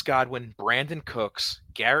Chris Godwin, Brandon Cooks,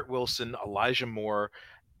 Garrett Wilson, Elijah Moore,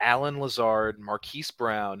 Alan Lazard, Marquise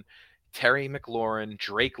Brown, Terry McLaurin,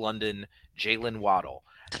 Drake London, Jalen Waddle.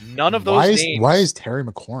 None of those names. Why is Terry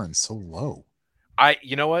McLaurin so low?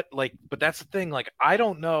 You know what? Like, but that's the thing. Like, I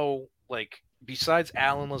don't know. Like, besides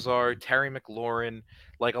Alan Lazard, Terry McLaurin,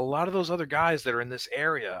 like a lot of those other guys that are in this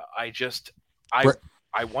area,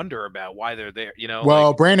 I wonder about why they're there. Well,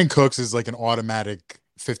 like, Brandon Cooks is like an automatic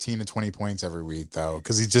 15 to 20 points every week though,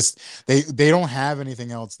 because he just they don't have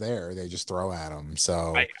anything else there. They just throw at him.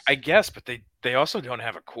 So I guess, but they also don't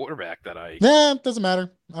have a quarterback that I. Yeah, it doesn't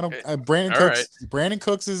matter. I don't. Brandon Cooks. Right. Brandon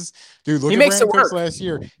Cooks is dude. Look he at makes Brandon it Cooks work. last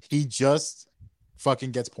year. He just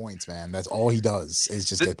fucking gets points, man. That's all he does is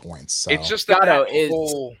just get points. So. It's just that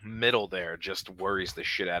whole middle there just worries the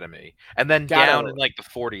shit out of me. And then down in like the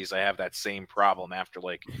 40s, I have that same problem after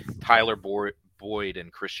like Tyler Boyd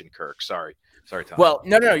and Christian Kirk. Sorry, Tom. Well,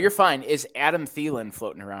 no, you're fine. Is Adam Thielen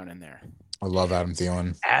floating around in there? I love Adam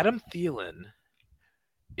Thielen. Adam Thielen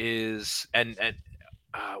is and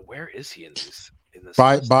where is he in this?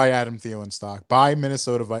 Buy Adam Thielen stock. Buy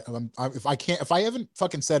Minnesota. If I haven't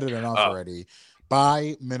fucking said it enough already.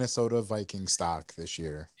 Buy Minnesota Vikings stock this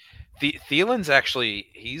year. Thielen's actually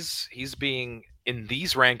he's being in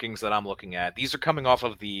these rankings that I'm looking at. These are coming off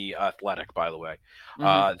of the Athletic, by the way.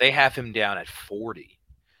 Mm-hmm. They have him down at 40.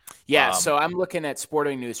 Yeah, so I'm looking at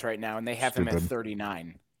Sporting News right now, and they have him at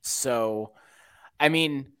 39. So, I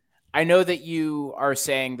mean, I know that you are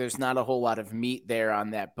saying there's not a whole lot of meat there on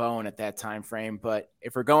that bone at that time frame, but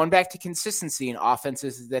if we're going back to consistency and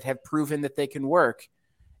offenses that have proven that they can work,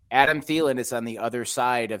 Adam Thielen is on the other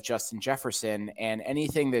side of Justin Jefferson, and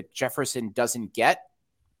anything that Jefferson doesn't get,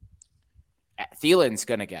 Thielen's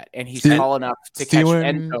going to get, and he's tall enough to catch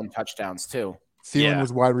end zone touchdowns too. Thielen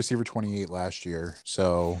was wide receiver 28 last year,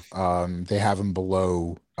 so they have him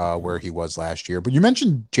below where he was last year. But you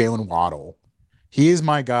mentioned Jalen Waddle. He is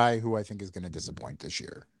my guy who I think is going to disappoint this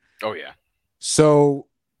year. Oh, yeah. So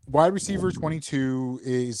wide receiver 22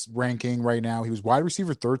 is ranking right now. He was wide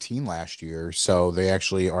receiver 13 last year, so they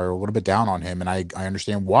actually are a little bit down on him, and I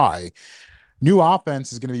understand why. New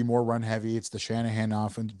offense is going to be more run heavy. It's the Shanahan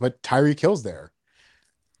offense, but Tyreek Hill's there.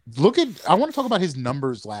 I want to talk about his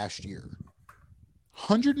numbers last year.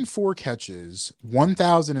 104 catches,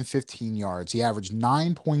 1,015 yards. He averaged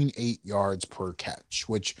 9.8 yards per catch,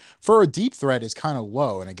 which for a deep threat is kind of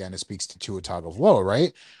low. And again, it speaks to Tua Tagovailoa,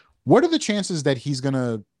 right? What are the chances that he's going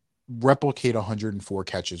to replicate 104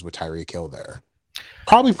 catches with Tyreek Hill there?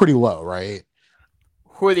 Probably pretty low, right?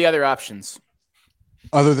 Who are the other options?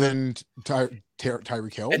 Other than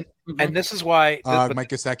Tyreek Hill? And this is why Mike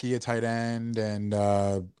Gesicki, a tight end, and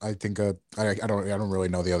I think I don't really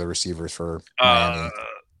know the other receivers for Miami.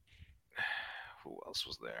 Who else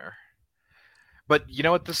was there? But you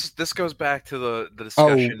know what? This goes back to the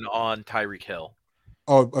discussion on Tyreek Hill.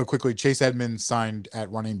 Quickly, Chase Edmonds signed at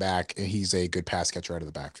running back, and he's a good pass catcher out of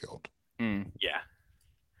the backfield. Yeah.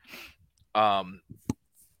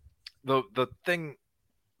 The thing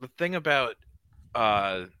about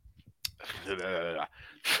The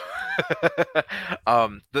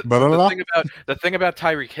thing about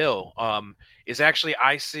Tyreek Hill is actually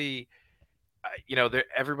I see,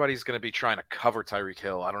 everybody's going to be trying to cover Tyreek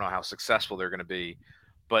Hill. I don't know how successful they're going to be,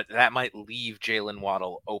 but that might leave Jalen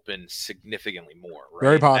Waddle open significantly more. Right?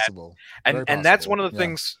 Very possible. And that's one of the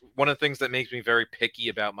things. One of the things that makes me very picky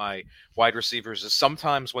about my wide receivers is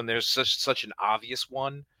sometimes when there's such an obvious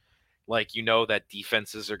one, like that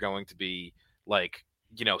defenses are going to be like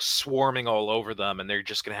swarming all over them, and they're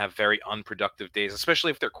just going to have very unproductive days,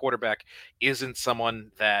 especially if their quarterback isn't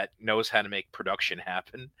someone that knows how to make production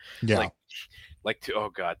happen. Yeah. Oh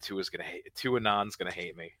God, Tua's going to hate. Tua Non's going to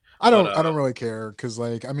hate me. I don't really care because,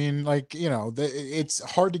 it's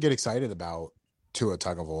hard to get excited about Tua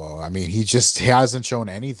Tagovailoa. I mean, he hasn't shown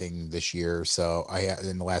anything this year,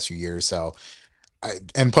 in the last few years. So,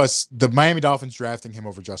 and plus the Miami Dolphins drafting him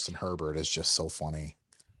over Justin Herbert is just so funny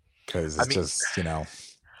because I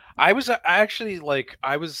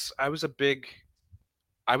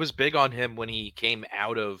was big on him when he came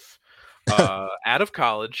out of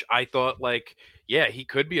college. I thought he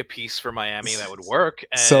could be a piece for Miami that would work.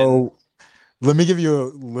 And so let me give you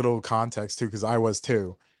a little context too, because I was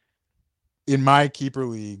too. In my keeper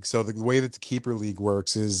league, so the way that the keeper league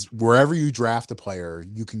works is wherever you draft a player,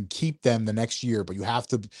 you can keep them the next year, but you have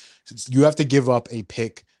to give up a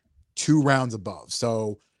pick 2 rounds above.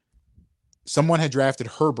 So someone had drafted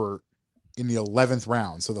Herbert in the 11th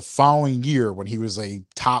round. So the following year, when he was a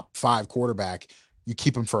top 5 quarterback, you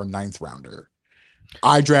keep him for a 9th rounder.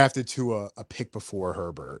 I drafted Tua a pick before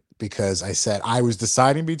Herbert because I said I was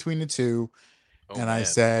deciding between the two. I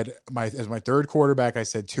said, as my 3rd quarterback, I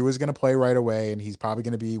said Tua is going to play right away, and he's probably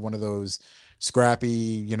going to be one of those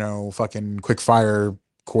scrappy, fucking quick fire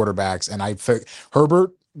quarterbacks. And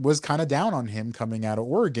Herbert was kind of down on him coming out of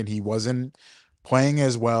Oregon. He wasn't playing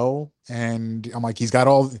as well, and I'm like, is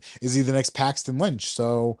he the next Paxton Lynch?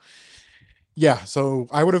 So yeah, so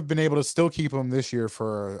I would have been able to still keep him this year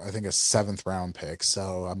for I think a 7th round pick.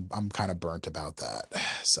 So I'm kind of burnt about that.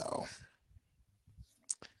 So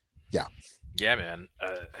yeah. Yeah, man.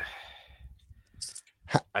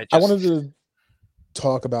 I wanted to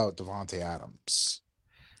talk about Davante Adams.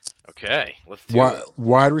 Okay, let's do it.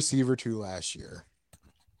 Wide receiver 2 last year.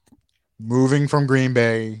 Moving from Green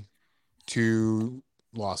Bay to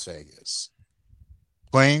Las Vegas.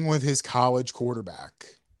 Playing with his college quarterback.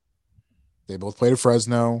 They both played at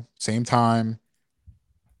Fresno, same time.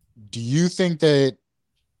 Do you think that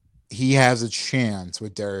he has a chance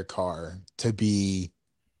with Derek Carr to be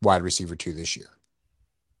wide receiver 2 this year?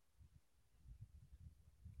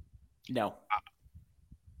 No.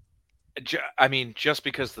 I mean, just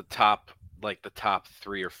because the top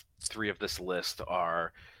 3 of this list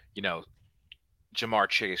are, Jamar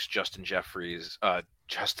Chase, Justin Jefferson.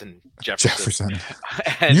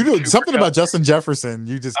 You know something about Justin Jefferson.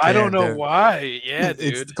 You just can't, I don't know why. Yeah,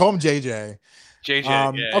 dude. Call him JJ.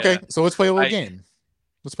 JJ. Okay, so let's play a little game.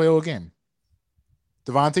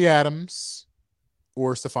 Davante Adams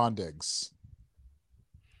or Stephon Diggs?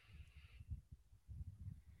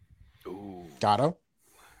 Ooh. Gatto?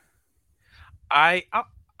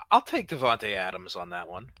 I'll take Davante Adams on that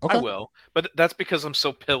one. Okay. I will, but that's because I'm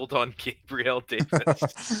so pilled on Gabriel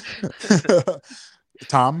Davis.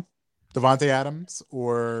 Tom, Davante Adams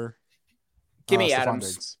or give me Stephon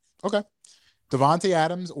Adams. Diggs? Okay, Davante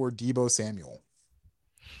Adams or Deebo Samuel?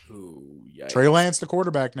 Ooh, yikes. Trey Lance, the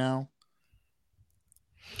quarterback now.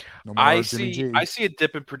 No more I Jimmy see. G. I see a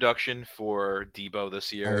dip in production for Deebo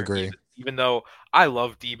this year. I agree. Even though I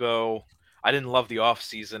love Deebo, I didn't love the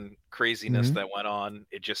off-season craziness that went on.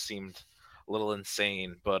 It just seemed a little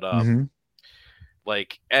insane. But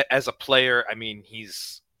as a player, I mean, he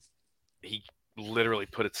literally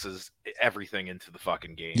puts everything into the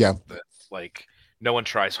fucking game. Yeah. No one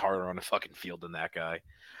tries harder on a fucking field than that guy.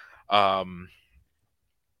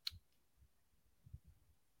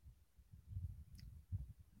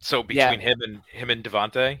 So between him and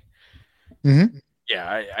Davante,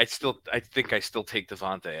 yeah, I think I still take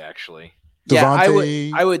Davante actually. Davante,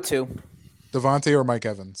 yeah, I would too. Davante or Mike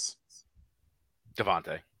Evans?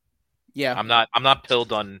 Davante. Yeah, I'm not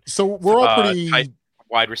pilled on. So we're all pretty tight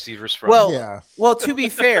wide receivers from. Well, to be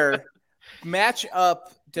fair, match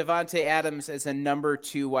up Davante Adams as a number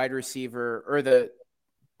 2 wide receiver or the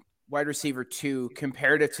wide receiver 2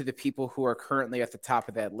 comparative to the people who are currently at the top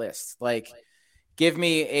of that list. Give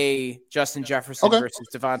me a Justin Jefferson versus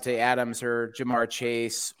Davante Adams or Jamar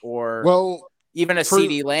Chase or even a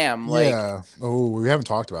CeeDee Lamb. Yeah. Oh, we haven't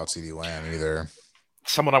talked about CeeDee Lamb either.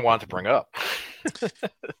 Someone I wanted to bring up.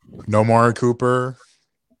 No Amari Cooper.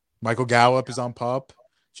 Michael Gallup is on PUP.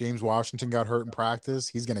 James Washington got hurt in practice.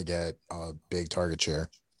 He's going to get a big target share.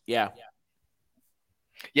 Yeah.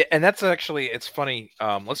 Yeah, and that's actually it's funny.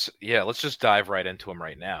 Let's just dive right into him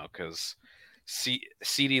right now because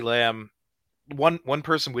CeeDee Lamb. One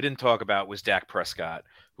person we didn't talk about was Dak Prescott,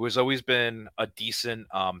 who has always been a decent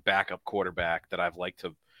backup quarterback that I've liked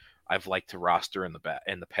to roster in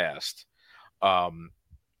the past.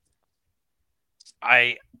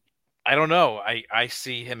 I I don't know. I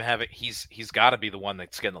see him having he's got to be the one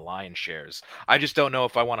that's getting the lion's shares. I just don't know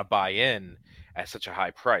if I want to buy in at such a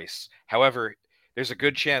high price. However, there's a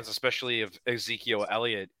good chance, especially if Ezekiel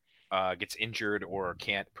Elliott gets injured or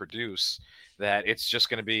can't produce, that it's just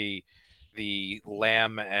going to be the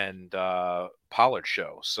Lamb and Pollard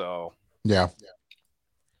show. So Yeah.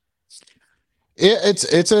 It's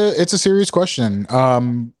a serious question.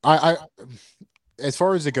 I as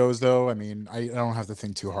far as it goes though, I mean, I don't have to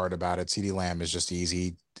think too hard about it. CeeDee Lamb is just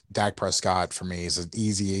easy. Dak Prescott for me is an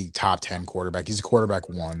easy top 10 quarterback. He's a quarterback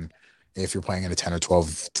one if you're playing in a 10 or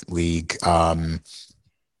 12 league.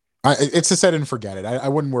 It's a set and forget it. I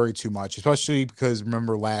wouldn't worry too much, especially because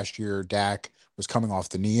remember last year Dak was coming off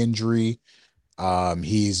the knee injury.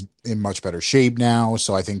 He's in much better shape now,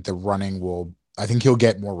 so I think I think he'll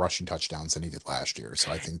get more rushing touchdowns than he did last year.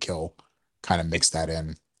 So I think he'll kind of mix that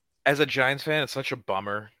in. as a Giants fan, it's such a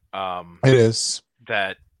bummer It is.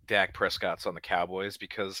 that Dak Prescott's on the Cowboys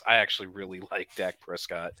because I actually really like Dak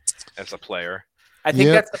Prescott as a player. I think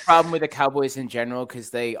Yep. that's the problem with the Cowboys in general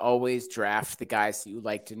because they always draft the guys that you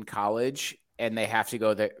liked in college, and they have to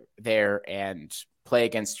go there and play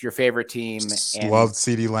against your favorite team. And Loved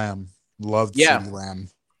CeeDee Lamb. Loved Yeah. CeeDee Lamb.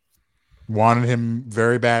 Wanted him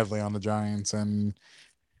very badly on the Giants, and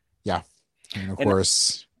yeah, and of And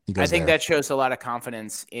course he goes I think there. that shows a lot of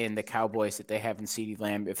confidence in the Cowboys that they have in CeeDee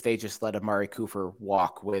Lamb if they just let Amari Cooper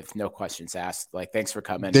walk with no questions asked. Like, thanks for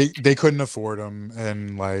coming. They couldn't afford him,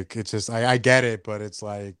 and like it's just I get it, but it's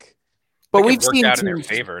like But It we've worked seen out in their teams,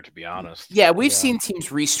 favor, to be honest. yeah, we've Yeah. seen teams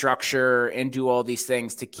restructure and do all these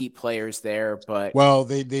things to keep players there. But well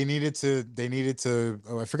they needed to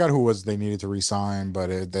I forgot who it was they needed to resign, but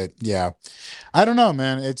I don't know,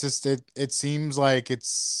 man. It just it seems like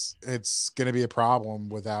it's gonna be a problem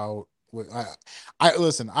without. I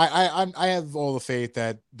listen. I have all the faith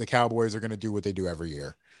that the Cowboys are gonna do what they do every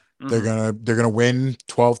year. Mhm. They're gonna win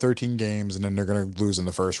 12, 13 games, and then they're gonna lose in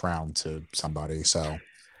the first round to somebody. So,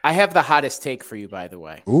 I have the hottest take for you, by the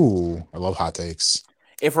way. ooh, I love hot takes.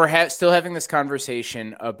 If we're still having this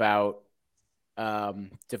conversation about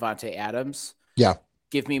Devontae Adams, Yeah.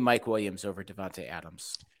 give me Mike Williams over Devontae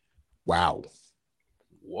Adams. Wow.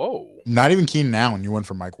 Whoa. Not even Keenan Allen. You went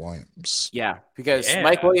for Mike Williams. Yeah, because Yeah.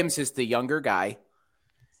 Mike Williams is the younger guy.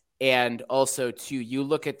 And also, too, you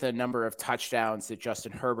look at the number of touchdowns that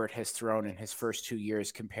Justin Herbert has thrown in his first 2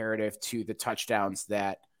 years comparative to the touchdowns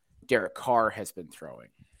that Derek Carr has been throwing.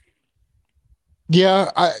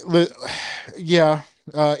 Yeah,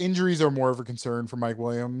 injuries are more of a concern for Mike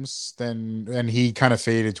Williams and he kind of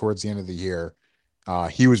faded towards the end of the year.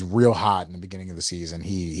 He was real hot in the beginning of the season.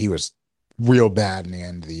 He was real bad in the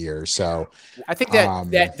end of the year. So I think that Um,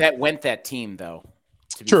 that went that team, though,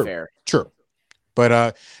 to be True. fair. True.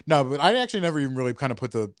 But no, but I actually never even really kind of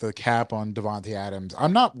put the cap on Devontae Adams.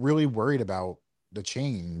 I'm not really worried about the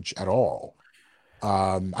change at all.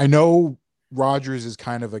 I know Rodgers is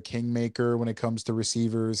kind of a kingmaker when it comes to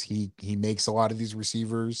receivers. He makes a lot of these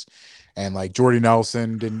receivers, and like Jordy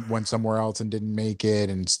Nelson went somewhere else and didn't make it,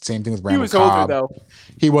 and same thing with He Randall was Cobb. older, though.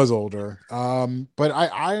 He was older. But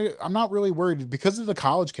I'm not really worried because of the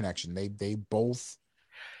college connection. They both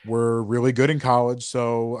were really good in college,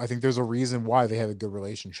 so I think there's a reason why they have a good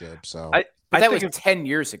relationship. So I But that was think 10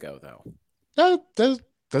 years ago, though. that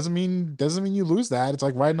doesn't mean you lose that. It's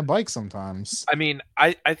like riding a bike sometimes.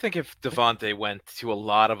 I think if Devontae went to a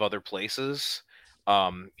lot of other places,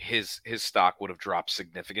 his stock would have dropped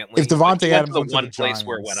significantly. If But Devontae he went Adams to went the to one the place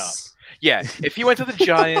where it went up. Giants, Yeah, if he went to the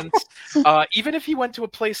Giants, even if he went to a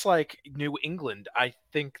place like New England, I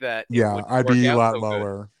think that it yeah, wouldn't I'd work be a out lot so good.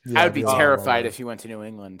 lower. Yeah, I I'd would be a lot terrified lower. if he went to New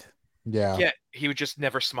England. Yeah. Yeah, he would just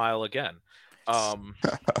never smile again.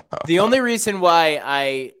 The only reason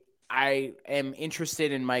why I am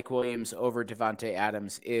interested in Mike Williams over Devontae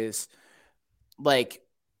Adams is, like,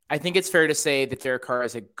 I think it's fair to say that Derek Carr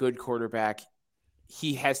is a good quarterback.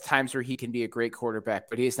 He has times where he can be a great quarterback,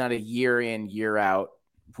 but he's not a year in, year out,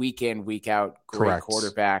 week in, week out great Correct.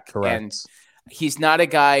 quarterback. Correct. And he's not a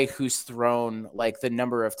guy who's thrown like the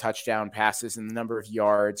number of touchdown passes and the number of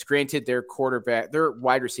yards. Granted, their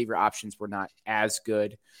wide receiver options were not as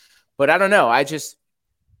good, but I don't know. I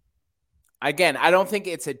don't think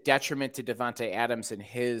it's a detriment to Devontae Adams and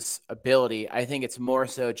his ability. I think it's more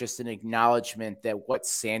so just an acknowledgement that what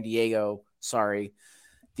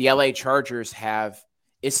the LA Chargers have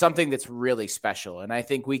is something that's really special. And I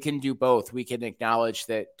think we can do both. We can acknowledge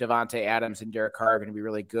that Devontae Adams and Derek Carr are going to be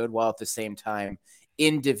really good, while at the same time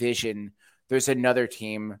in division, there's another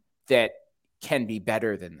team that can be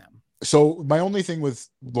better than them. So my only thing with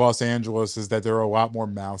Los Angeles is that there are a lot more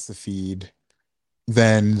mouths to feed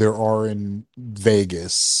than there are in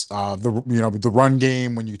Vegas. The run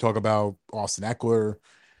game, when you talk about Austin Eckler,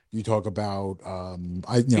 you talk about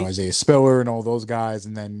Isaiah Spiller and all those guys,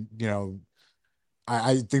 and then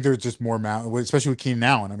I think there's just more mouth, especially with Keenan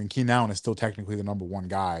Allen. I mean, Keenan Allen is still technically the number one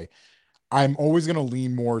guy. I'm always going to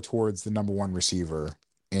lean more towards the number one receiver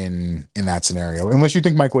in that scenario, unless you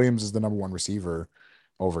think Mike Williams is the number one receiver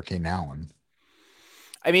over Keenan Allen.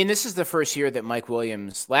 I mean, this is the first year that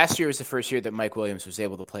last year was the first year that Mike Williams was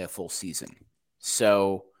able to play a full season.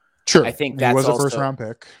 So sure, I think he was a first round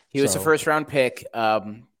pick. He was a first round pick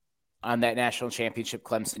on that national championship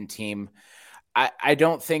Clemson team. I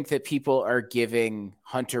don't think that people are giving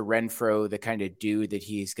Hunter Renfrow the kind of due that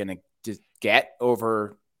he's going to get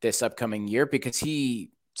over this upcoming year, because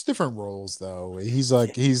it's different roles though. He's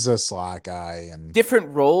a slot guy and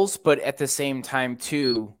different roles, but at the same time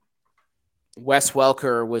too, Wes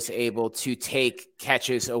Welker was able to take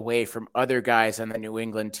catches away from other guys on the New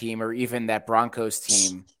England team or even that Broncos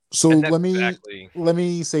team. So let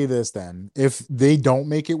me say this then. If they don't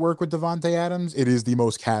make it work with Devontae Adams, it is the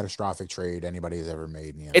most catastrophic trade anybody has ever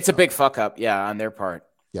made in the NFL. It's a big fuck up, on their part.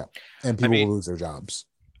 Yeah, and people will lose their jobs.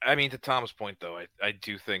 I mean, to Tom's point, though, I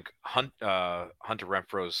do think Hunter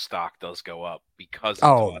Renfrow's stock does go up because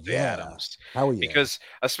of Devontae Adams. Hell yeah. Because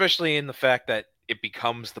especially in the fact that it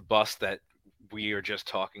becomes the bust that we are just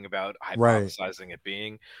talking about hypothesizing it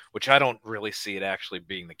being, which I don't really see it actually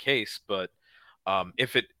being the case, but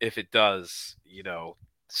if it does,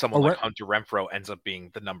 someone like Hunter Renfrow ends up being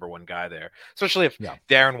the number one guy there, especially if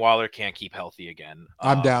Darren Waller can't keep healthy again.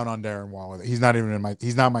 I'm down on Darren Waller. He's not even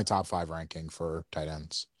he's not my top 5 ranking for tight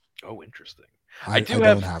ends. Oh, interesting. I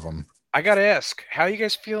don't have him. I got to ask, how are you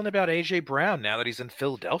guys feeling about AJ Brown now that he's in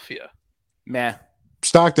Philadelphia? Meh.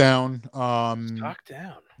 Stock down. Stock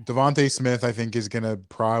down. Devontae Smith, I think, is going to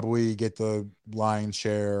probably get the lion's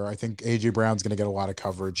share. I think AJ Brown's going to get a lot of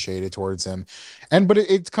coverage shaded towards him. But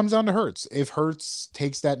it comes down to Hurts. If Hurts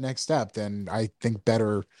takes that next step, then I think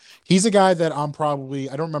better. He's a guy that I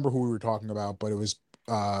don't remember who we were talking about, but it was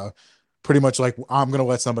pretty much like, I'm going to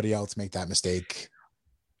let somebody else make that mistake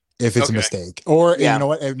if it's a mistake. Or, you know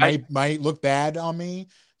what, it might look bad on me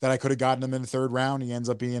that I could have gotten him in the 3rd round. He ends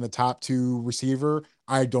up being a top 2 receiver.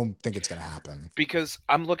 I don't think it's going to happen. Because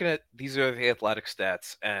I'm looking at these are the athletic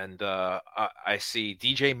stats, and I see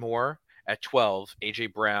DJ Moore at 12,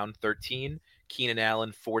 AJ Brown 13, Keenan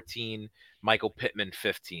Allen 14, Michael Pittman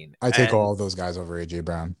 15. I take all of those guys over AJ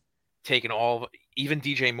Brown. Taking even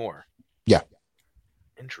DJ Moore. Yeah.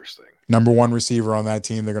 Interesting. Number 1 receiver on that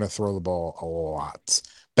team. They're going to throw the ball a lot.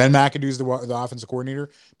 Ben McAdoo's the offensive coordinator.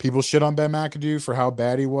 People shit on Ben McAdoo for how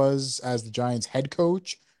bad he was as the Giants head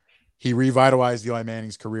coach. He revitalized Eli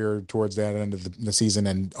Manning's career towards that end of the season,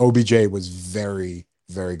 and OBJ was very,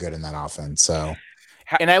 very good in that offense. So,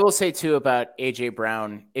 and I will say too about AJ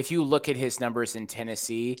Brown, if you look at his numbers in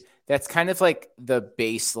Tennessee, that's kind of like the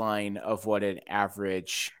baseline of what an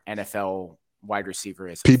average NFL wide receiver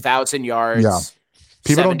is. 1,000 yards. Yeah.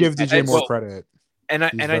 People don't give DJ Moore credit. And I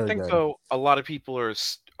think good. Though a lot of people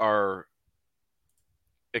are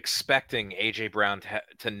expecting AJ Brown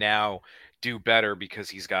to now do better because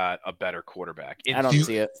he's got a better quarterback. I don't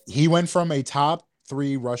see it. He went from a top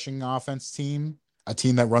 3 rushing offense team, a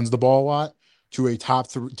team that runs the ball a lot, to a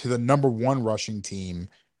to the number 1 rushing team,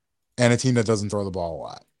 and a team that doesn't throw the ball a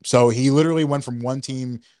lot. So he literally went from one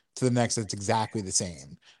team to the next that's exactly the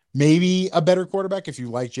same. Maybe a better quarterback if you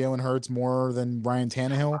like Jalen Hurts more than Ryan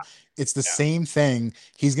Tannehill. It's the same thing.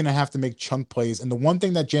 He's going to have to make chunk plays. And the one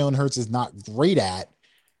thing that Jalen Hurts is not great at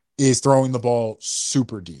is throwing the ball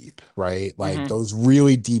super deep, right? Like those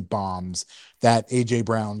really deep bombs that AJ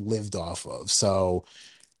Brown lived off of. So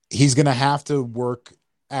he's going to have to work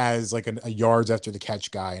as like a yards after the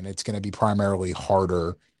catch guy, and it's going to be primarily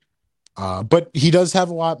harder. But he does have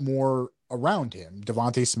a lot more around him.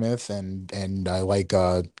 Devontae Smith and I like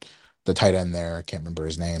the tight end there. I can't remember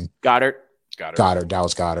his name. Goddard.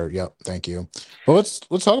 Dallas Goddard. Yep. Thank you. Well, let's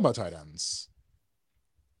talk about tight ends.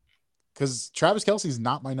 Because Travis Kelce's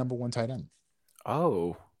not my number 1 tight end.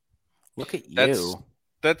 Oh, look at you.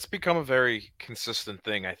 That's become a very consistent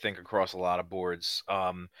thing, I think, across a lot of boards.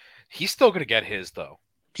 He's still going to get his, though.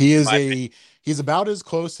 He's about as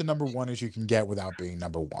close to number 1 as you can get without being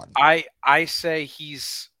number 1. I say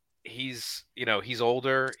he's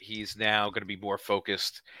older. He's now going to be more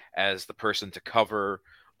focused as the person to cover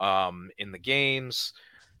in the games.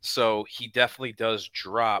 So he definitely does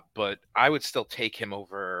drop, but I would still take him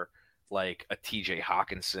over like a TJ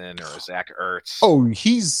Hawkinson or a Zach Ertz. Oh,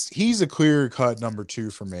 he's a clear cut number 2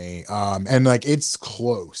 for me. And like it's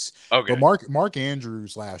close. Okay. But Mark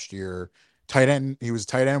Andrews last year, tight end, he was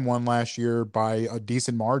tight end 1 last year by a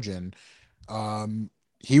decent margin.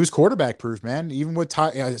 He was quarterback proof, man. Even with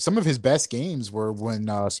some of his best games were when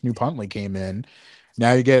Snoop Huntley came in.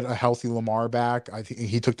 Now you get a healthy Lamar back. I think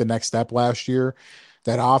he took the next step last year.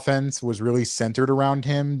 That offense was really centered around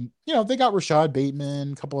him. You know, they got Rashad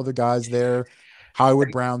Bateman, a couple other guys there.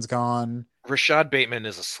 Hollywood Brown's gone. Rashad Bateman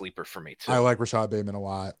is a sleeper for me too. I like Rashad Bateman a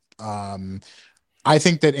lot. I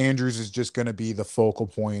think that Andrews is just going to be the focal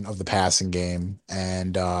point of the passing game,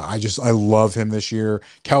 and I love him this year.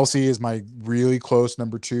 Kelsey is my really close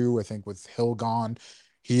number 2. I think with Hill gone,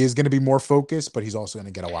 he is going to be more focused, but he's also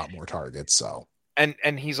going to get a lot more targets. So,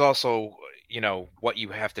 and he's also, you know, what you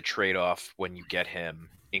have to trade off when you get him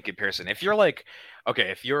in comparison. If you're like,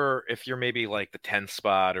 okay, if you're maybe like the 10th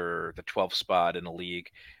spot or the 12th spot in a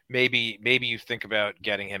league, maybe you think about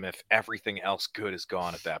getting him if everything else good is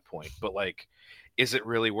gone at that point. But like, is it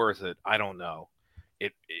really worth it? I don't know.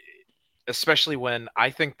 It especially when I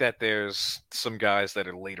think that there's some guys that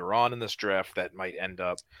are later on in this draft that might end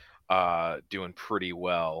up doing pretty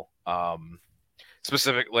well.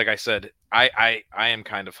 Specific, like I said, I am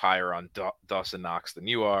kind of higher on Dawson Knox than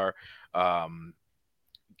you are.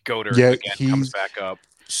 Goddard again comes back up.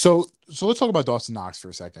 So let's talk about Dawson Knox for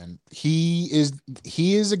a second. He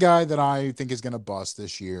is a guy that I think is going to bust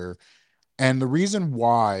this year, and the reason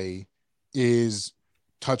why is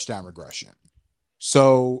touchdown regression.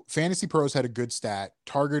 So Fantasy Pros had a good stat.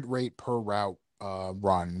 Target rate per route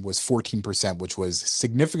run was 14%, which was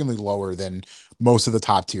significantly lower than most of the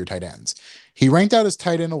top tier tight ends. He ranked out as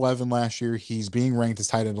tight end 11 last year. He's being ranked as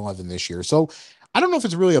tight end 11 this year. So I don't know if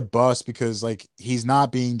it's really a bust because like he's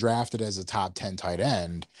not being drafted as a top 10 tight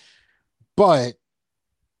end, but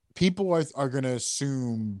people are going to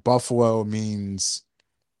assume Buffalo means,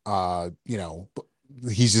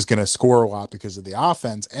 he's just going to score a lot because of the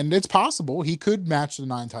offense. And it's possible he could match the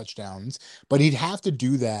 9 touchdowns, but he'd have to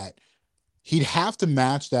do that. He'd have to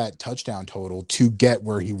match that touchdown total to get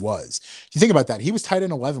where he was. You think about that. He was tight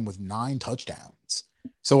end 11 with 9 touchdowns.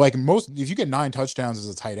 So like if you get 9 touchdowns as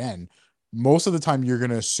a tight end, most of the time you're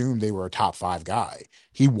going to assume they were a top 5 guy.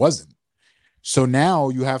 He wasn't. So now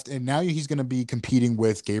he's going to be competing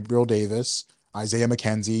with Gabriel Davis, Isaiah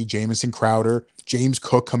McKenzie, Jamison Crowder, James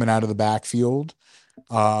Cook coming out of the backfield,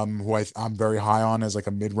 who I'm very high on as like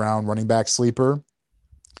a mid-round running back sleeper.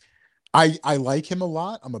 I like him a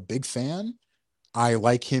lot. I'm a big fan. I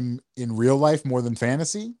like him in real life more than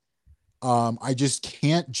fantasy. I just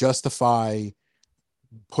can't justify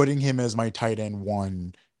putting him as my tight end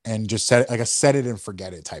 1 and just set it and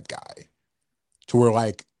forget it type guy, to where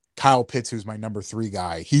like Kyle Pitts, who's my number 3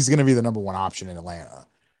 guy, he's going to be the number 1 option in Atlanta.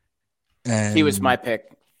 And he was my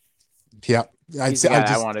pick. Yeah. I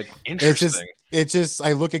wanted. Interesting. It's just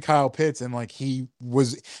I look at Kyle Pitts and like he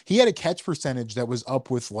had a catch percentage that was up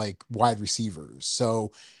with like wide receivers.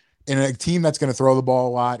 So in a team that's going to throw the ball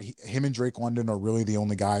a lot, him and Drake London are really the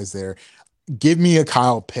only guys there. Give me a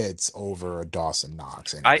Kyle Pitts over a Dawson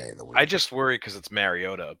Knox any day of the week. I just worry because it's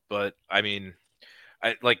Mariota, but I mean,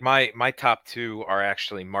 my top 2 are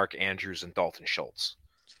actually Mark Andrews and Dalton Schultz.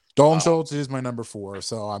 Dalton Schultz is my number 4,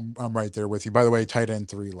 so I'm right there with you. By the way, tight end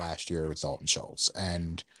 3 last year was Dalton Schultz,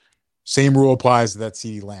 and same rule applies to that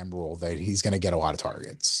CeeDee Lamb rule that he's going to get a lot of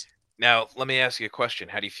targets. Now, let me ask you a question.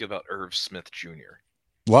 How do you feel about Irv Smith Jr.?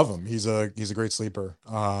 Love him. He's a great sleeper.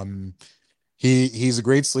 He's a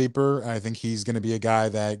great sleeper. I think he's going to be a guy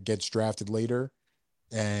that gets drafted later,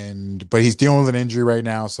 but he's dealing with an injury right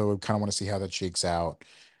now, so I kind of want to see how that shakes out.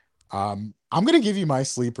 I'm going to give you my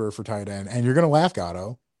sleeper for tight end, and you're going to laugh,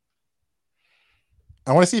 Gatto.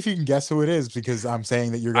 I want to see if you can guess who it is because I'm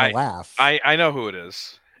saying that you're going to laugh. I know who it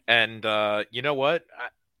is. And you know what?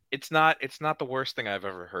 It's not the worst thing I've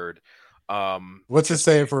ever heard. What's it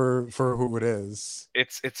say for who it is?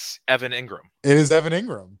 It's Evan Ingram. It is Evan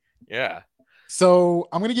Ingram. Yeah. So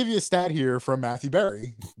I'm going to give you a stat here from Matthew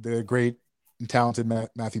Berry, the great and talented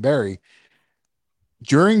Matthew Berry.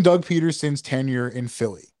 During Doug Peterson's tenure in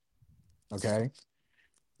Philly, okay,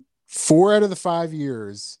 4 out of the 5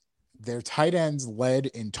 years, their tight ends led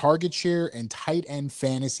in target share and tight end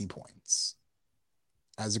fantasy points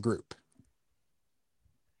as a group.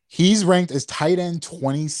 He's ranked as tight end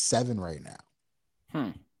 27 right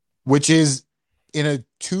now, which is in a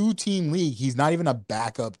 2-team league. He's not even a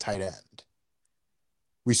backup tight end.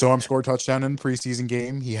 We saw him score a touchdown in the preseason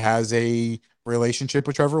game. He has a relationship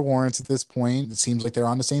with Trevor Lawrence at this point. It seems like they're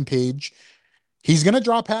on the same page. He's going to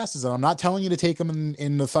drop passes, and I'm not telling you to take him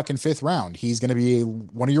in the fucking 5th round. He's going to be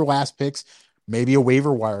one of your last picks, maybe a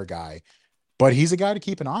waiver wire guy, but he's a guy to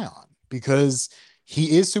keep an eye on because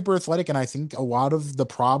he is super athletic. And I think a lot of the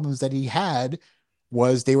problems that he had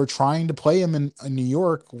was they were trying to play him in New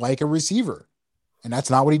York like a receiver, and that's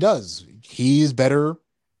not what he does. He is better.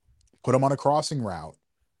 Put him on a crossing route,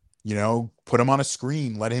 put him on a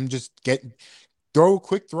screen, let him just throw a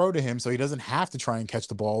quick throw to him so he doesn't have to try and catch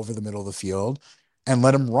the ball over the middle of the field and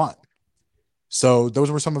let him run. So those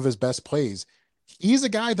were some of his best plays. He's a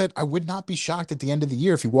guy that I would not be shocked at the end of the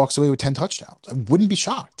year if he walks away with 10 touchdowns. I wouldn't be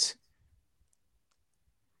shocked.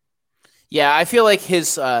 Yeah, I feel like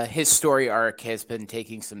his story arc has been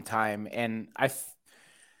taking some time, and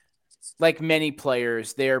like many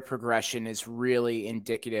players, their progression is really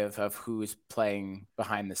indicative of who's playing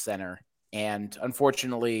behind the center. And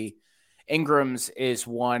unfortunately, Ingram's is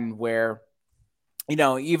one where,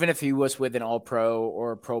 even if he was with an All-Pro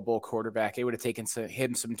or a Pro Bowl quarterback, it would have taken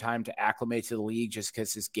him some time to acclimate to the league just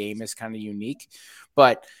because his game is kind of unique.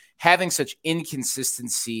 But having such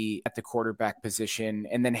inconsistency at the quarterback position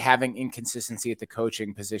and then having inconsistency at the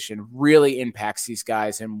coaching position really impacts these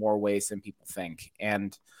guys in more ways than people think.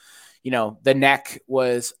 And, the neck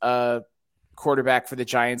was a quarterback for the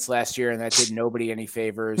Giants last year, and that did nobody any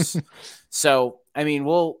favors. So, I mean,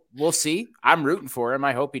 we'll see. I'm rooting for him.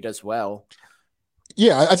 I hope he does well.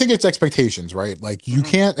 Yeah, I think it's expectations, right? Like you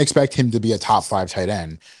can't expect him to be a top 5 tight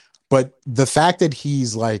end, but the fact that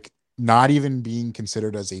he's like not even being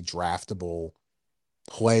considered as a draftable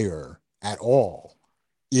player at all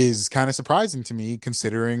is kind of surprising to me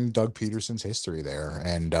considering Doug Peterson's history there.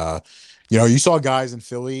 And, you saw guys in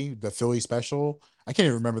Philly, the Philly special. I can't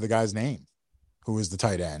even remember the guy's name who was the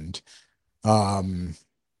tight end. I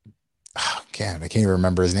can't even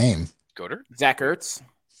remember his name. Goddard? Zach Ertz?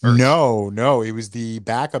 No, he was the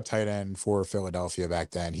backup tight end for Philadelphia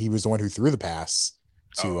back then. He was the one who threw the pass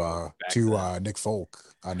to Nick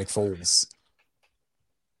Foles.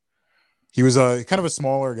 He was a kind of a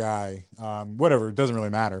smaller guy. Whatever, it doesn't really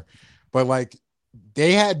matter. But like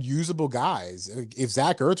they had usable guys. If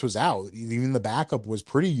Zach Ertz was out, even the backup was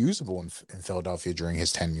pretty usable in Philadelphia during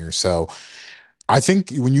his tenure. So I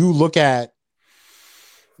think when you look at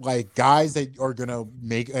like guys that are going to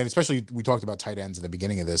make, and especially we talked about tight ends at the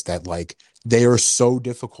beginning of this, that like they are so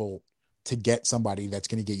difficult to get somebody that's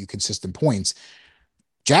going to get you consistent points.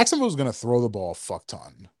 Jacksonville's going to throw the ball a fuck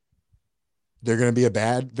ton. They're probably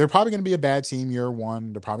going to be a bad team year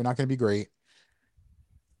one. They're probably not going to be great.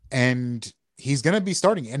 And he's going to be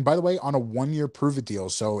starting. And by the way, on a 1-year prove it deal.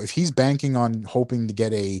 So if he's banking on hoping to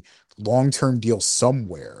get a long-term deal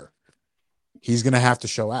somewhere, he's going to have to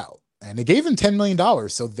show out. And they gave him $10 million.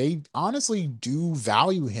 So they honestly do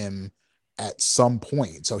value him at some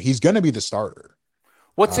point. So he's going to be the starter.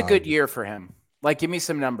 What's a good year for him? Like, give me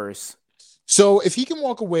some numbers. So if he can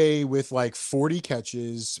walk away with like 40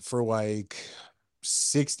 catches for like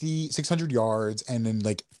 600 yards and then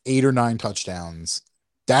like 8 or 9 touchdowns,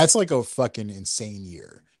 that's like a fucking insane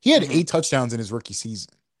year. He had 8 touchdowns in his rookie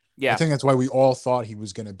season. Yeah. I think that's why we all thought he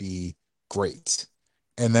was going to be great.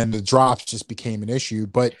 And then the drops just became an issue.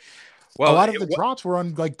 But a lot of the drops were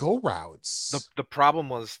on like go routes. The problem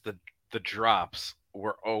was the drops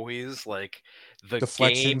were always like the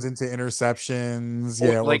deflections into interceptions.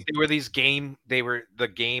 Yeah, like they were the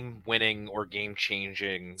game winning or game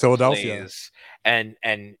changing Philadelphia plays. And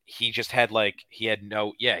he just had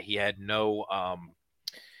no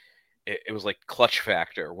it was like clutch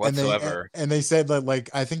factor whatsoever. And they said that like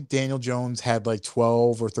I think Daniel Jones had like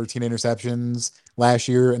 12 or 13 interceptions last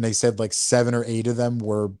year, and they said like 7 or 8 of them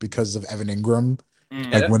were because of Evan Ingram.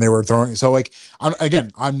 Like when they were throwing. So like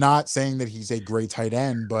I'm not saying that he's a great tight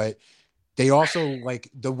end, but they also like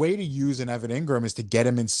the way to use an Evan Ingram is to get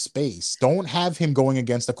him in space. Don't have him going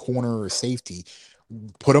against a corner or a safety.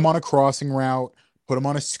 Put him on a crossing route, put him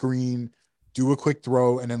on a screen, do a quick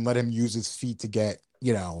throw, and then let him use his feet to get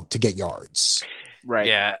yards. Right.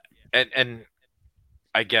 Yeah. And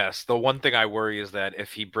I guess the one thing I worry is that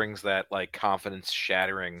if he brings that like confidence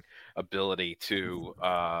shattering ability to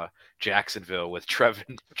Jacksonville with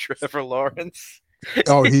Trevor Lawrence.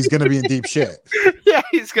 Oh, he's going to be in deep shit. Yeah,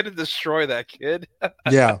 he's going to destroy that kid.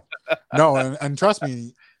 Yeah. No, and trust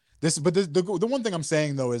me, the one thing I'm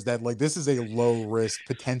saying though is that like this is a low risk,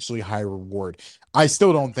 potentially high reward. I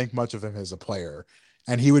still don't think much of him as a player,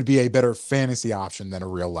 and he would be a better fantasy option than a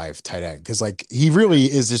real life tight end because like he really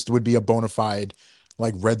would be a bona fide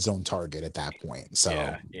like red zone target at that point. So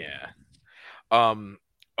yeah.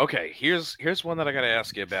 Okay, here's one that I got to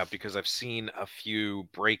ask you about because I've seen a few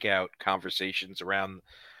breakout conversations around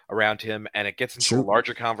him, and it gets into a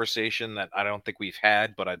larger conversation that I don't think we've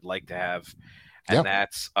had, but I'd like to have. and Yep.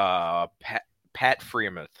 that's Pat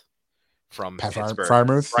Freiermuth from Pat Pittsburgh.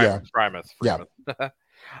 Freiermuth, yeah. Freiermuth.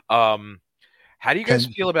 How do you guys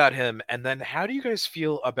feel about him? And then how do you guys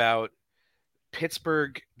feel about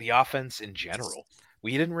Pittsburgh, the offense in general?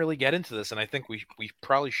 We didn't really get into this, and I think we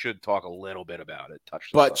probably should talk a little bit about it. Touch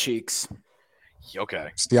this Butt up. cheeks. Okay.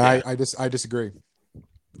 Yeah, I disagree.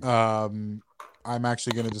 I'm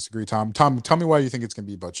actually going to disagree, Tom. Tom, tell me why you think it's going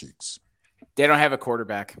to be butt cheeks. They don't have a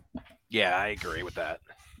quarterback. Yeah, I agree with that.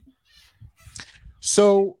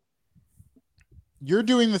 So you're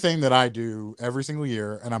doing the thing that I do every single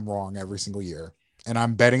year, and I'm wrong every single year, and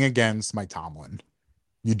I'm betting against Mike Tomlin.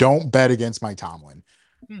 You don't bet against Mike Tomlin.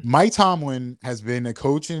 Mike Tomlin has been a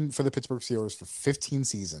coach for the Pittsburgh Steelers for 15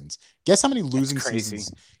 seasons. Guess how many losing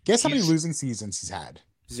seasons? Guess how many losing seasons he's had?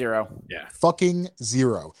 0. Yeah. Fucking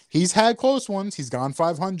 0. He's had close ones. He's gone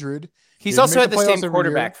 500. He's also had the same playoffs every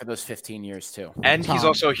quarterback year. for those 15 years too. And he's Tom.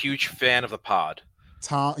 also a huge fan of the pod.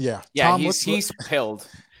 Tom, yeah. Yeah, Tom, he's pilled.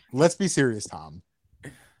 let's be serious, Tom.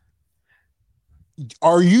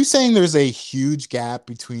 Are you saying there's a huge gap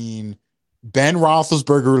between Ben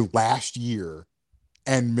Roethlisberger last year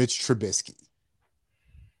and Mitch Trubisky?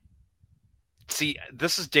 See,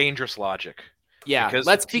 this is dangerous logic. Yeah, Because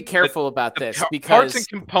let's be careful about The this parts because and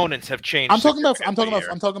components have changed. I'm talking about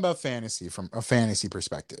significantly here. fantasy from a fantasy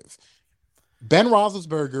perspective. Ben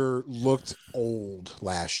Roethlisberger looked old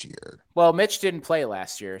last year. well, Mitch didn't play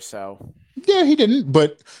last year, so Yeah, he didn't,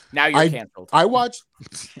 but now you're canceled. I watched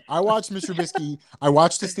Mitch Trubisky. I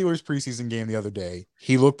watched the Steelers preseason game the other day.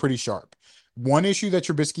 He looked pretty sharp. One issue that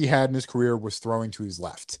Trubisky had in his career was throwing to his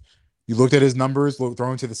left. You looked at his numbers,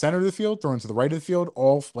 throwing to the center of the field, throwing to the right of the field,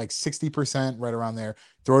 all like 60%, right around there.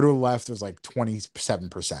 Throw to the left was like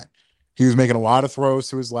 27%. He was making a lot of throws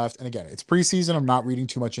to his left. And again, it's preseason. I'm not reading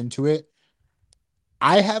too much into it.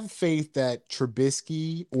 I have faith that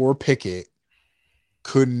Trubisky or Pickett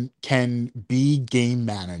can be game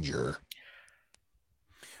manager.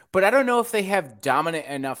 But I don't know if they have dominant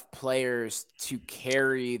enough players to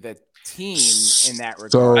carry the team in that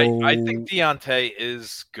regard. So I think Deontay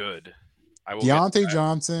is good. Deontay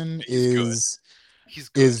Johnson He's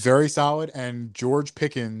good. is very solid, and George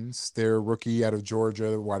Pickens, their rookie out of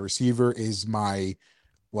Georgia, wide receiver, is my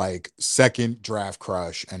second draft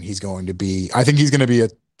crush, and I think he's going to be a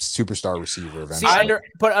superstar receiver eventually.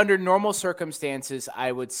 Under normal circumstances,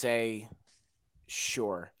 I would say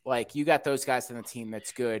sure. Like, you got those guys on the team,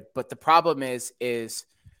 that's good. But the problem is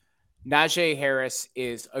Najee Harris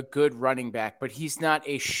is a good running back, but he's not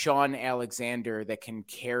a Sean Alexander that can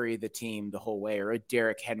carry the team the whole way, or a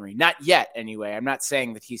Derrick Henry. Not yet, anyway. I'm not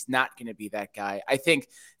saying that he's not going to be that guy. I think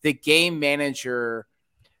the game manager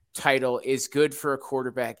title is good for a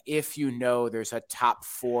quarterback if you know there's a top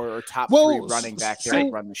 4 or top 3 running back there to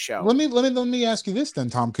run the show. Let me ask you this then,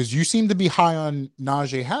 Tom, because you seem to be high on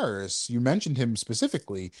Najee Harris. You mentioned him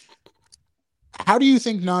specifically. How do you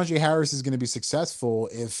think Najee Harris is going to be successful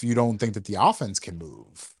if you don't think that the offense can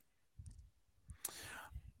move?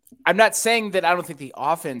 I'm not saying that I don't think the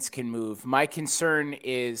offense can move. My concern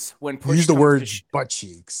is when push use the comes word to butt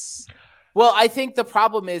cheeks. Well, I think the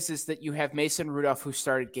problem is that you have Mason Rudolph, who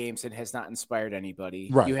started games and has not inspired anybody.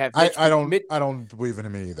 Right. You have I don't believe in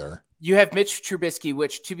him either. You have Mitch Trubisky,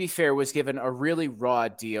 which, to be fair, was given a really raw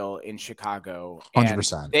deal in Chicago.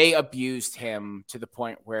 100%. They abused him to the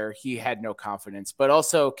point where he had no confidence. But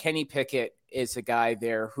also, Kenny Pickett is a guy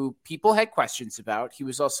there who people had questions about.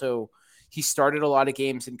 He started a lot of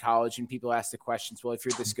games in college, and people asked the questions, well, if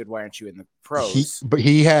you're this good, why aren't you in the pros? But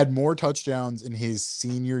he had more touchdowns in his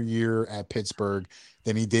senior year at Pittsburgh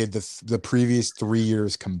than he did the previous 3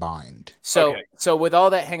 years combined. So with all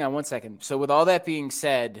that, hang on one second. So with all that being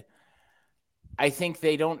said, I think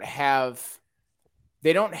they don't have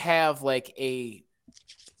like a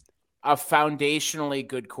foundationally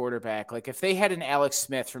good quarterback. Like, if they had an Alex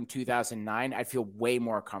Smith from 2009, I'd feel way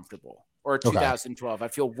more comfortable. Or 2012, I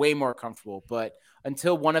feel way more comfortable. But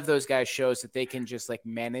until one of those guys shows that they can just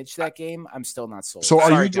manage that game, I'm still not sold. So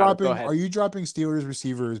are you dropping Steelers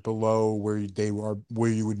receivers below where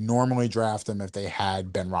you would normally draft them if they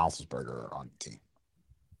had Ben Roethlisberger on the team?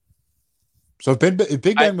 So if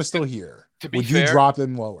Big Ben was still here, would you drop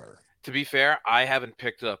them lower? To be fair, I haven't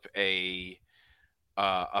picked up a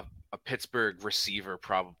Pittsburgh receiver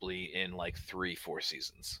probably in 3-4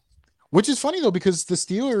 seasons. Which is funny, though, because the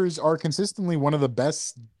Steelers are consistently one of the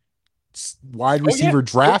best wide receiver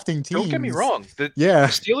drafting teams. Don't get me wrong. The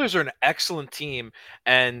Steelers are an excellent team,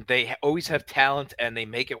 and they always have talent, and they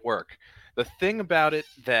make it work. The thing about it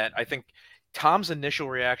that I think Tom's initial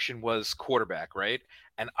reaction was quarterback, right?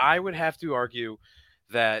 And I would have to argue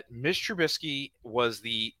that Mitch Trubisky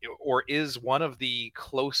is one of the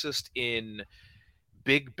closest in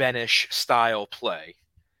Big Benish style play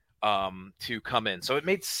to come in. So it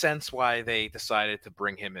made sense why they decided to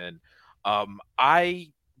bring him in.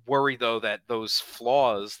 I worry though that those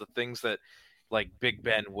flaws, the things that like Big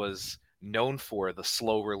Ben was known for, the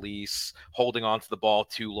slow release, holding on to the ball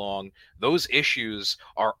too long, those issues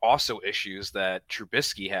are also issues that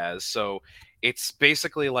Trubisky has. So it's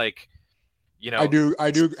basically like, I do.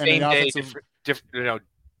 And same the day, offensive,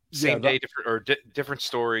 different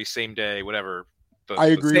story, same day, whatever. I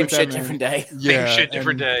agree Same with shit, that. different day. Yeah, Same shit,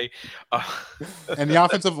 different day. And the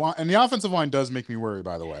offensive line does make me worry,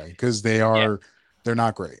 by the way, because they're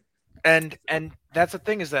not great. And that's the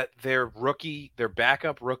thing, is that their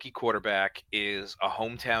backup rookie quarterback is a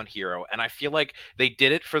hometown hero, and I feel like they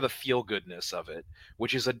did it for the feel goodness of it,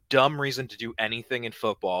 which is a dumb reason to do anything in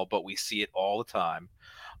football, but we see it all the time.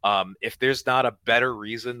 If there's not a better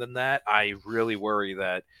reason than that, I really worry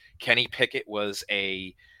that Kenny Pickett was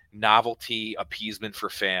a novelty appeasement for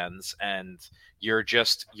fans, and you're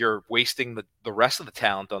wasting the rest of the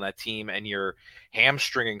talent on that team, and you're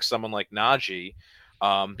hamstringing someone like Najee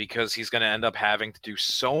because he's going to end up having to do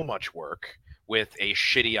so much work with a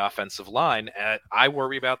shitty offensive line. And I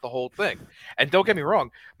worry about the whole thing. And don't get me wrong,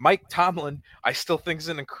 Mike Tomlin, I still think is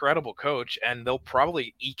an incredible coach, and they'll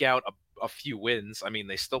probably eke out a few wins. I mean,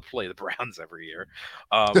 they still play the Browns every year,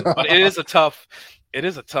 but it is a tough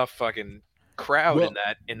fucking crowd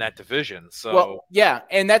in that division. So well, yeah,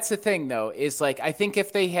 and that's the thing though, is like I think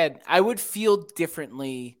if they had, I would feel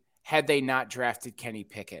differently had they not drafted Kenny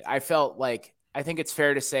Pickett. I think it's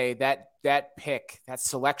fair to say that pick, that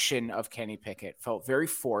selection of Kenny Pickett felt very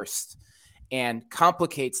forced and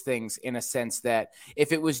complicates things in a sense that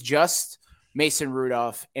if it was just Mason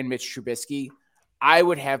Rudolph and Mitch Trubisky, I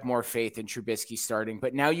would have more faith in Trubisky starting.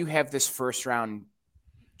 But now you have this first round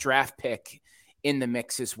draft pick in the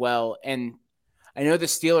mix as well. And I know the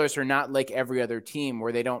Steelers are not like every other team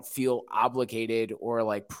where they don't feel obligated or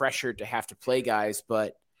like pressured to have to play guys,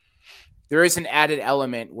 but there is an added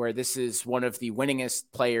element where this is one of the winningest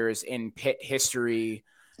players in Pitt history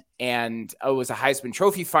and was a Heisman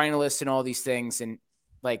Trophy finalist and all these things. And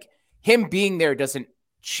like him being there doesn't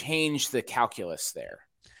change the calculus there.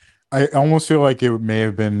 I almost feel like it may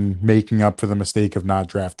have been making up for the mistake of not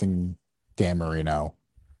drafting Dan Marino.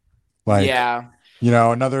 Like, yeah,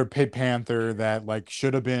 another Pitt Panther that like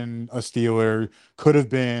should have been a Steeler, could have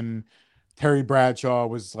been. Terry Bradshaw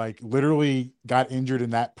was like literally got injured in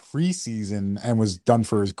that preseason and was done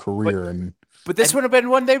for his career. But this would have been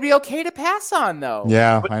one they'd be okay to pass on though.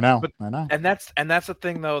 Yeah, I know. And that's the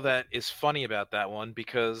thing though that is funny about that one,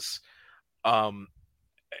 because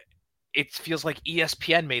it feels like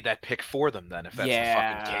ESPN made that pick for them then, if that's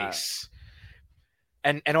the fucking case.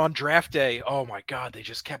 And on draft day, oh my God, they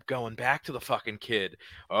just kept going back to the fucking kid.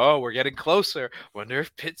 Oh, we're getting closer. Wonder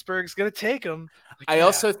if Pittsburgh's gonna take him. Like, I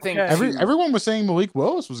also think everyone was saying Malik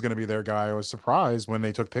Willis was going to be their guy. I was surprised when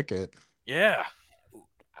they took Pickett. Yeah,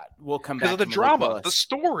 we'll come back because of the drama, the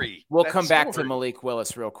story. We'll come back to Malik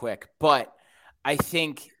Willis real quick, but I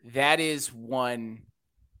think that is one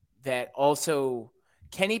that also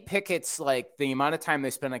Kenny Pickett's like the amount of time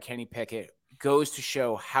they spent on Kenny Pickett goes to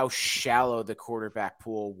show how shallow the quarterback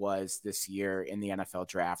pool was this year in the NFL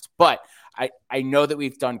draft. But I know that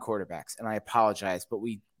we've done quarterbacks, and I apologize, but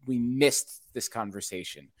we missed this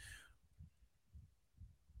conversation.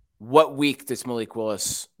 What week does Malik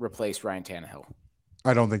Willis replace Ryan Tannehill?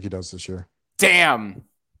 I don't think he does this year. Damn.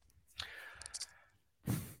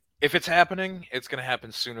 If it's happening, it's going to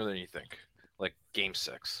happen sooner than you think. Like game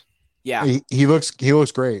 6. Yeah. He looks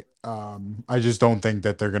great. I just don't think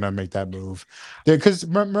that they're going to make that move. Because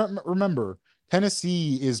remember,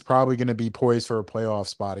 Tennessee is probably going to be poised for a playoff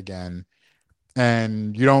spot again.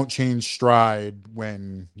 And you don't change stride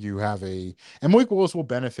when you have and Malik Willis will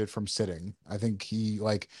benefit from sitting. I think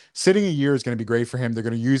sitting a year is going to be great for him. They're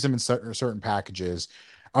going to use him in certain packages.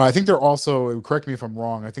 I think they're also, correct me if I'm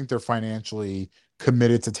wrong, I think they're financially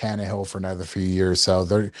committed to Tannehill for another few years. So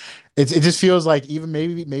it just feels like even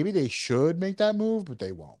maybe they should make that move, but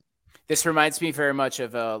they won't. This reminds me very much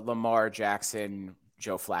of a Lamar Jackson,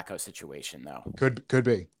 Joe Flacco situation, though. Could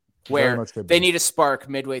be. Where they need a spark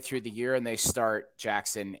midway through the year and they start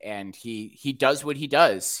Jackson and he does what he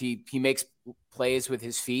does. He makes plays with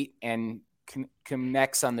his feet and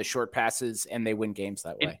connects on the short passes and they win games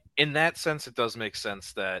that way. In that sense, it does make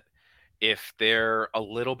sense that if they're a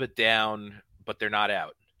little bit down, but they're not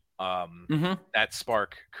out, that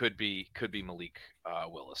spark could be Malik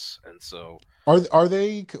Willis. And so are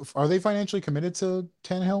they financially committed to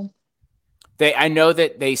Tannehill? I know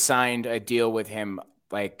that they signed a deal with him.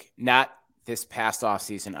 Like not this past off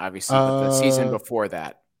season, obviously, but the season before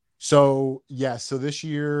that. So yeah, so this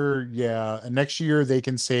year, yeah, and next year they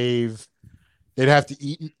can save. They'd have to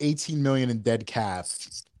eat 18 million in dead cap,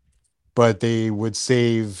 but they would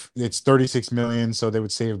save. It's 36 million, so they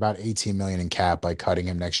would save about 18 million in cap by cutting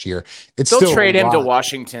him next year. It's They'll still trade a him to lot.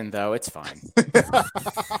 Washington, though. It's fine.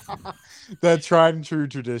 That tried and true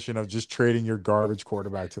tradition of just trading your garbage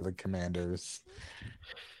quarterback to the Commanders.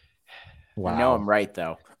 Wow. You know I'm right,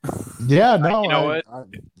 though. Yeah, no, You know what?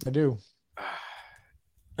 I do.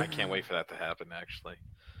 I can't wait for that to happen. Actually,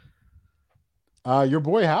 Your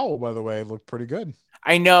boy Howell, by the way, looked pretty good.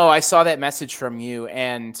 I know. I saw that message from you,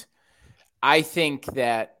 and I think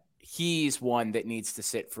that he's one that needs to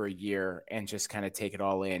sit for a year and just kind of take it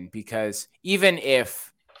all in, because even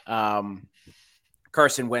if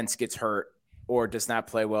Carson Wentz gets hurt or does not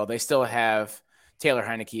play well, they still have Taylor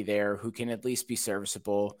Heineke there who can at least be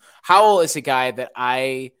serviceable. Howell is a guy that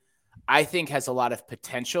I think has a lot of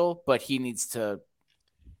potential, but he needs to.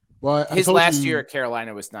 Well, His last year at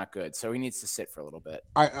Carolina was not good, so he needs to sit for a little bit.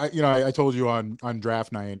 I told you on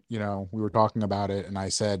draft night, we were talking about it, and I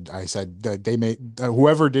said that they made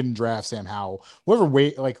whoever didn't draft Sam Howell, whoever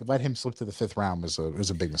let him slip to the 5th round was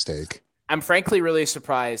a big mistake. I'm frankly really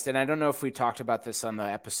surprised, and I don't know if we talked about this on the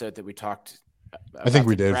episode that we talked. I think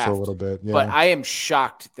we did draft, for a little bit, yeah. But I am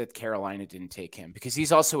shocked that Carolina didn't take him, because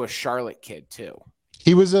he's also a Charlotte kid too.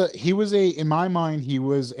 He was in my mind, he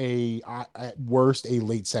was at worst a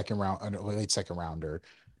late second rounder,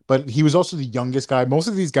 but he was also the youngest guy. Most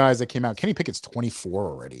of these guys that came out, Kenny Pickett's 24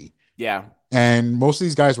 already. Yeah. And most of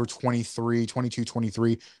these guys were 23, 22,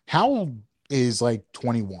 23. Howell is like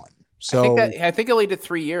 21. So I think he only did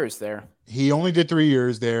 3 years there. He only did 3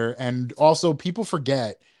 years there. And also people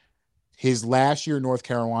forget his last year in North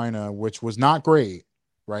Carolina, which was not great,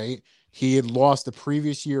 right? He had lost the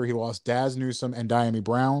previous year. He lost Daz Newsome and Diami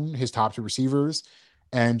Brown, his top 2 receivers,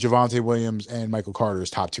 and Javonte Williams and Michael Carter, his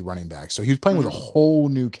top 2 running backs. So he was playing with a whole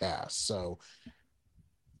new cast. So,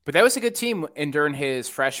 but that was a good team during his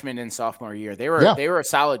freshman and sophomore year. They were a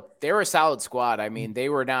solid squad. I mean, they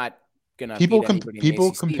were not gonna. People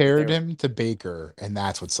compared him to Baker, and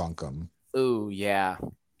that's what sunk him. Ooh, yeah.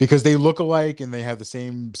 Because they look alike and they have the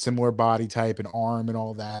same similar body type and arm and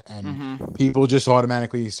all that. And people just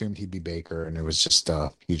automatically assumed he'd be Baker, and it was just a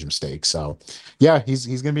huge mistake. So, yeah, he's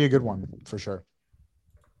going to be a good one for sure.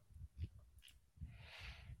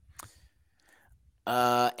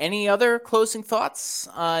 Any other closing thoughts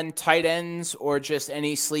on tight ends or just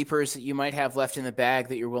any sleepers that you might have left in the bag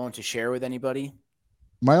that you're willing to share with anybody?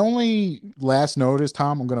 My only last note is,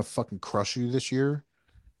 Tom, I'm going to fucking crush you this year.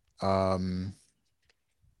 I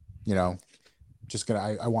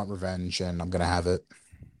want revenge, and I'm gonna have it.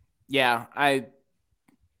 Yeah, I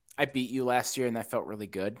beat you last year, and that felt really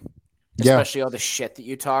good. Especially all the shit that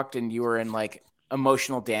you talked, and you were in like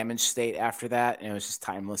emotional damage state after that, and it was just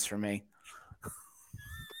timeless for me.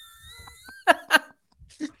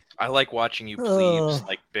 I like watching you plebes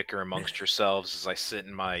bicker amongst yourselves as I sit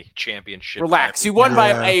in my championship. Relax, you won by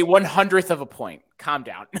a 100th of a point. Calm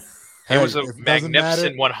down. It was a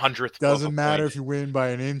magnificent 100th. Doesn't matter if you win by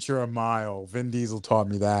an inch or a mile. Vin Diesel taught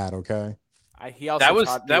me that. Okay. He also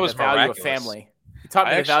taught me the value of family. He taught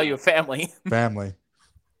me the value of family. Family.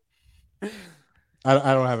 I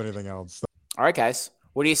don't have anything else. All right, guys.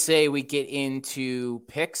 What do you say we get into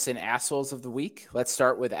picks and assholes of the week? Let's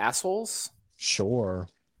start with assholes. Sure.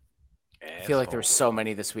 I feel like there's so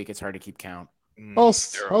many this week. It's hard to keep count. I'll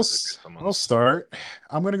start.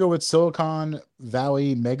 I'm going to go with Silicon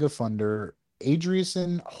Valley mega funder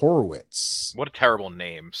Andreessen Horowitz. What a terrible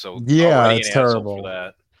name. So yeah, it's terrible. For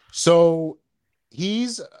that. So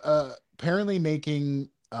he's apparently making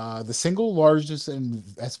the single largest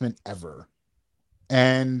investment ever.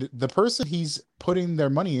 And the person he's putting their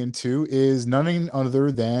money into is none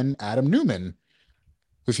other than Adam Newman,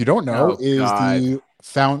 who, if you don't know, the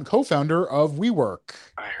co-founder of WeWork.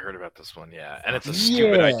 I heard about this one, yeah. And it's a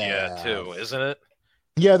stupid idea too, isn't it?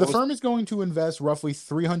 Yeah, the firm is going to invest roughly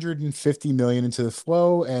 $350 million into the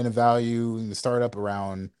flow and valuing the startup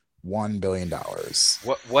around $1 billion.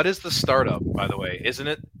 What is the startup, by the way? Isn't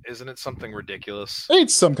it something ridiculous?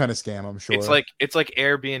 It's some kind of scam, I'm sure. It's like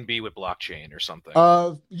Airbnb with blockchain or something.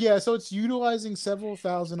 Yeah, so it's utilizing several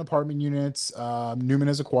thousand apartment units Newman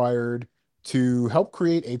has acquired to help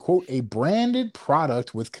create a branded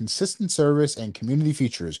product with consistent service and community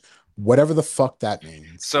features, whatever the fuck that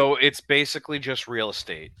means. So it's basically just real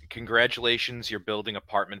estate. Congratulations, you're building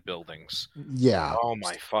apartment buildings. Yeah. Oh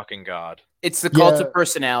my fucking God. It's the cult of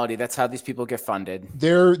personality. That's how these people get funded.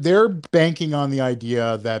 They're banking on the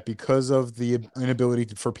idea that because of the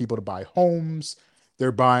inability for people to buy homes,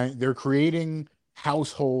 they're creating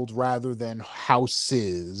households rather than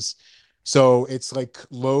houses. So it's like it's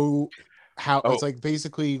Oh. like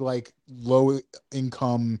basically like low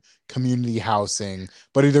income community housing,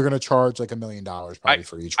 but they're going to charge like $1 million probably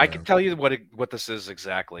for each I room. can tell you what this is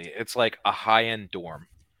exactly. It's like a high-end dorm,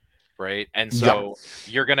 right? And Yeah. so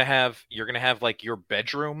you're gonna have like your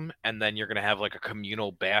bedroom, and then you're gonna have like a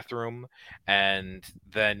communal bathroom, and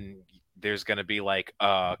then there's gonna be like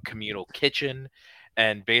a communal kitchen,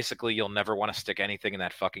 and basically you'll never want to stick anything in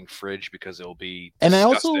that fucking fridge because it'll be And I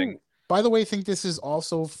disgusting. also, by the way, think this is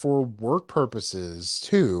also for work purposes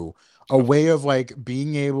too. A way of like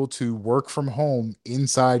being able to work from home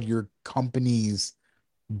inside your company's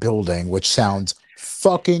building, which sounds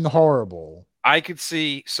fucking horrible. I could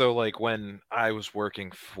see, so like when I was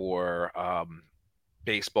working for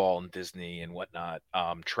baseball and Disney and whatnot,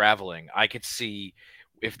 traveling, I could see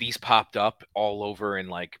if these popped up all over in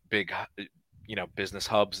like big, business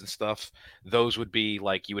hubs and stuff, those would be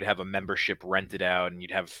like you would have a membership rented out and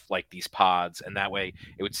you'd have like these pods, and that way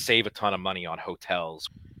it would save a ton of money on hotels.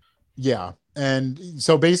 Yeah. And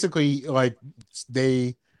so basically, like,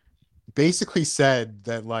 they basically said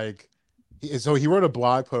that, like, so he wrote a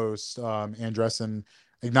blog post, Andressen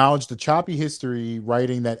acknowledged the choppy history,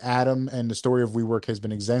 writing that Adam and the story of WeWork has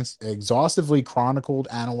been exhaustively chronicled,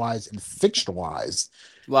 analyzed, and fictionalized.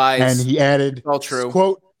 Lies. And he added, All true.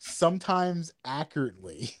 quote, sometimes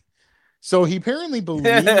accurately. So he apparently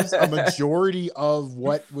believes a majority of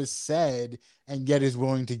what was said, and yet is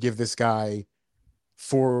willing to give this guy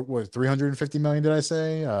for what, 350 million, did I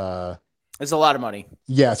say? It's a lot of money.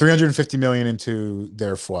 Yeah, 350 million into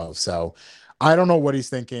their flow. So I don't know what he's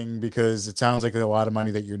thinking, because it sounds like a lot of money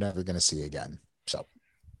that you're never going to see again. So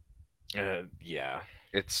Yeah,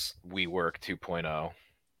 it's WeWork 2.0.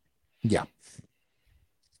 yeah,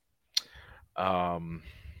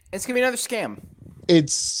 It's gonna be another scam.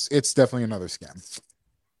 it's definitely another scam.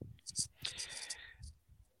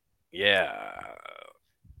 Yeah,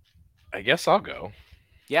 I guess I'll go.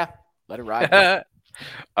 Yeah, let it ride.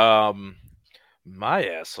 My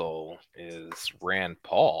asshole is Rand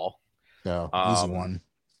Paul. No, easy one.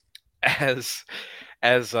 As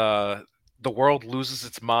the world loses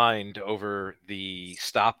its mind over the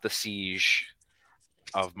stop the siege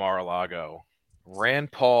of Mar-a-Lago,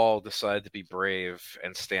 Rand Paul decided to be brave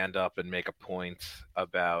and stand up and make a point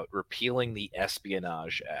about repealing the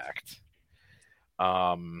Espionage Act.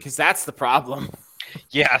 Because that's the problem.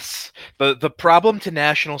 Yes, the problem to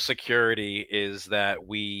national security is that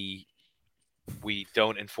we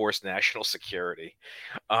don't enforce national security.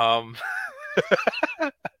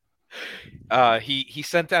 He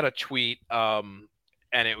sent out a tweet, and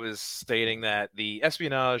it was stating that the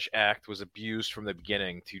Espionage Act was abused from the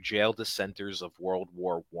beginning to jail dissenters of World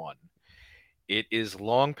War I. It is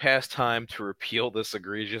long past time to repeal this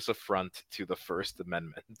egregious affront to the First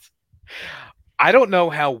Amendment. I don't know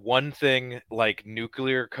how one thing like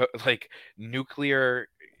nuclear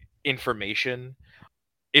information.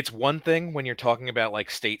 It's one thing when you're talking about like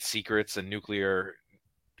state secrets and nuclear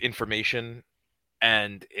information,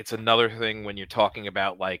 and it's another thing when you're talking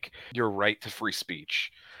about like your right to free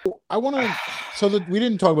speech. I want to. So we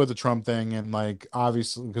didn't talk about the Trump thing, and like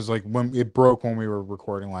obviously because like when it broke when we were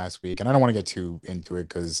recording last week, and I don't want to get too into it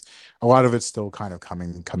because a lot of it's still kind of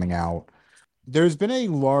coming out. There's been a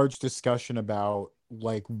large discussion about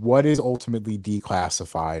like what is ultimately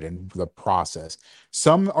declassified and the process.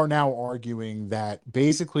 Some are now arguing that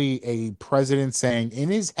basically a president saying in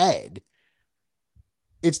his head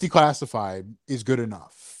it's declassified is good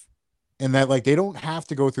enough, and that like they don't have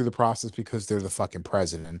to go through the process because they're the fucking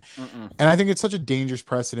president. And I think it's such a dangerous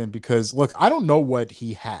precedent because look, I don't know what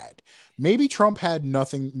he had. Maybe Trump had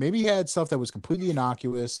nothing. Maybe he had stuff that was completely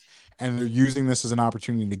innocuous, and they're using this as an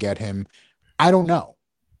opportunity to get him. I don't know.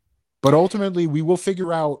 But ultimately, we will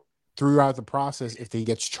figure out throughout the process if he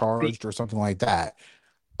gets charged or something like that.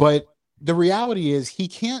 But the reality is he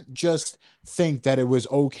can't just think that it was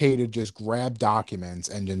okay to just grab documents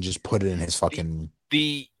and then just put it in his fucking...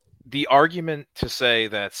 The argument to say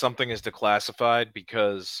that something is declassified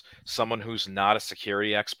because someone who's not a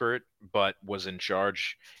security expert but was in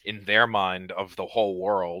charge in their mind of the whole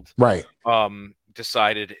world, right,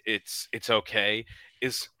 decided it's okay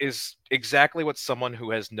is exactly what someone who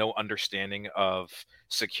has no understanding of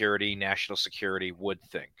security, national security would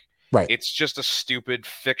think. Right. It's just a stupid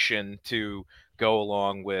fiction to go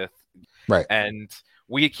along with. Right. And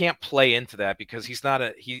we can't play into that because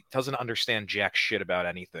he doesn't understand jack shit about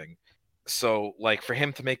anything. So, like, for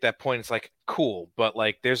him to make that point, it's like, cool, but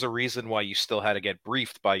like, there's a reason why you still had to get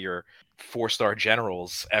briefed by your 4-star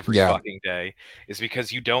generals every fucking day, is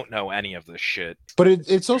because you don't know any of this shit. But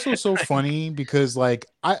it's also so funny because, like,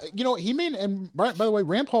 he may, and by the way,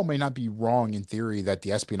 Rand Paul may not be wrong in theory that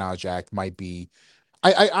the Espionage Act might be.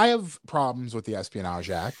 I have problems with the Espionage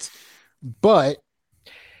Act, but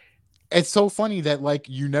it's so funny that, like,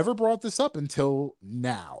 you never brought this up until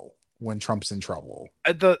now when Trump's in trouble.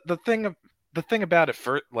 The thing about it,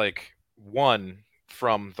 for like, one,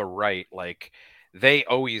 from the right, like, they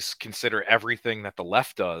always consider everything that the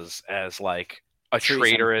left does as like a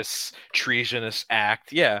treasonous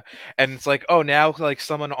act. Yeah. And it's like, oh, now like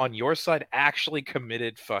someone on your side actually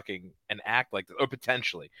committed fucking an act like that, or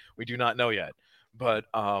potentially. We do not know yet. But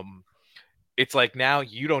it's like, now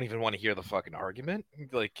you don't even want to hear the fucking argument.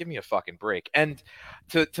 Like, give me a fucking break. And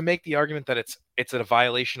to make the argument that it's a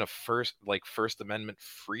violation of First Amendment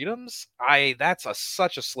freedoms, that's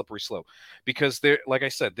such a slippery slope, because there, like I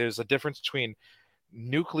said, there's a difference between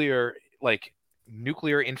nuclear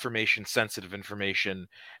information, sensitive information,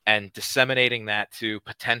 and disseminating that to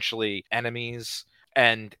potentially enemies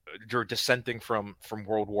and you're dissenting from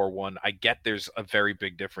World War One. I get there's a very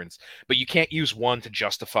big difference, but you can't use one to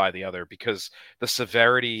justify the other, because the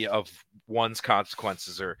severity of one's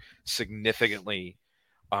consequences are significantly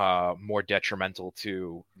more detrimental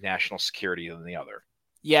to national security than the other.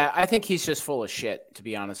 Yeah, I think he's just full of shit, to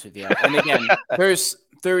be honest with you. And again,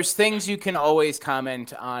 there's things you can always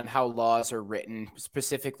comment on how laws are written,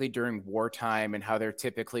 specifically during wartime, and how they're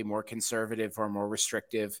typically more conservative or more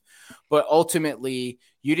restrictive. But ultimately,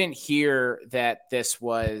 you didn't hear that this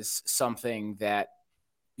was something that,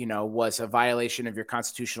 was a violation of your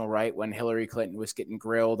constitutional right when Hillary Clinton was getting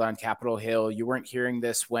grilled on Capitol Hill. You weren't hearing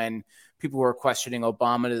this when people were questioning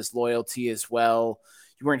Obama's loyalty as well.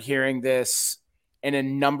 You weren't hearing this in a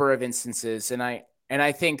number of instances. And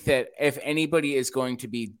I think that if anybody is going to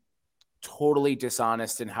be totally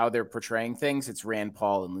dishonest in how they're portraying things, it's Rand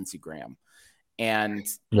Paul and Lindsey Graham. And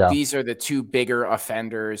these are the two bigger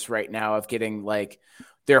offenders right now of getting like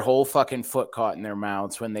their whole fucking foot caught in their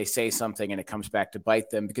mouths when they say something and it comes back to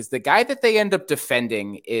bite them, because the guy that they end up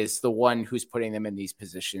defending is the one who's putting them in these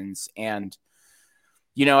positions. And,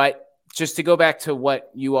 just to go back to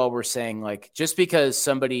what you all were saying, like, just because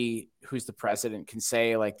somebody who's the president can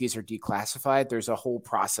say like these are declassified, there's a whole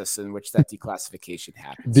process in which that declassification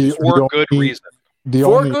happens. For good reason.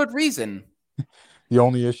 Good reason. The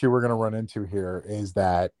only issue we're going to run into here is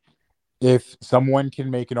that if someone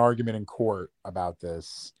can make an argument in court about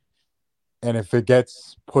this, and if it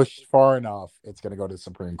gets pushed far enough, it's going to go to the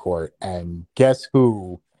Supreme Court. And guess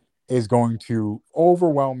who is going to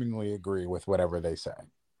overwhelmingly agree with whatever they say?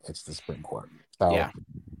 It's the Supreme Court. So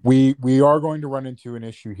we are going to run into an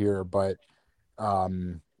issue here, but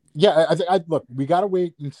look, we got to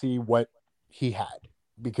wait and see what he had,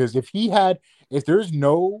 because if we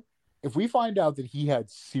find out that he had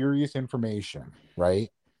serious information, right?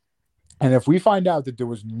 And if we find out that there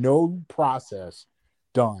was no process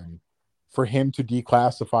done for him to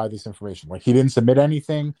declassify this information, like he didn't submit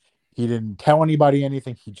anything, he didn't tell anybody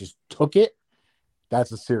anything, he just took it,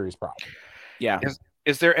 that's a serious problem. Yeah.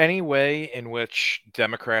 Is there any way in which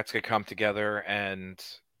Democrats could come together and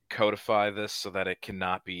codify this so that it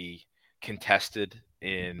cannot be contested by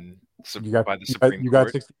the Supreme Court? You got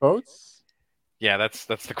 60 votes? Yeah, that's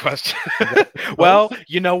the question. Well,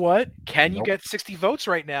 you know what? Can you get 60 votes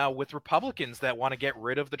right now with Republicans that want to get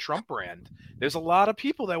rid of the Trump brand? There's a lot of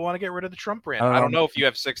people that want to get rid of the Trump brand. I don't know if you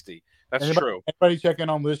have 60. That's true. Anybody check in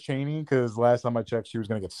on Liz Cheney? Because last time I checked, she was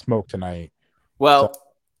going to get smoked tonight. Well,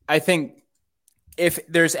 I think if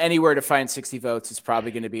there's anywhere to find 60 votes, it's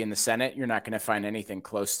probably going to be in the Senate. You're not going to find anything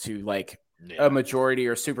close to like a majority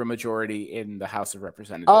or supermajority in the House of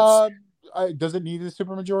Representatives. Does it need a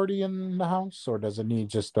supermajority in the House, or does it need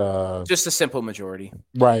just a simple majority?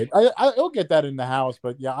 Right. I'll get that in the House,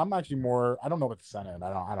 but yeah, I'm actually more. I don't know about the Senate.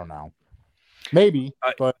 I don't know. Maybe,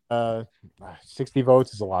 but 60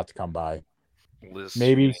 votes is a lot to come by.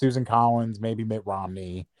 Maybe Susan Collins, maybe Mitt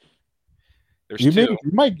Romney. You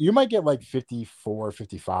might get like 54,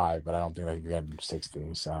 55, but I don't think I can get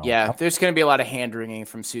 60. So yeah, there's going to be a lot of hand wringing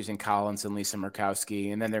from Susan Collins and Lisa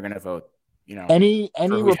Murkowski, and then they're going to vote. Any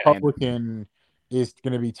Republican is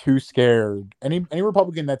going to be too scared. Any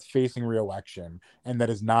Republican that's facing re-election and that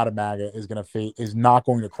is not a MAGA is not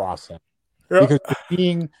going to cross him, because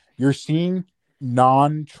you're seeing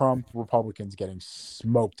non-Trump Republicans getting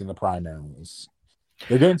smoked in the primaries.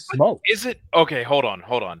 They're getting smoked. Is it okay? Hold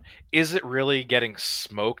on. Is it really getting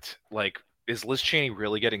smoked? Like, is Liz Cheney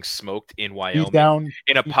really getting smoked in Wyoming?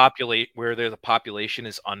 In a where the population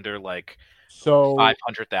is under like So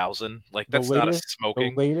 500,000. Like that's not a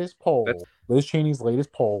smoking. The latest poll, That's- Liz Cheney's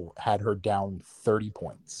latest poll had her down 30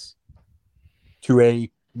 points to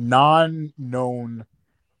a non-known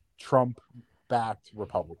Trump-backed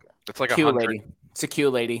Republican. It's like Q 100. lady. It's a Q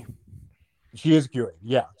lady. She is queuing,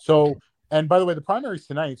 yeah. So, and by the way, the primary's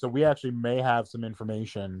tonight, so we actually may have some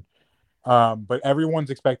information. But everyone's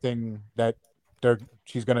expecting that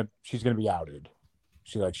she's gonna be outed.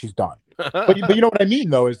 She's done. But you know what I mean,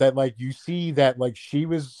 though, is that like you see that like she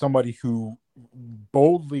was somebody who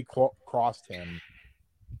boldly crossed him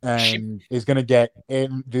and is gonna get,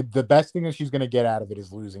 and the best thing that she's gonna get out of it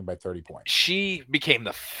is losing by 30 points. She became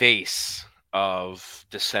the face of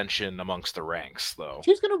dissension amongst the ranks, though.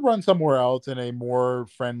 She's gonna run somewhere else in a more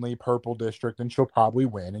friendly purple district, and she'll probably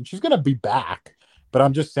win, and she's gonna be back. But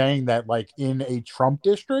I'm just saying that, like, in a Trump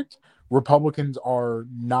district, Republicans are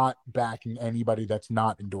not backing anybody that's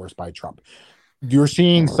not endorsed by Trump. You're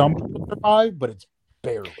seeing some people survive, but it's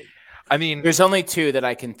barely. I mean, There's only two that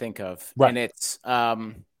I can think of, Right. and it's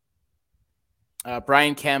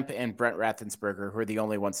Brian Kemp and Brent Raffensperger, who are the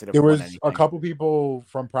only ones that have There won was anything. a couple people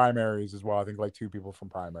from primaries as well. I think like 2 people from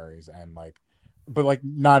primaries, and but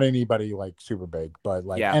not anybody like super big. But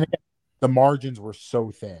Yeah. and again, the margins were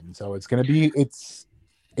so thin, so it's gonna be it's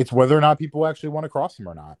whether or not people actually want to cross them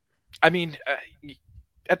or not. I mean,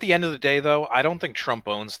 at the end of the day, though, I don't think Trump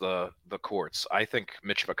owns the courts. I think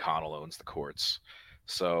Mitch McConnell owns the courts.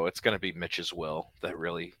 So it's going to be Mitch's will that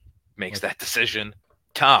really makes that decision.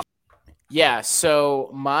 Tom. Yeah, so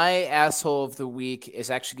my asshole of the week is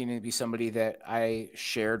actually going to be somebody that I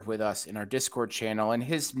shared with us in our Discord channel, and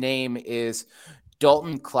his name is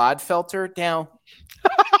Dalton Clodfelter. Now,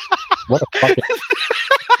 What a fucking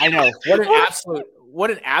I know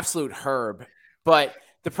what an absolute herb, but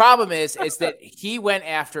the problem is that he went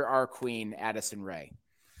after our queen, Addison Rae.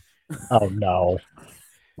 oh no.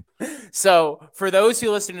 So for those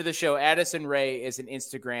who listen to the show, Addison Rae is an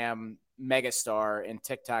Instagram megastar and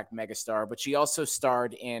TikTok megastar, but she also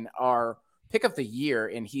starred in our pick of the year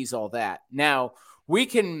in He's All That. Now we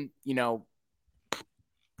can,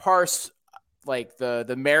 parse like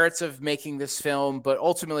the merits of making this film, but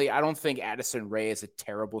ultimately I don't think Addison Rae is a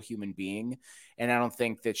terrible human being, and I don't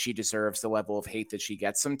think that she deserves the level of hate that she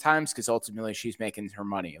gets sometimes, because ultimately she's making her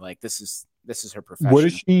money. Like this is her profession. What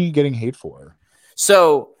is she getting hate for?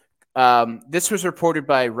 So this was reported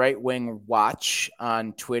by Right Wing Watch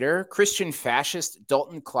on Twitter. Christian fascist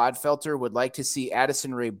Dalton Clodfelter would like to see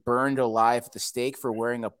Addison Rae burned alive at the stake for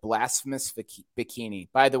wearing a blasphemous bikini.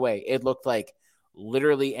 By the way, it looked like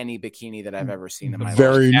literally any bikini that I've ever seen in my life.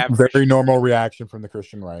 Very normal reaction from the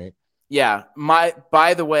Christian right. Yeah.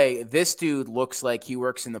 By the way, this dude looks like he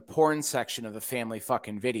works in the porn section of the Family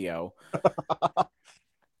Fucking Video.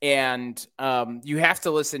 And you have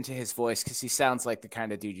to listen to his voice because he sounds like the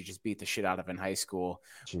kind of dude you just beat the shit out of in high school.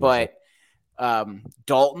 Jesus. But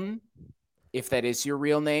Dalton, if that is your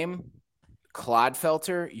real name,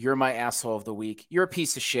 Clodfelter, you're my asshole of the week. You're a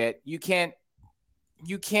piece of shit. You can't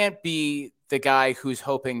be the guy who's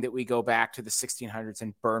hoping that we go back to the 1600s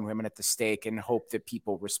and burn women at the stake and hope that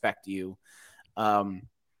people respect you. What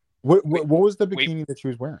was the bikini that she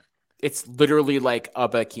was wearing? It's literally like a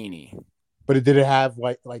bikini. But did it have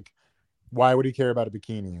like why would he care about a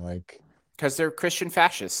bikini? Like, because they're Christian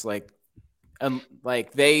fascists. Like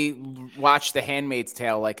they watch The Handmaid's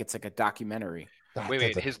Tale like it's like a documentary.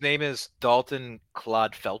 Wait. His name is Dalton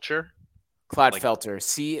Clodfelter? Clodfelter.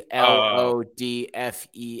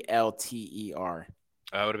 Clodfelter.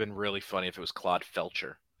 That would have been really funny if it was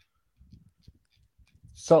Clodfelter.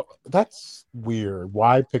 So that's weird.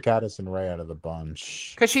 Why pick Addison Rae out of the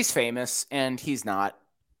bunch? Because she's famous and he's not.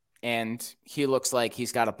 And he looks like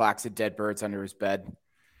he's got a box of dead birds under his bed.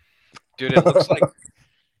 Dude, it looks like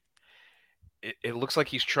it looks like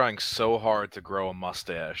he's trying so hard to grow a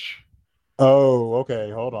mustache. Oh,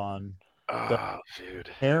 okay. Hold on. Oh, dude.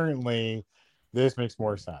 Apparently, this makes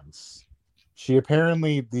more sense.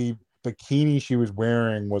 The bikini she was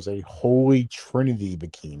wearing was a Holy Trinity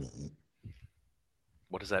bikini.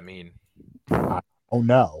 What does that mean? Oh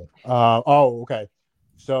no. Okay.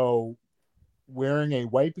 So, wearing a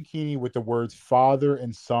white bikini with the words Father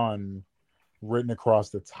and Son written across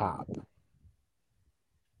the top,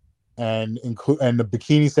 and the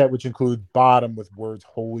bikini set, which includes bottom with words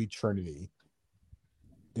Holy Trinity,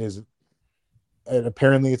 and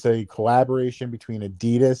apparently it's a collaboration between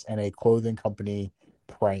Adidas and a clothing company,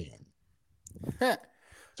 Praying.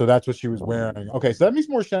 So that's what she was wearing. Okay, so that makes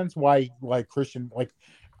more sense why Christian,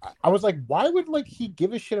 I was like, why would he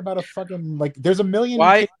give a shit about a fucking there's a million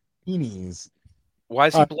bikinis. Why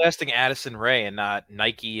is he blasting Addison Rae and not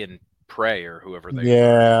Nike and Prey or whoever they are?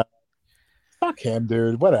 Yeah. Fuck him,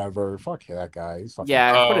 dude. Whatever. Fuck that guy. He's fucking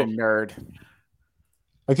Yeah, what a Oh. nerd.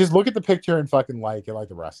 like just look at the picture and fucking like it like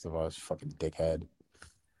the rest of us. Fucking dickhead.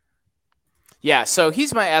 Yeah, so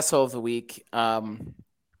he's my asshole of the week.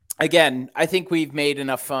 Again, I think we've made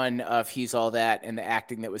enough fun of He's All That and the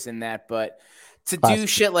acting that was in that, but to do Classic.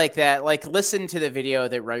 shit like that, like listen to the video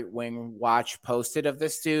that Right Wing Watch posted of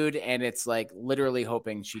this dude, and it's like literally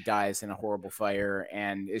hoping she dies in a horrible fire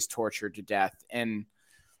and is tortured to death. And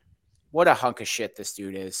what a hunk of shit this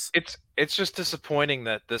dude is. It's just disappointing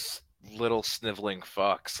that this little sniveling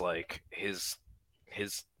fucks, like his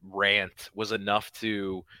rant was enough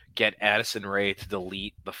to get Addison Rae to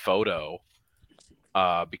delete the photo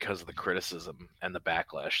because of the criticism and the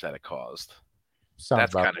backlash that it caused. Sounds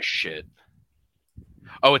That's about kind of shit.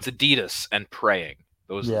 Oh, it's Adidas and Praying.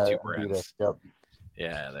 Those are the two brands. Yep.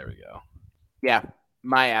 Yeah, there we go. Yeah,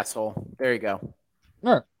 my asshole. There you go.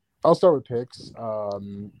 All right. I'll start with picks.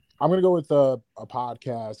 I'm gonna go with a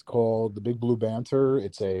podcast called The Big Blue Banter.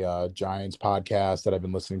 It's a Giants podcast that I've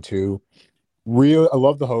been listening to. I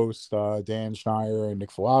love the host, Dan Schneider and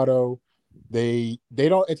Nick Filato. They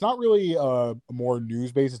don't. It's not really more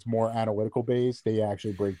news based. It's more analytical based. They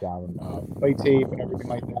actually break down play tape and everything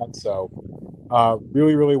like that. So,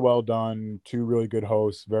 really, really well done. Two really good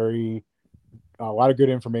hosts. A lot of good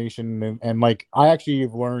information, and like I actually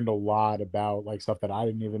have learned a lot about like stuff that I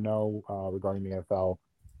didn't even know regarding the NFL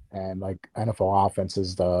and like NFL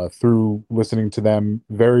offenses through listening to them.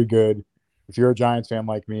 Very good. If you're a Giants fan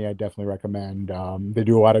like me, I definitely recommend. They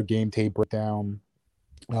do a lot of game tape breakdown.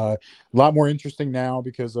 A lot more interesting now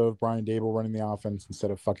because of Brian Dable running the offense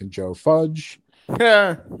instead of fucking Joe Fudge.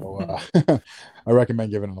 So, I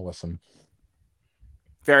recommend giving it a listen.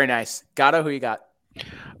 Very nice. Gatto, who you got?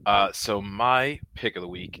 So my pick of the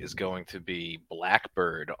week is going to be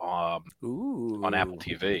Blackbird on Apple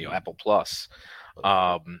TV, Apple Plus.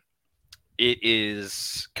 It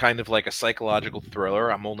is kind of like a psychological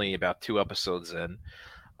thriller. I'm only about 2 episodes in.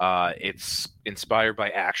 It's inspired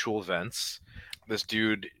by actual events. This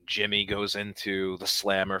dude, Jimmy, goes into the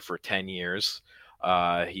Slammer for 10 years.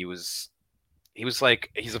 He's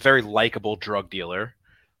a very likable drug dealer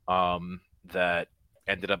that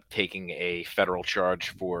ended up taking a federal charge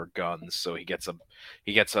for guns. So he gets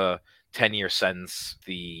a 10-year sentence.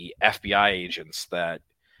 The FBI agents that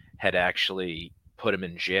had actually put him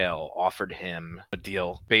in jail offered him a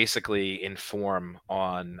deal, basically inform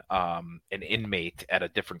on an inmate at a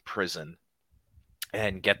different prison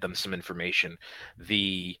and get them some information.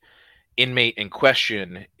 The inmate in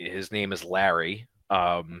question, his name is Larry,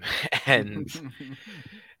 and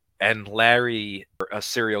Larry, a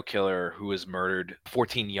serial killer who has murdered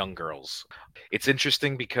 14 young girls. It's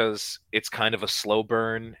interesting because it's kind of a slow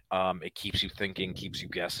burn. It keeps you thinking, keeps you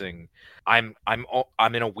guessing. I'm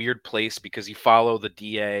in a weird place because you follow the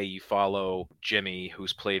DA, you follow Jimmy,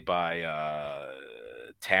 who's played by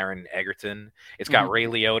Taron Egerton. It's got Ray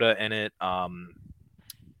Liotta in it,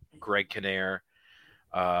 Greg Kinnear.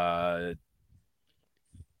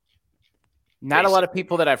 Not a lot of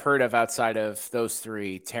people that I've heard of outside of those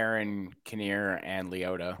three, Taron, Kinnear, and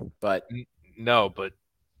Liotta. But no, but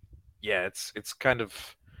yeah, it's kind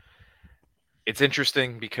of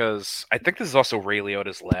interesting because I think this is also Ray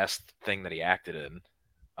Liotta's last thing that he acted in.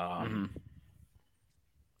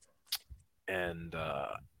 And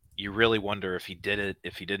you really wonder if he did it,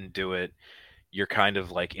 if he didn't do it. You're kind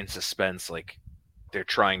of like in suspense, like they're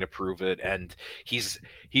trying to prove it, and he's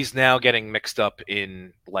now getting mixed up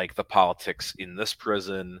in like the politics in this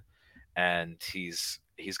prison, and he's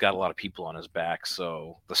got a lot of people on his back,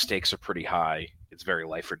 so the stakes are pretty high. It's very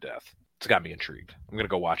life or death. It's got me intrigued. I'm gonna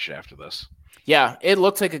go watch it after this. Yeah, it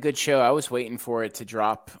looked like a good show. I was waiting for it to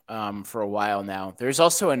drop for a while now. There's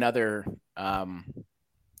also another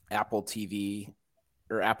Apple TV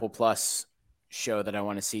or Apple Plus show that I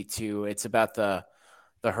want to see too. It's about the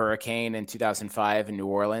hurricane in 2005 in New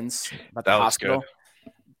Orleans, about the hospital.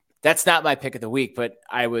 Good. That's not my pick of the week, but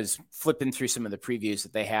I was flipping through some of the previews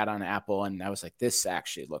that they had on Apple, and I was like, this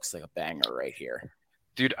actually looks like a banger right here.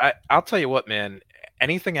 Dude, I'll tell you what, man.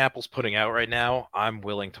 Anything Apple's putting out right now, I'm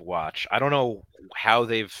willing to watch. I don't know how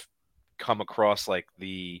they've come across like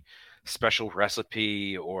the special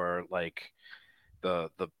recipe or like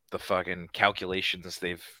the fucking calculations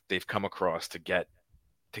they've come across to get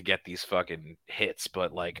these fucking hits,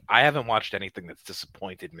 but like I haven't watched anything that's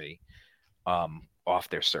disappointed me off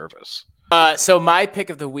their service. So my pick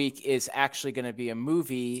of the week is actually going to be a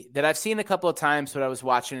movie that I've seen a couple of times, but I was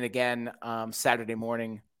watching it again Saturday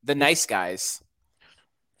morning. The Nice Guys.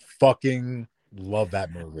 Fucking love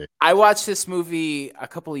that movie. I watched this movie a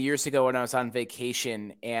couple of years ago when I was on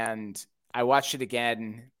vacation, and I watched it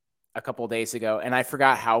again a couple days ago, and I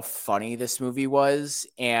forgot how funny this movie was,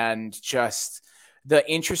 and just the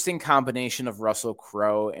interesting combination of Russell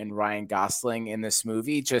Crowe and Ryan Gosling in this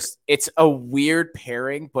movie. Just, it's a weird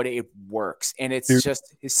pairing, but it works, and it's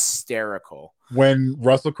just hysterical. When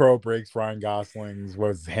Russell Crowe breaks Ryan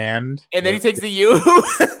Gosling's hand, and then he takes the U.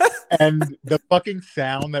 And the fucking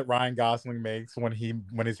sound that Ryan Gosling makes when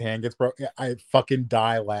his hand gets broken, I fucking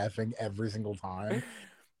die laughing every single time.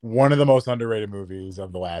 One of the most underrated movies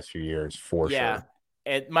of the last few years, for sure.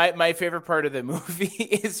 And my favorite part of the movie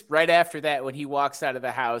is right after that, when he walks out of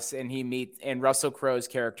the house and Russell Crowe's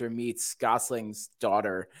character meets Gosling's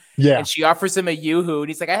daughter. Yeah. And she offers him a Yoo-hoo, and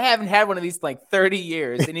he's like, I haven't had one of these in like 30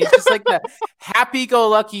 years. And he's just like the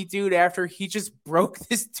happy-go-lucky dude after he just broke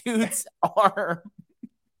this dude's arm.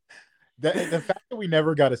 The fact that we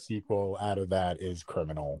never got a sequel out of that is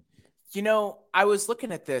criminal. You know, I was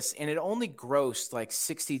looking at this, and it only grossed like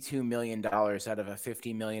 $62 million out of a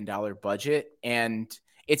 $50 million budget. And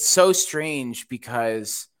it's so strange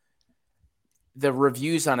because the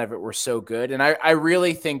reviews on it were so good. And I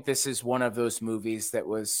really think this is one of those movies that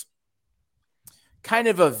was kind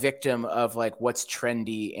of a victim of like what's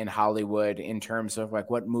trendy in Hollywood in terms of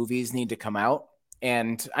like what movies need to come out.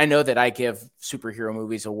 And I know that I give superhero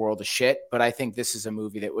movies a world of shit, but I think this is a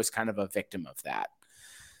movie that was kind of a victim of that.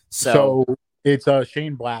 So it's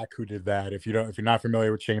Shane Black who did that. If you're not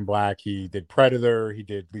familiar with Shane Black, he did Predator, he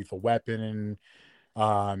did Lethal Weapon, and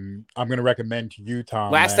I'm going to recommend to you,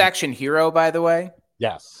 Tom. Last Action Hero, by the way.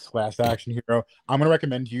 Yes, Last Action Hero. I'm going to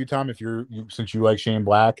recommend to you, Tom, if since you like Shane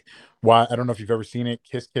Black. I don't know if you've ever seen it,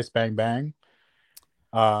 Kiss Kiss Bang Bang.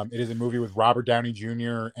 It is a movie with Robert Downey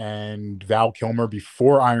Jr. and Val Kilmer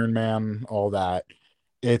before Iron Man, all that.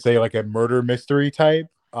 It's a murder mystery type.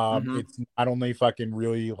 It's not only fucking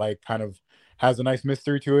really like kind of has a nice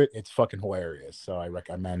mystery to it, it's fucking hilarious. So I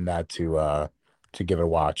recommend that to give it a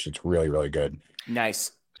watch. It's really, really good.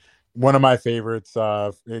 Nice. One of my favorites.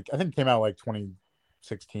 I think it came out like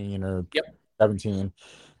 2016 or 17.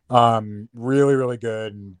 Really, really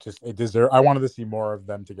good. And I wanted to see more of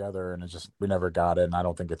them together, and we never got it. And I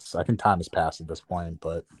think time has passed at this point,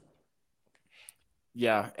 but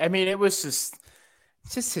yeah, I mean, it was just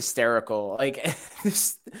hysterical. Like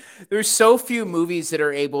there's so few movies that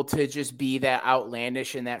are able to just be that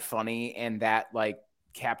outlandish and that funny and that like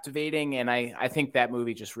captivating. And I think that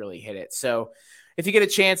movie just really hit it. So if you get a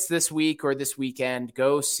chance this week or this weekend,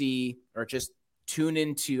 go see, or just tune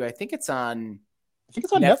into, I think it's on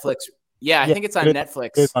Netflix. Yeah, I think it's on Netflix.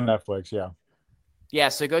 It's on Netflix, yeah. Yeah,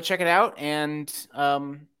 so go check it out and let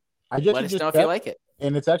us know if you like it.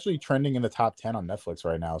 And it's actually trending in the top 10 on Netflix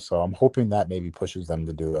right now, so I'm hoping that maybe pushes them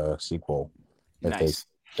to do a sequel. Nice.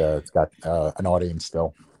 It's got an audience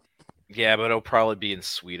still. Yeah, but it'll probably be in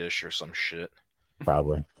Swedish or some shit.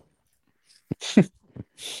 Probably.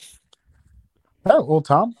 Oh, well,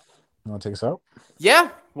 Tom, you want to take us out? Yeah,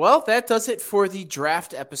 well, that does it for the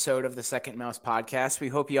draft episode of the Second Mouse podcast. We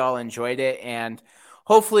hope you all enjoyed it, and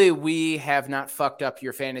hopefully we have not fucked up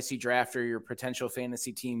your fantasy draft or your potential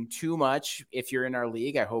fantasy team too much. If you're in our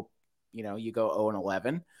league, I hope you go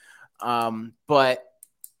 0-11. But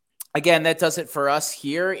again, that does it for us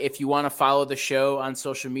here. If you want to follow the show on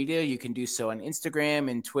social media, you can do so on Instagram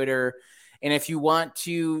and Twitter. And if you want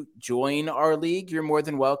to join our league, you're more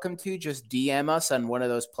than welcome to. Just DM us on one of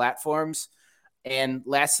those platforms. And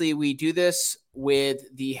lastly, we do this with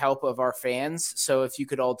the help of our fans. So if you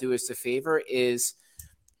could all do us a favor, is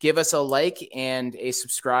give us a like and a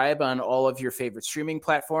subscribe on all of your favorite streaming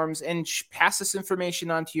platforms, and pass this information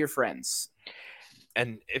on to your friends.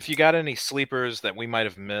 And if you got any sleepers that we might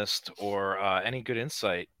have missed, or any good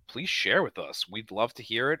insight, please share with us. We'd love to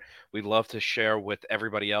hear it. We'd love to share with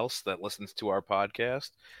everybody else that listens to our podcast.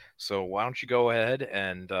 So why don't you go ahead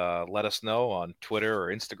and let us know on Twitter or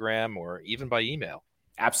Instagram or even by email.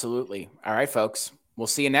 Absolutely. All right, folks. We'll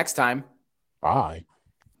see you next time. Bye.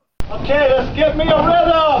 Okay, let's get me a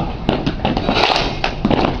rhythm.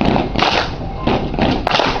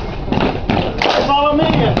 Follow me.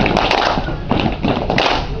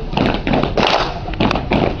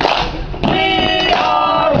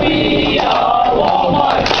 We are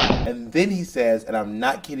Walmart. And then he says, and I'm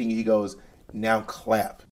not kidding you, he goes, now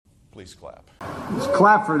clap. Please clap. Just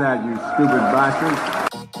clap for that, you stupid bastard.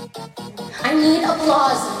 I need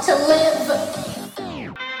applause to live.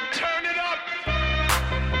 Turn it up.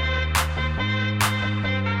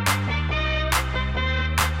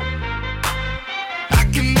 I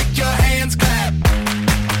can make your hands clap.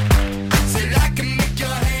 Said I can make your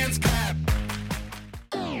hands clap.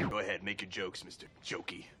 Go ahead, make your jokes, Mr.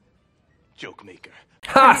 Jokey. Joke maker.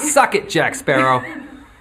 Ha! Suck it, Jack Sparrow.